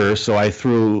hear, so I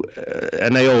threw,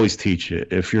 and they always teach you,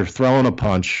 if you're throwing a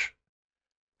punch,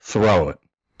 throw it,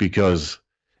 because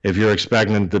if you're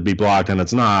expecting it to be blocked and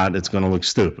it's not, it's going to look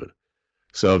stupid.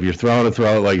 So if you're throwing it,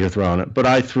 throw it like you're throwing it. But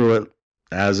I threw it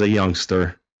as a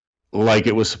youngster like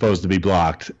it was supposed to be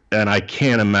blocked, and I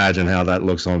can't imagine how that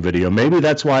looks on video. Maybe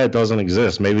that's why it doesn't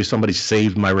exist. Maybe somebody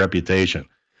saved my reputation.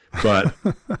 But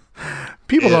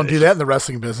people don't do that in the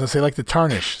wrestling business. They like to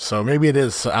tarnish. So maybe it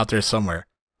is out there somewhere.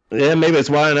 Yeah, maybe it's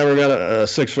why I never got a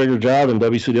six-figure job in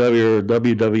WCW or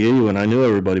WWE when I knew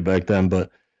everybody back then. But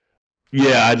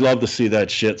yeah, I'd love to see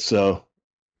that shit. So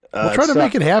we'll try to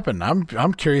make it happen.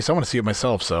 I'm curious. I want to see it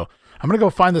myself. So I'm gonna go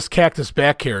find this Cactus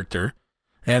Back character.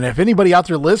 And if anybody out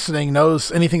there listening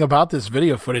knows anything about this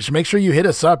video footage, make sure you hit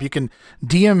us up. You can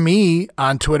DM me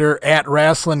on Twitter at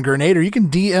WrestlingGrenade, or you can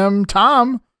DM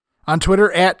Tom on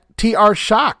Twitter at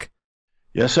TRShock.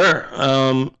 Yes, sir.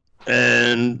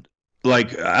 And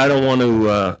like, I don't want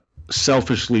to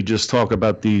selfishly just talk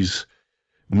about these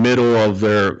middle of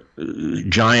their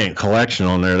giant collection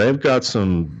on there. They've got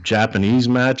some Japanese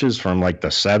matches from like the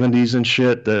 70s and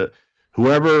shit that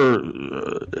whoever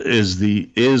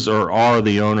is or are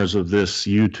the owners of this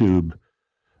YouTube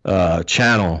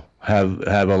channel have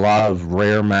a lot of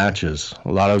rare matches,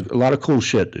 a lot of cool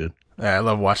shit, dude. Yeah, I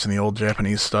love watching the old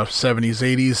Japanese stuff, 70s,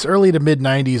 80s, early to mid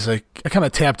 90s. I kind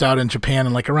of tapped out in Japan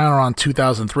in like around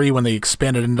 2003 when they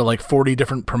expanded into like 40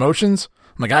 different promotions.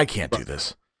 I'm like, I can't do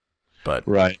this. But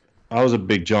right. I was a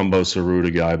big Jumbo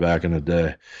Tsuruta guy back in the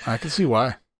day. I can see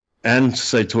why. And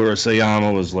Satoru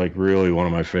Sayama was like really one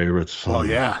of my favorites. Oh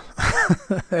yeah,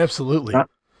 absolutely.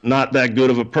 Not that good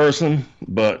of a person,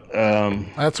 but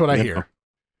that's what I hear.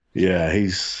 Yeah,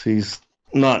 he's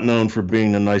not known for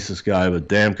being the nicest guy, but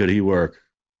damn could he work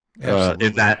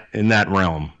in that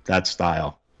realm, that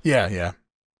style. Yeah.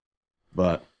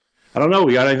 But I don't know.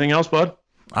 We got anything else, bud?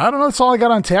 I don't know. That's all I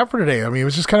got on tap for today. I mean, it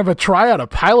was just kind of a tryout, a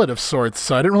pilot of sorts.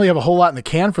 So I didn't really have a whole lot in the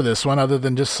can for this one other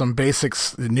than just some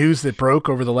basics, news that broke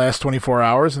over the last 24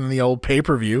 hours and then the old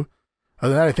pay-per-view.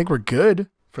 Other than that, I think we're good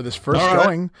for this first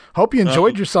going. Hope you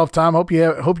enjoyed yourself, Tom. Hope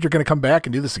you're going to come back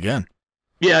and do this again.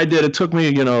 Yeah, I did. It took me,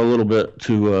 a little bit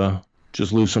to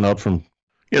just loosen up from,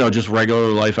 just regular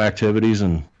life activities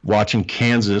and watching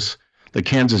the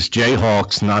Kansas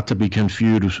Jayhawks, not to be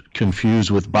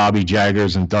confused with Bobby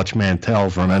Jaggers and Dutch Mantell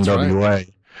from NWA.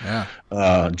 Right.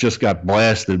 Yeah. Just got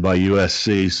blasted by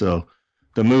USC, so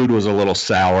the mood was a little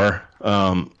sour.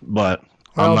 But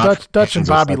Dutch and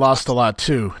Bobby lost a lot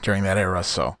too during that era,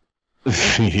 so.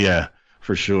 Yeah,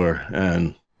 for sure.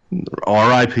 And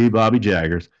R.I.P. Bobby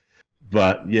Jaggers.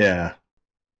 But yeah,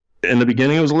 in the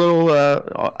beginning it was a little.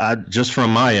 Just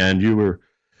from my end, you were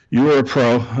a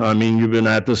pro. I mean, you've been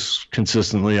at this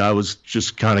consistently. I was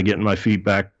just kind of getting my feet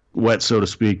back wet, so to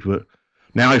speak. But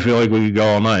now I feel like we could go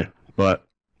all night. But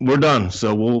we're done,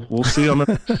 so we'll see on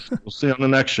the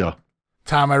next show.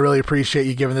 Tom, I really appreciate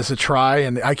you giving this a try,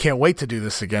 and I can't wait to do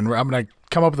this again. I'm going to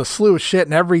come up with a slew of shit,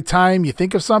 and every time you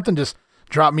think of something, just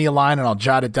drop me a line, and I'll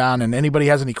jot it down. And anybody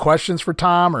has any questions for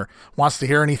Tom or wants to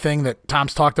hear anything that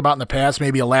Tom's talked about in the past,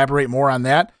 maybe elaborate more on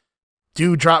that,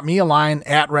 do drop me a line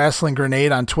at Wrestling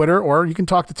Grenade on Twitter, or you can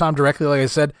talk to Tom directly, like I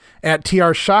said, at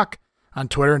TRShock on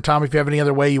Twitter. And Tom, if you have any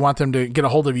other way you want them to get a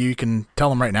hold of you, you can tell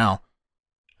them right now.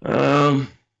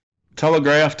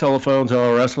 Telegraph, telephone,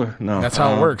 telewrestler. No, that's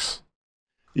how it works.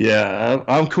 Yeah,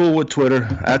 I'm cool with Twitter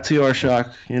at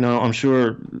TRShock. I'm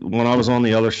sure when I was on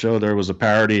the other show, there was a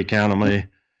parody account of me,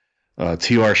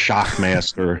 TR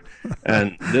Shockmaster,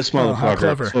 and this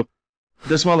motherfucker.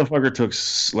 This motherfucker took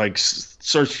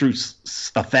searched through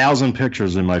 1,000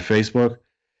 pictures in my Facebook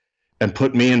and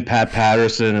put me and Pat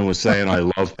Patterson and was saying I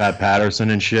love Pat Patterson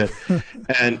and shit.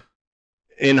 And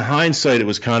in hindsight, it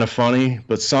was kind of funny,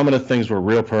 but some of the things were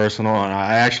real personal, and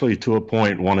I actually, to a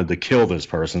point, wanted to kill this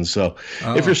person. So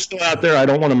if you're still out there, I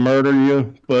don't want to murder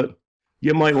you, but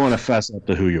you might want to fess up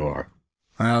to who you are.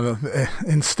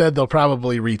 Instead, they'll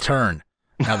probably return.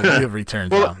 Now that you have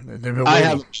returned, well, I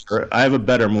have a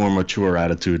better, more mature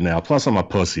attitude now. Plus, I'm a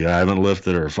pussy. I haven't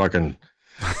lifted or fucking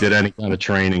did any kind of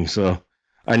training, so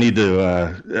I need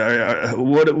to.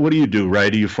 What do you do,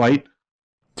 Ray? Do you fight?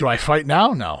 Do I fight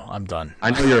now? No, I'm done. I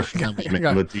know you're a family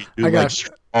man, but do you do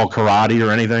all karate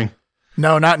or anything?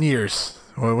 No, not in years.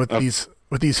 With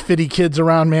these fitty kids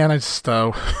around, man, I just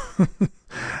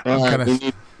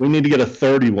we need to get a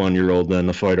 31-year-old then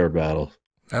to fight our battles.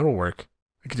 That'll work.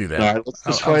 I can do that. All right, let's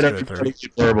just fight everybody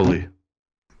verbally.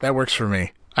 That works for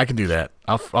me. I can do that.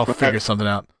 I'll figure something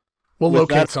out. We'll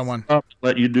locate someone.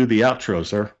 Let you do the outro,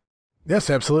 sir.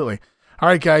 Yes, absolutely. All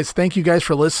right, guys. Thank you guys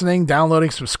for listening, downloading,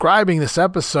 subscribing this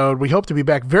episode. We hope to be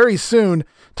back very soon.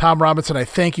 Tom Robinson, I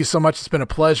thank you so much. It's been a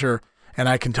pleasure, and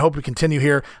I can hope we continue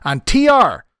here on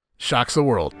TR Shocks the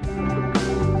World.